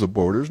close the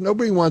borders,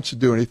 nobody wants to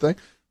do anything,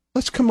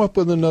 let's come up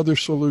with another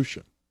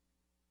solution.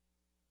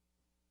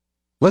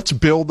 Let's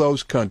build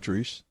those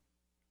countries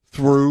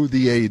through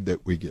the aid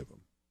that we give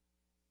them.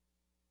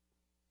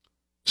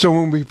 So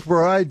when we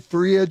provide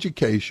free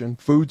education,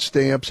 food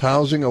stamps,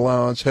 housing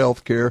allowance,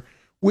 health care,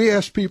 we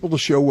ask people to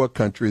show what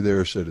country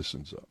they're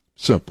citizens of.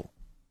 Simple.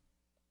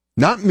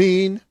 Not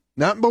mean,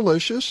 not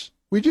malicious.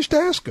 We just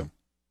ask them.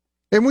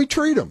 And we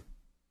treat them.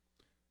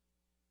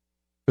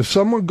 If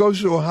someone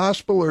goes to a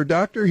hospital or a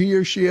doctor, he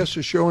or she has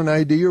to show an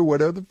ID or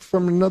whatever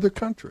from another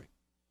country.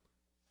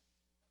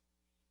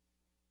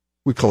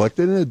 We collect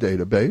it in a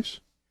database,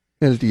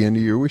 and at the end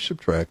of the year, we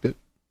subtract it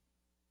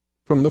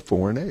from the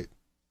foreign aid.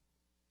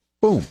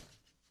 Boom.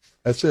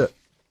 That's it.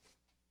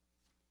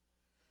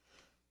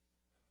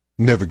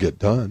 Never get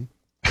done.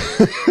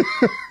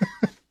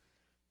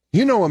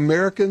 You know,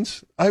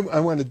 Americans, I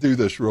want to do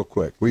this real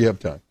quick. We have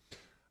time.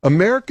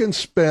 Americans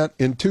spent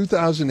in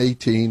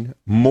 2018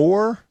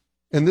 more,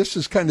 and this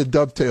is kind of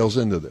dovetails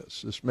into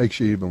this. This makes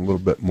you even a little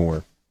bit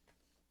more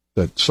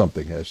that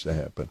something has to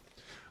happen.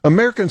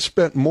 Americans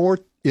spent more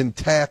in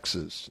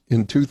taxes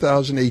in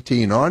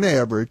 2018 on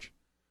average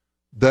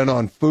than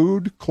on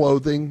food,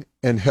 clothing,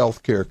 and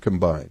health care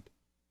combined.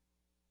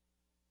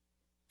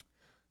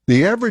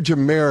 The average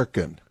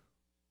American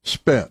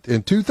spent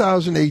in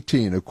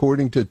 2018,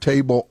 according to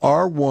Table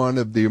R1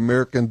 of the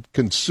American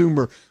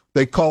Consumer,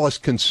 they call us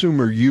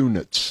consumer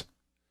units.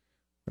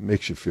 That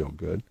makes you feel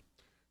good.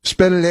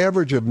 Spent an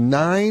average of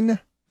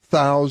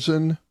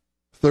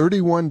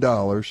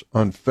 $9,031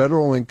 on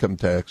federal income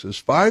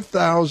taxes,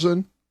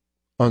 $5,000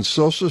 on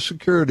Social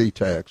Security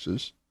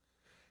taxes,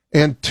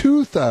 and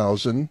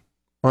 $2,000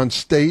 on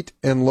state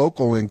and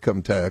local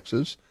income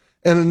taxes,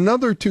 and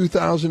another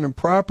 $2,000 in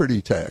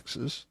property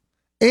taxes,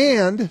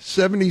 and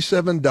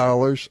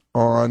 $77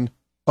 on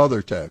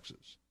other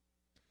taxes.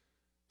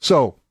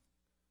 So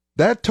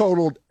that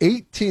totaled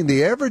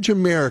the average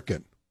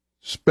American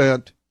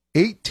spent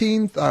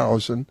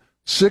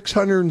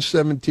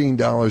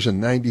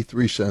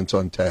 $18,617.93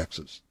 on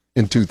taxes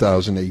in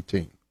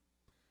 2018.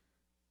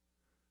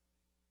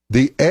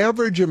 The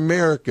average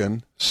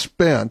American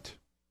spent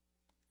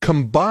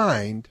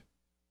combined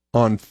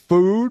on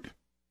food,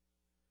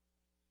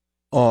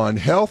 on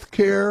health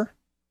care,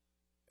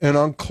 and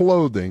on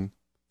clothing,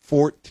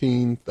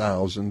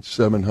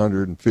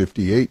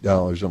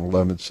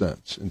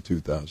 $14,758.11 in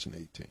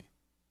 2018.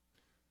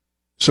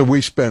 So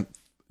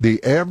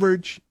the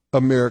average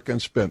American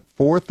spent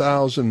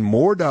 $4,000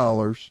 more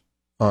dollars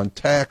on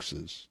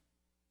taxes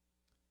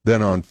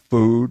than on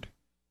food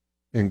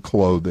and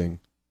clothing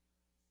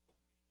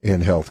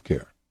and health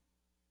care.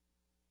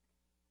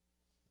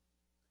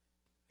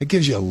 It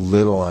gives you a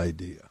little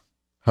idea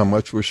how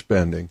much we're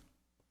spending.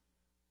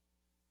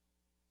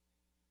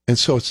 And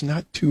so it's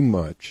not too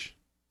much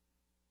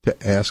to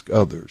ask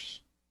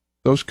others,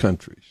 those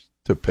countries,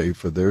 to pay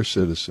for their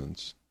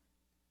citizens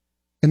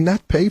and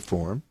not pay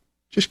for them,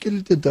 just get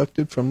it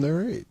deducted from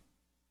their aid.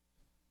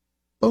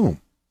 Boom.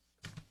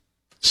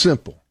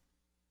 Simple.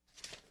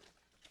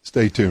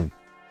 Stay tuned.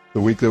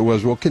 The week that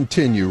was will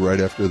continue right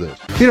after this.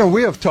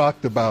 We have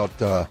talked about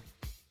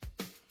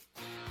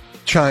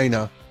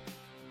China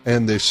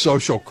and the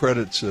social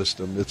credit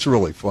system. It's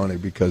really funny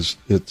because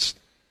it's,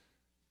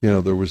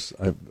 there was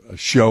a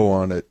show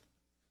on it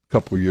a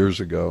couple of years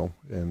ago,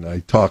 and I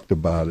talked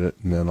about it,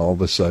 and then all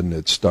of a sudden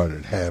it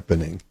started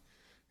happening,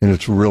 and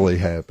it's really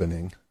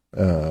happening,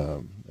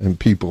 and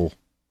people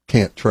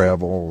can't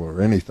travel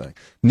or anything.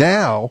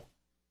 Now,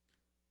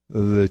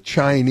 the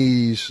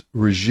Chinese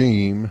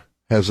regime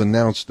has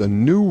announced a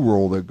new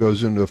rule that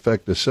goes into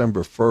effect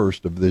December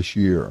 1st of this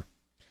year,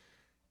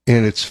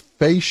 and it's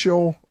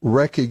facial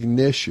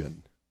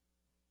recognition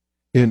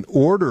in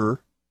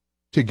order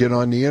to get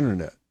on the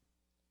internet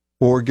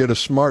or get a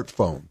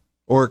smartphone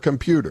or a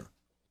computer.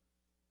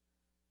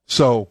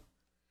 So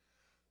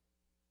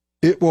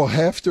it will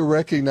have to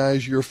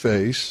recognize your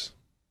face.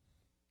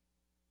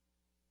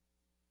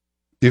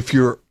 If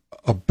you're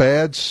a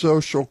bad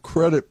social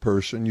credit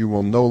person, you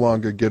will no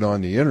longer get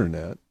on the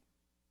internet.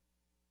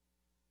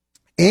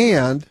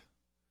 And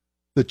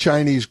the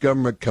Chinese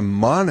government can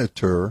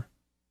monitor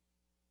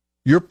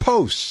your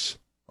posts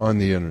on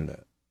the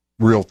internet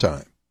real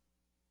time.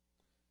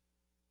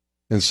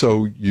 And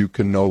so you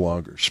can no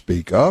longer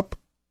speak up.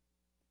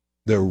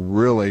 They're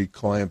really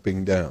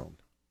clamping down.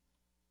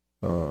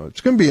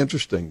 It's going to be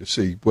interesting to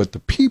see what the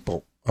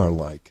people are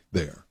like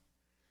there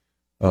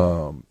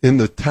in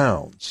the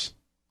towns.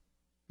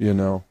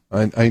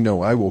 I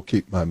know I will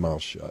keep my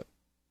mouth shut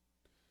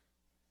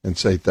and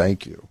say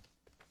thank you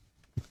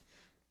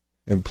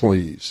and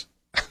please.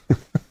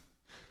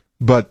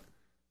 But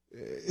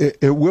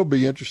it will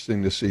be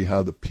interesting to see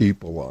how the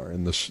people are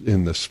in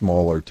the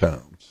smaller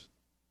towns.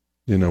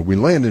 We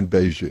land in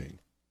Beijing.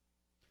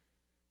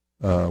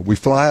 We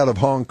fly out of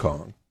Hong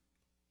Kong.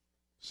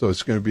 So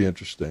it's going to be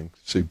interesting to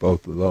see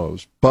both of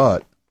those.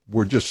 But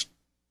we're just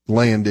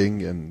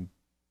landing and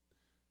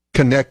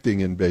connecting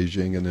in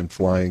Beijing and then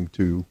flying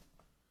to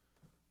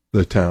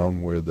the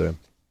town where the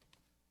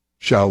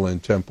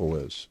Shaolin Temple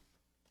is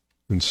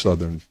in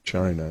southern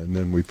China. And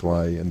then we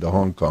fly into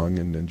Hong Kong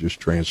and then just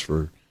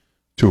transfer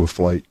to a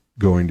flight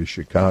going to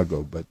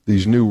Chicago. But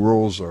these new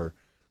rules are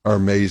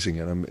amazing,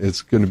 and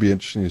it's going to be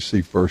interesting to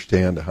see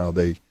firsthand how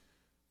they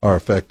are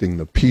affecting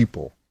the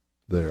people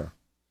there.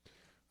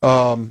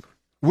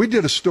 We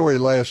did a story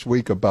last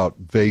week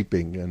about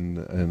vaping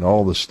and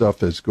all the stuff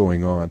that's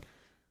going on.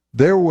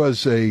 There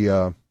was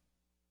a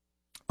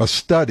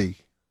study,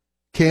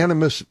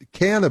 cannabis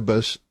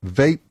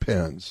vape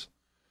pens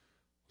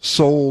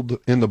sold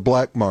in the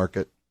black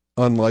market,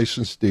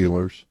 unlicensed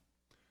dealers.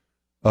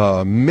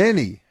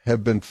 Many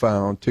have been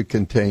found to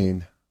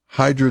contain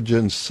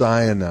hydrogen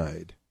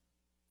cyanide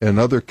and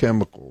other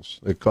chemicals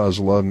that cause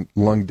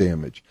lung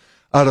damage.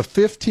 Out of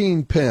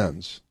 15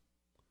 pens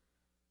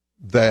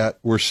that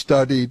were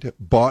studied,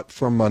 bought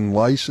from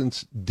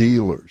unlicensed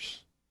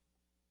dealers,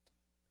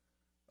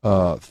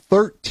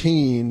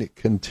 13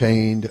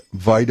 contained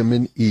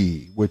vitamin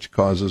E, which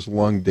causes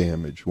lung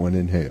damage when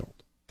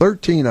inhaled.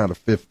 13 out of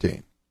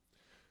 15.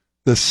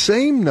 The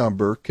same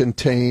number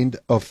contained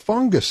a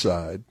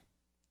fungicide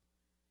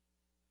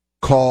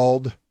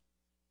called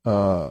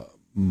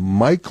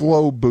myclobunil,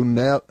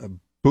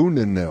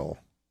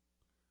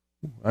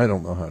 I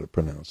don't know how to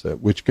pronounce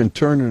that, which can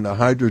turn into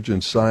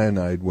hydrogen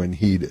cyanide when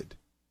heated.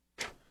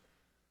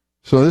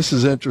 So this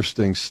is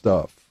interesting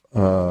stuff.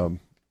 There's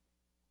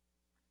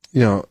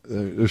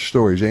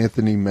stories.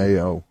 Anthony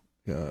Mayo,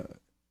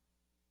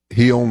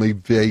 he only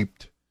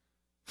vaped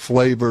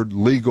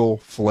legal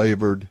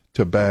flavored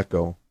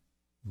tobacco,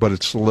 but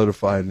it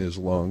solidified in his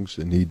lungs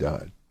and he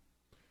died.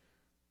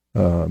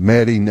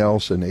 Maddie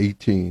Nelson,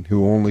 18,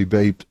 who only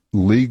vaped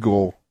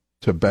legal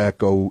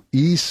tobacco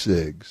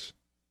e-cigs,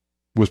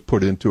 was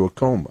put into a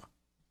coma.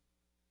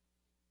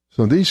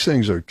 So these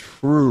things are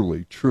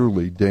truly,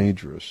 truly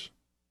dangerous.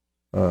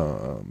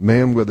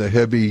 Man with a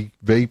heavy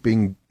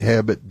vaping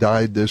habit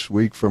died this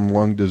week from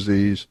lung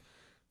disease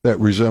that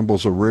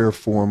resembles a rare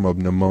form of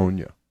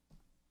pneumonia.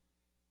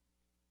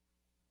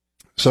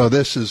 So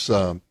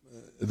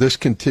this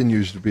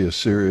continues to be a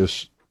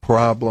serious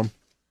problem.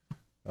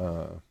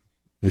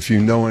 If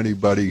you know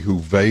anybody who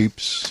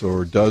vapes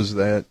or does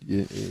that,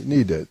 you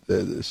need it.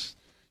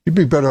 You'd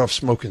be better off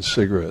smoking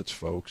cigarettes,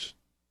 folks.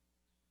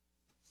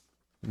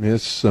 I mean,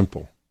 it's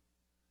simple.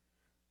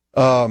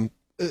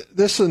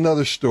 This is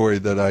another story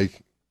that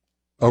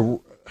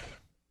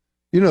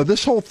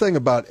this whole thing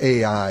about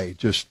AI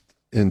just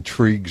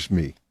intrigues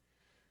me.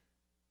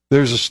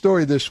 There's a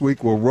story this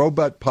week where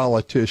robot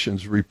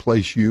politicians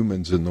replace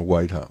humans in the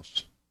White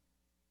House.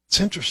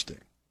 It's interesting.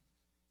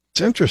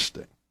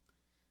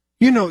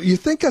 You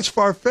think that's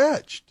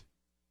far-fetched.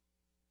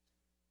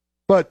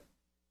 But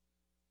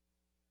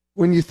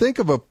when you think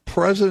of a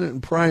president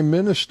and prime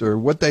minister,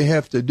 what they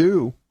have to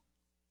do,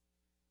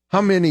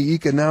 how many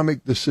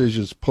economic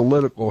decisions,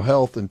 political,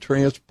 health, and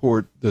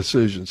transport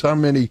decisions, how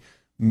many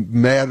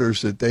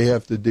matters that they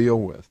have to deal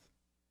with?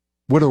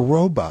 Would a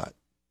robot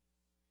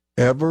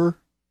ever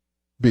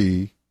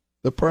be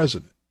the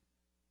president?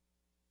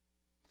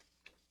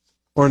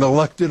 Or an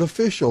elected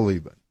official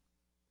even?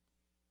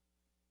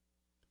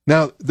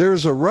 Now,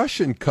 there's a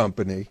Russian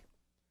company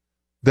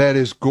that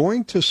is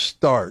going to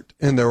start,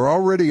 and they're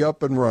already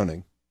up and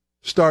running,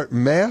 start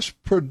mass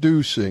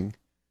producing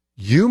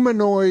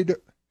humanoid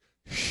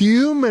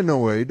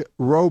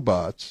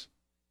robots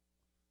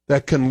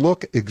that can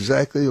look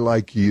exactly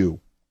like you.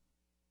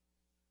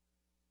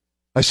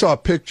 I saw a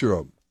picture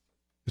of them.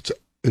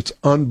 It's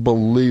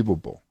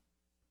unbelievable.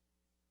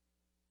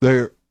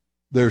 They're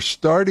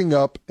starting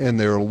up and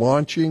they're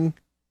launching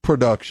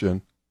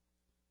production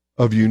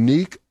of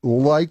unique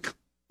like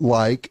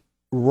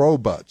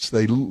robots.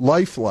 They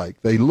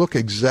lifelike. They look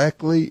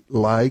exactly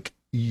like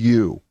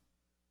you.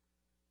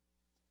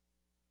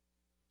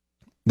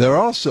 They're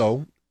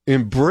also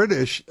in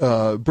British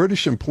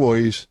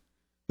employees.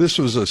 This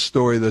was a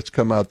story that's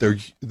come out there.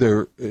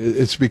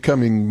 It's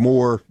becoming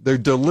more. They're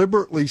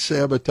deliberately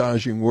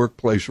sabotaging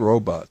workplace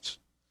robots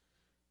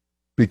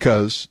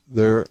because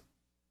they're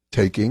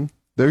taking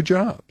their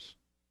jobs.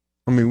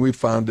 I mean, we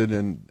found it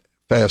in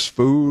fast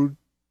food,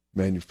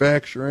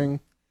 manufacturing.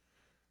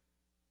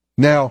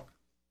 Now,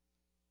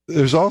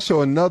 there's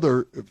also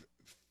another.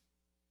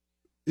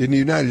 In the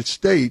United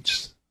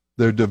States,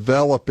 they're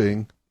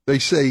developing. They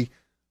say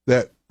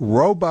that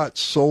robot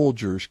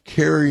soldiers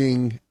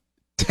carrying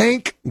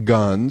tank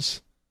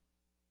guns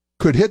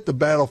could hit the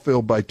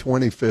battlefield by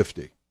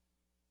 2050.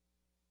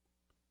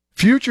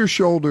 Future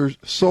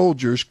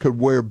soldiers could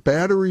wear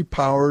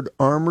battery-powered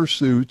armor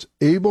suits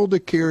able to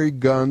carry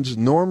guns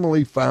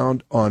normally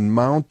found on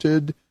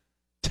mounted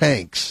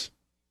tanks.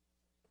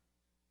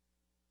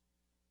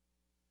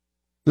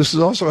 This is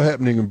also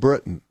happening in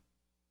Britain.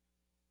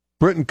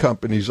 Britain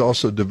companies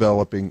also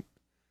developing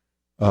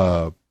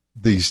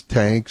these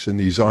tanks and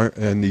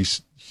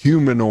these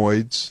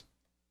humanoids,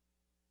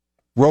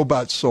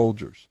 robot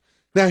soldiers.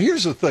 Now,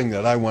 here's the thing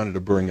that I wanted to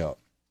bring up,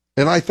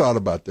 and I thought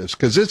about this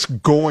because it's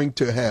going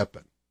to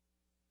happen.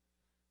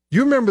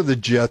 You remember the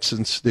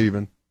Jetsons,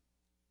 Stephen?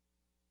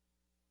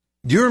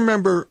 Do you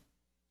remember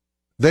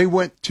they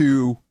went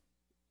to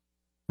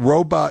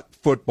robot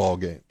football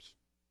games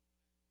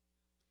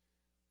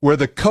where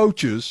the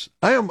coaches,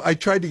 I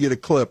tried to get a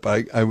clip.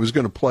 I was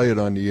going to play it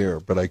on the air,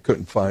 but I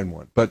couldn't find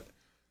one. But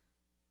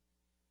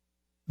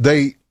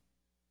these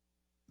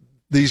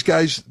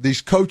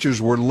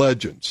coaches were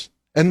legends.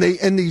 And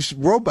these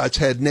robots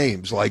had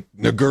names like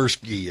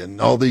Nagurski and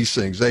all these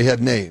things. They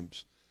had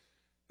names.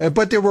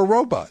 But they were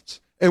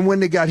robots. And when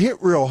they got hit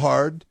real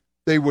hard,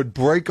 they would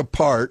break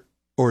apart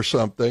or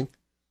something.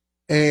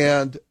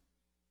 And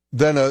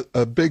then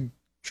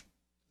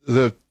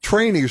the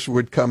trainees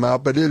would come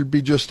out, but it'd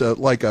be just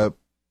like a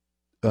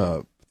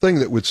thing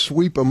that would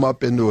sweep them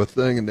up into a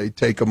thing, and they'd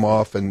take them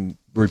off and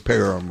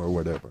repair them or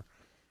whatever.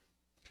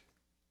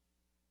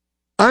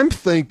 I'm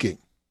thinking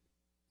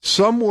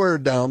somewhere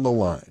down the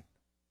line,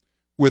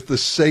 with the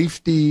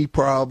safety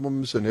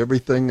problems and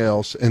everything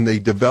else, and they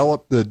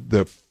develop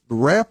the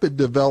rapid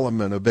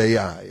development of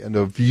AI and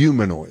of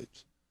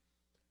humanoids,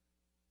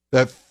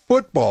 that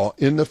football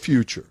in the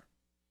future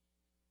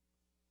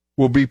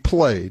will be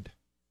played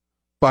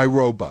by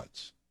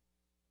robots.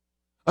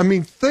 I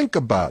mean, think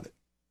about it.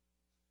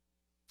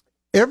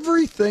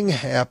 everything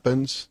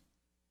happens.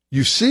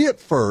 You see it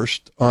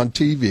first on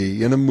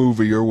TV, in a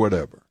movie or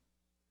whatever.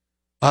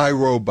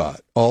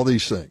 iRobot, all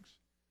these things.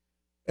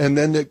 And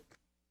then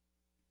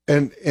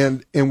and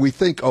we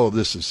think, oh,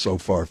 this is so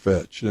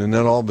far-fetched. And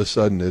then all of a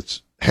sudden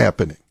it's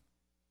happening.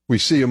 We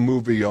see a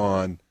movie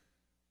on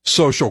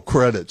social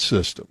credit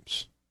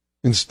systems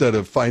instead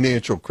of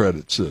financial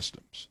credit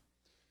systems,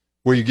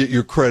 where you get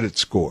your credit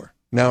score.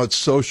 Now it's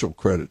social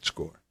credit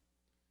score.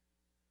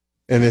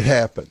 And it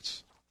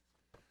happens.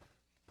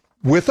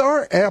 With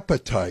our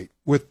appetite,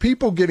 with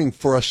people getting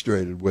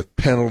frustrated with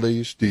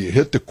penalties, do you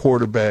hit the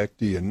quarterback?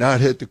 Do you not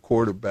hit the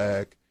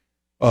quarterback?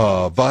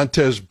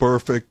 Vontez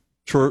Burfict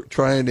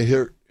trying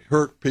to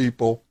hurt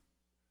people.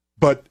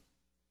 But,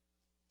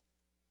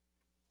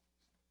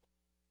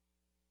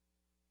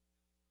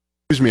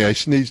 excuse me, I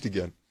sneezed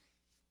again.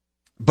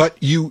 But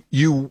we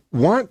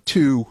want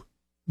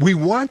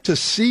to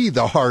see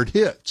the hard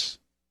hits.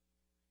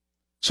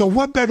 So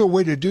what better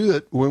way to do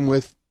it when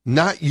with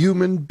not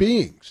human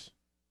beings?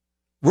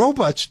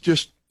 Robots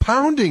just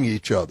pounding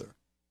each other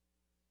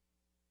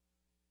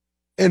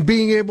and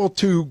being able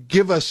to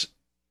give us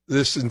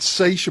this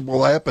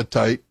insatiable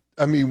appetite.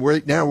 I mean,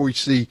 right now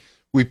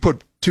we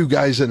put two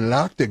guys in an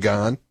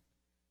octagon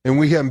and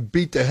we have them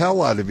beat the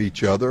hell out of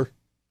each other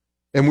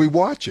and we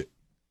watch it.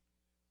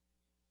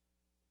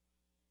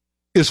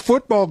 Is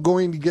football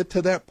going to get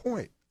to that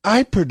point?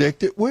 I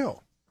predict it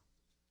will.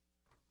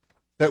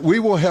 That we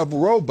will have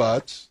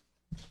robots.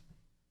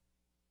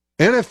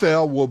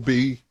 NFL will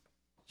be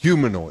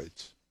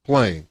humanoids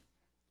playing.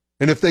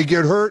 And if they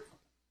get hurt,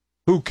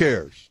 who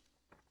cares?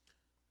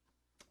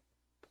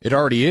 It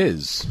already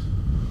is.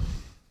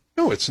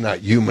 No, it's not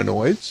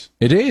humanoids.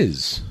 It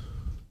is.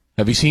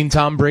 Have you seen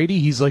Tom Brady?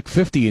 He's like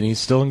 50 and he's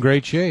still in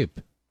great shape.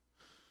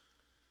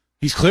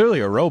 He's clearly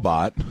a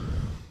robot.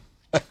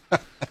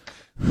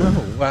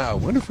 Oh, wow.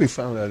 What if we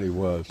found out he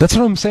was? That's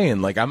what I'm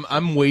saying. Like,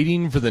 I'm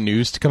waiting for the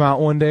news to come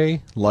out one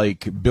day.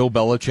 Like, Bill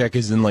Belichick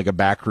is in, like, a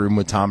back room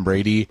with Tom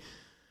Brady,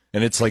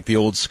 and it's like the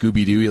old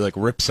Scooby-Doo. He, like,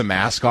 rips a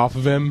mask off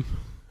of him,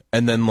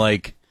 and then,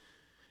 like,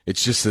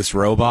 it's just this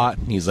robot.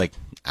 And he's like,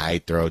 I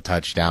throw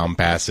touchdown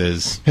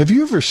passes. Have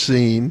you ever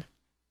seen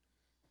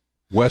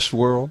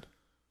Westworld?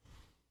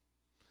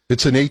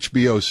 It's an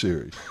HBO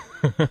series.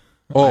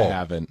 I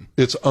haven't.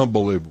 It's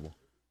unbelievable.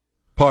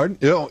 Pardon?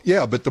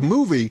 Yeah, but the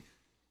movie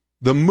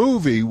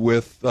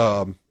with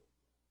Yul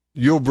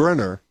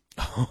Brynner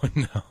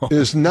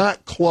is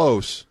not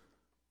close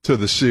to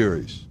the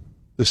series.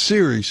 The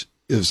series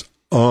is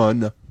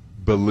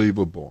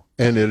unbelievable.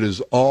 And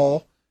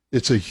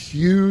it's a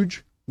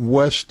huge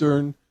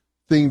Western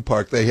theme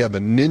park. They have a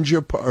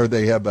ninja, or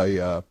they have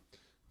a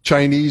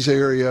Chinese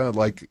area,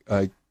 like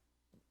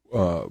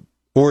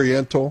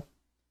Oriental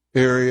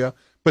area.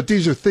 But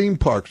these are theme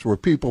parks where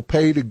people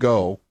pay to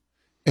go,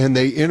 and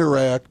they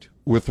interact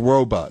with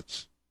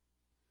robots.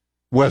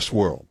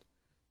 Westworld.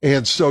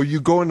 And so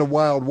you go into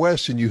Wild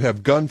West and you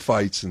have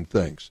gunfights and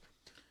things.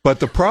 But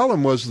the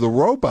problem was the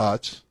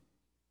robots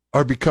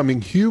are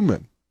becoming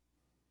human.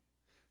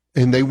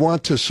 And they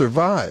want to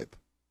survive.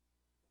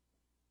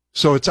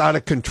 So it's out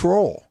of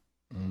control.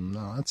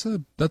 No,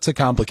 that's a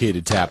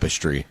complicated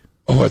tapestry.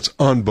 Oh, it's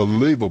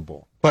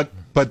unbelievable.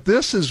 But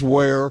this is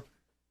where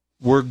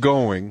we're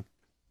going,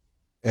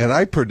 and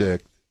I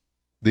predict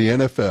the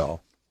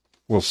NFL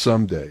will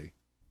someday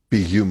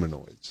be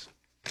humanoids.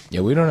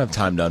 Yeah, we don't have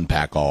time to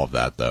unpack all of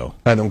that, though.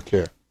 I don't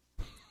care.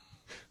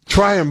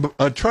 Try and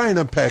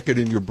unpack it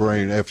in your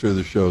brain after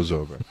the show's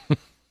over.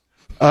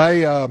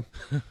 And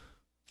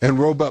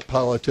robot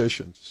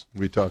politicians,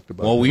 we talked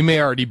about. Well, we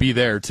may already be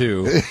there,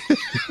 too.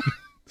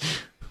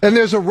 And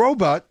there's a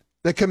robot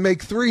that can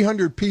make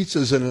 300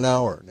 pizzas in an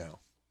hour now.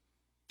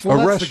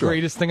 Well, that's the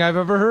greatest thing I've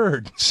ever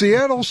heard.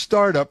 Seattle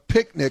startup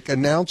Picnic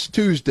announced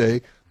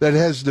Tuesday that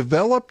has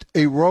developed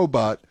a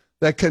robot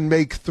that can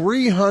make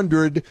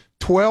 300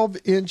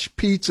 12-inch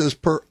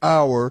pizzas per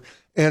hour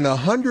and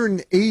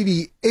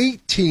 180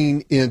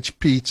 18-inch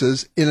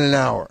pizzas in an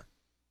hour.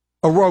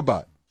 A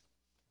robot.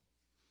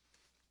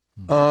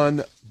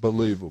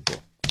 Unbelievable.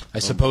 I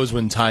suppose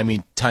when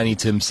Tiny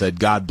Tim said,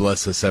 God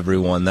bless us,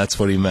 everyone, that's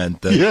what he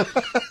meant.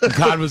 That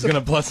God was going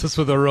to bless us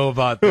with a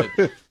robot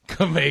that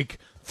could make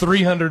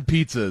 300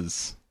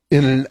 pizzas.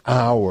 In an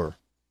hour.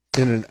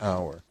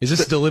 Is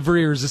this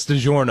delivery or is this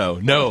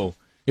DiGiorno? No,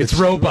 it's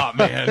Robot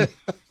Man.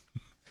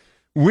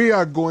 We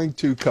are going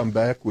to come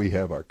back. We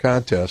have our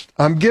contest.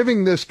 I'm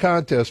giving this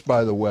contest,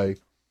 by the way.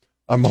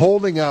 I'm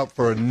holding out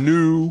for a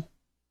new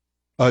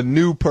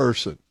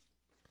person.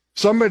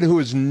 Somebody who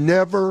has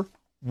never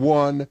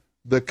won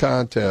the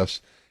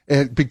contest,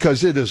 and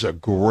because it is a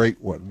great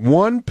one.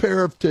 1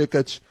 pair of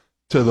tickets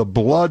to the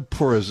Blood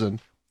Prison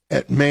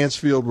at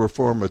Mansfield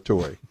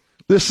Reformatory.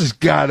 This has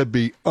got to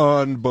be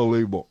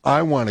unbelievable.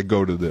 I want to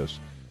go to this.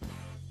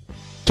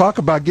 Talk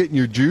about getting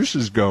your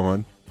juices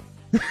going.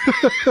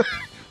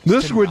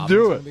 This would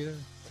do it.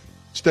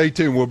 Stay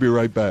tuned. We'll be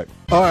right back.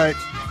 All right,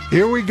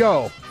 here we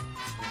go.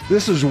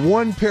 This is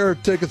 1 pair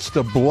of tickets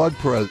to Blood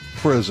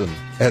Prison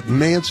at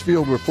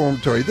Mansfield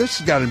Reformatory. This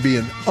has got to be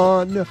an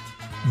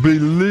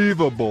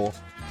unbelievable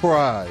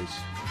prize.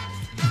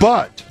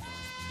 But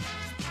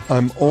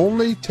I'm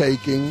only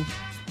taking,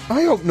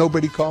 I hope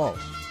nobody calls.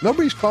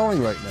 Nobody's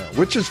calling right now,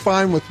 which is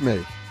fine with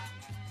me.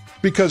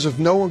 Because if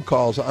no one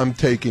calls, I'm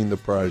taking the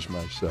prize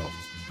myself.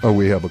 Oh,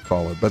 we have a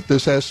caller. But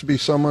this has to be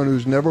someone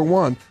who's never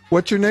won.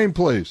 What's your name,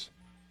 please?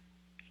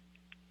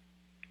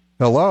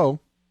 Hello?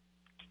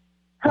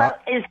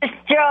 Is this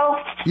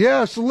Joe?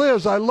 Yes,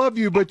 Liz, I love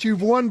you, but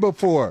you've won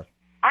before.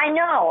 I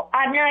know.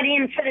 I'm not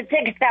in for the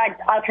tickets.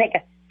 I'll take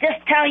it.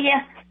 Just tell you,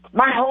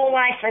 my whole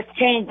life has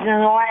changed in the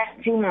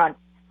last 2 months.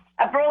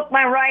 I broke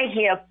my right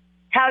hip.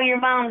 Tell your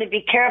mom to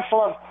be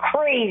careful of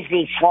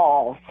crazy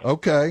falls.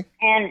 Okay.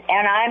 And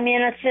I'm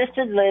in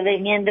assisted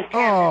living, independent.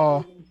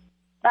 Oh.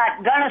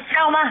 But gonna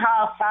sell my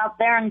house out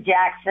there in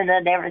Jackson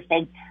and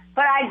everything.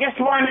 But I just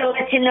wanted to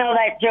let you know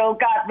that, Joe.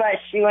 God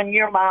bless you and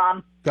your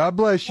mom. God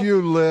bless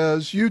you,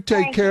 Liz. You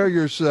take care of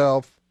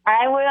yourself.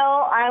 I will.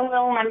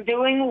 I'm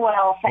doing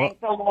well. Thank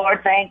the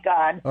Lord. Thank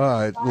God. All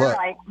right. All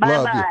right.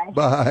 Love Bye-bye. you.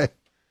 Bye.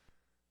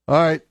 All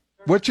right.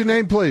 What's your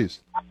name, please?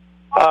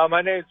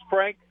 My name's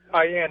Frank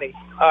Ianni.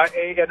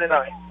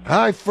 I-A-N-N-I.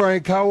 Hi,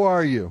 Frank. How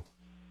are you?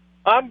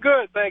 I'm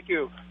good, thank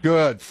you.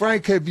 Good.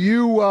 Frank, have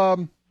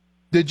you,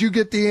 did you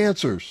get the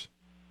answers?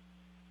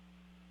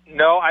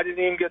 No, I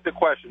didn't even get the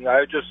question. All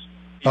right.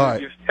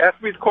 You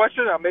asked me the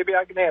question, maybe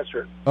I can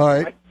answer it. All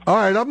right. All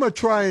right, I'm going to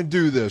try and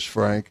do this,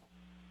 Frank.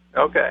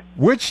 Okay.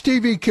 Which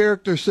TV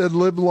character said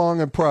live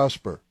long and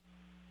prosper?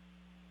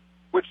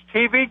 Which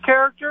TV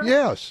character?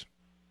 Yes.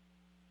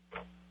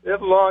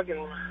 Live long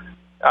and...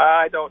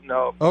 I don't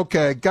know.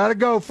 Okay, got to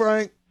go,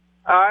 Frank.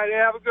 All right,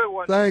 have a good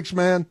one. Thanks,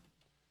 man.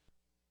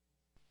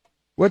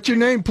 What's your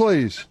name,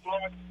 please?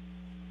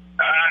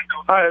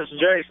 Hi, this is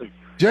Jason.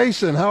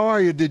 Jason, how are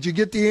you? Did you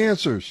get the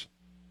answers?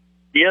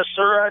 Yes,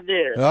 sir, I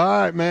did.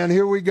 All right, man,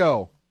 here we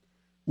go.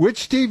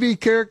 Which TV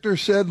character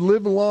said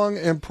live long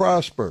and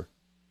prosper?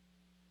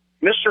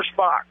 Mr.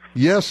 Spock.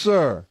 Yes,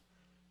 sir.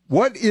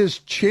 What is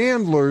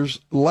Chandler's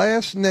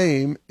last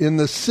name in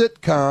the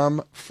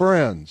sitcom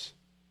Friends?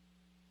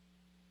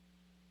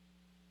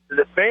 Is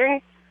it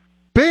Bing?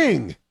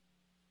 Bing.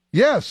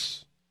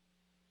 Yes.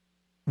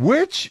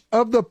 Which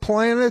of the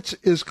planets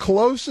is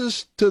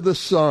closest to the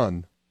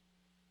sun?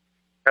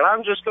 And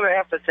I'm just going to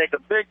have to take a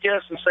big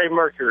guess and say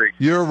Mercury.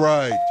 You're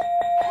right.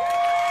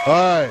 All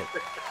right.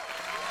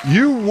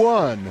 You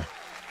won.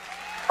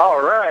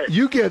 All right.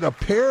 You get a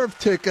pair of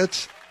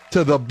tickets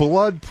to the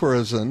Blood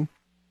Prison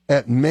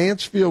at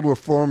Mansfield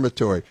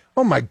Reformatory.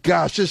 Oh, my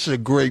gosh, this is a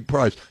great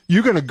prize.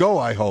 You're going to go,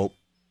 I hope.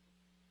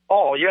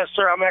 Oh, yes,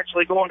 sir. I'm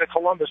actually going to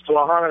Columbus to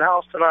a haunted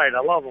house tonight.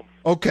 I love them.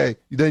 Okay,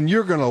 then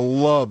you're going to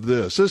love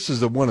this. This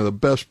is one of the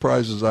best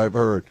prizes I've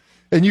heard.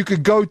 And you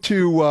could go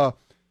to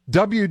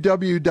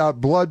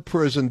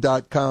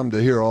www.bloodprison.com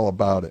to hear all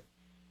about it.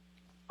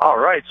 All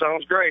right,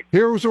 sounds great.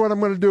 Here's what I'm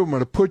going to do. I'm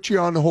going to put you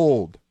on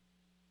hold.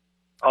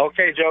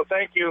 Okay, Joe,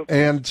 thank you.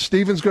 And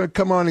Steven's going to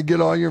come on and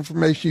get all your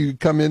information. You can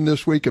come in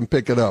this week and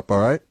pick it up, all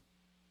right?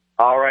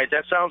 All right,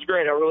 that sounds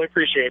great. I really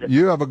appreciate it.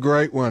 You have a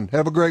great one.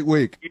 Have a great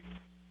week.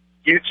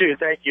 You too.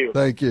 Thank you.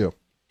 Thank you.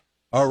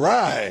 All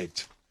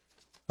right.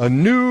 A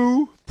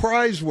new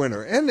prize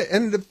winner. And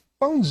the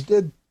phones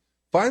did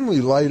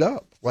finally light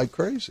up like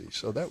crazy,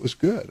 so that was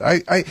good.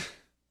 I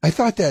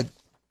thought that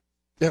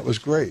was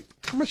great.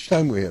 How much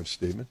time do we have,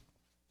 Stephen?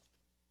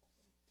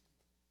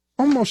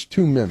 Almost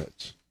 2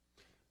 minutes.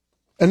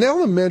 An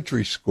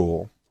elementary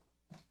school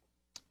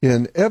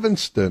in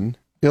Evanston,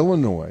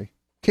 Illinois,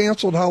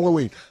 canceled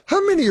Halloween.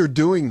 How many are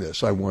doing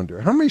this, I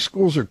wonder? How many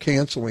schools are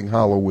canceling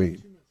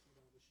Halloween?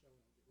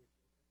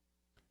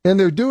 And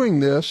they're doing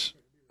this.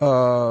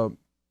 There's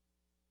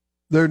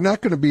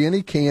not going to be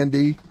any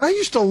candy. I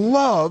used to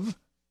love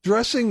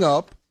dressing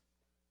up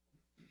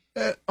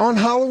on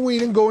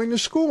Halloween and going to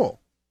school.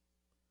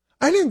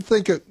 I don't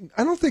think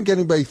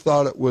anybody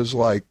thought it was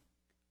like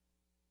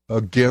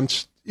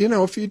against,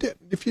 if you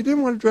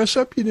didn't want to dress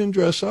up, you didn't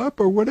dress up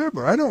or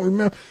whatever. I don't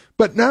remember.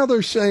 But now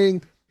they're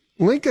saying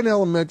Lincoln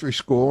Elementary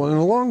School, and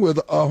along with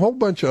a whole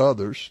bunch of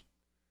others,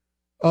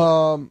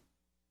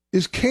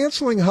 is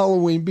canceling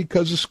Halloween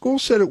because the school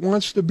said it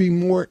wants to be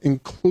more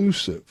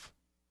inclusive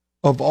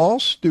of all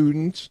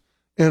students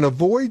and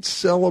avoid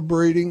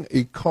celebrating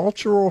a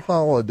cultural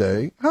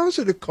holiday. How is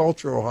it a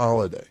cultural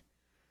holiday?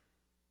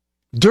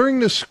 During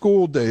the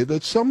school day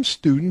that some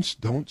students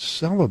don't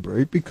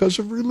celebrate because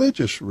of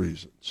religious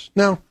reasons.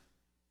 Now,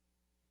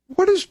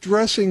 what is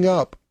dressing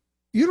up?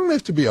 You don't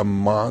have to be a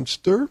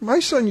monster. My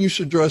son used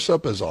to dress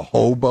up as a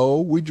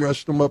hobo. We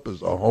dressed him up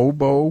as a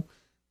hobo,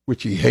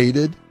 which he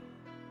hated.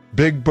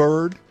 Big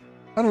Bird.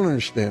 I don't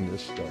understand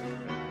this stuff.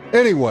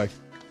 Anyway,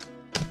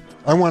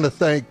 I want to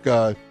thank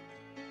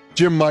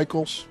Jim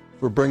Michaels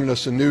for bringing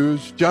us the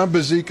news, John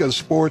Bazika of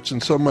sports,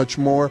 and so much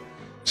more,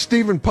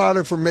 Stephen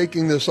Potter for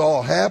making this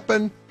all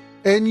happen,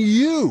 and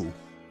you,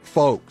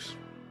 folks.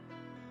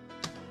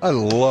 I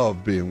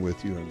love being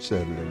with you on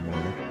Saturday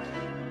morning.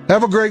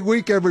 Have a great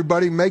week,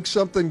 everybody. Make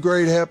something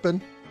great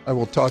happen. I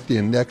will talk to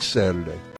you next Saturday.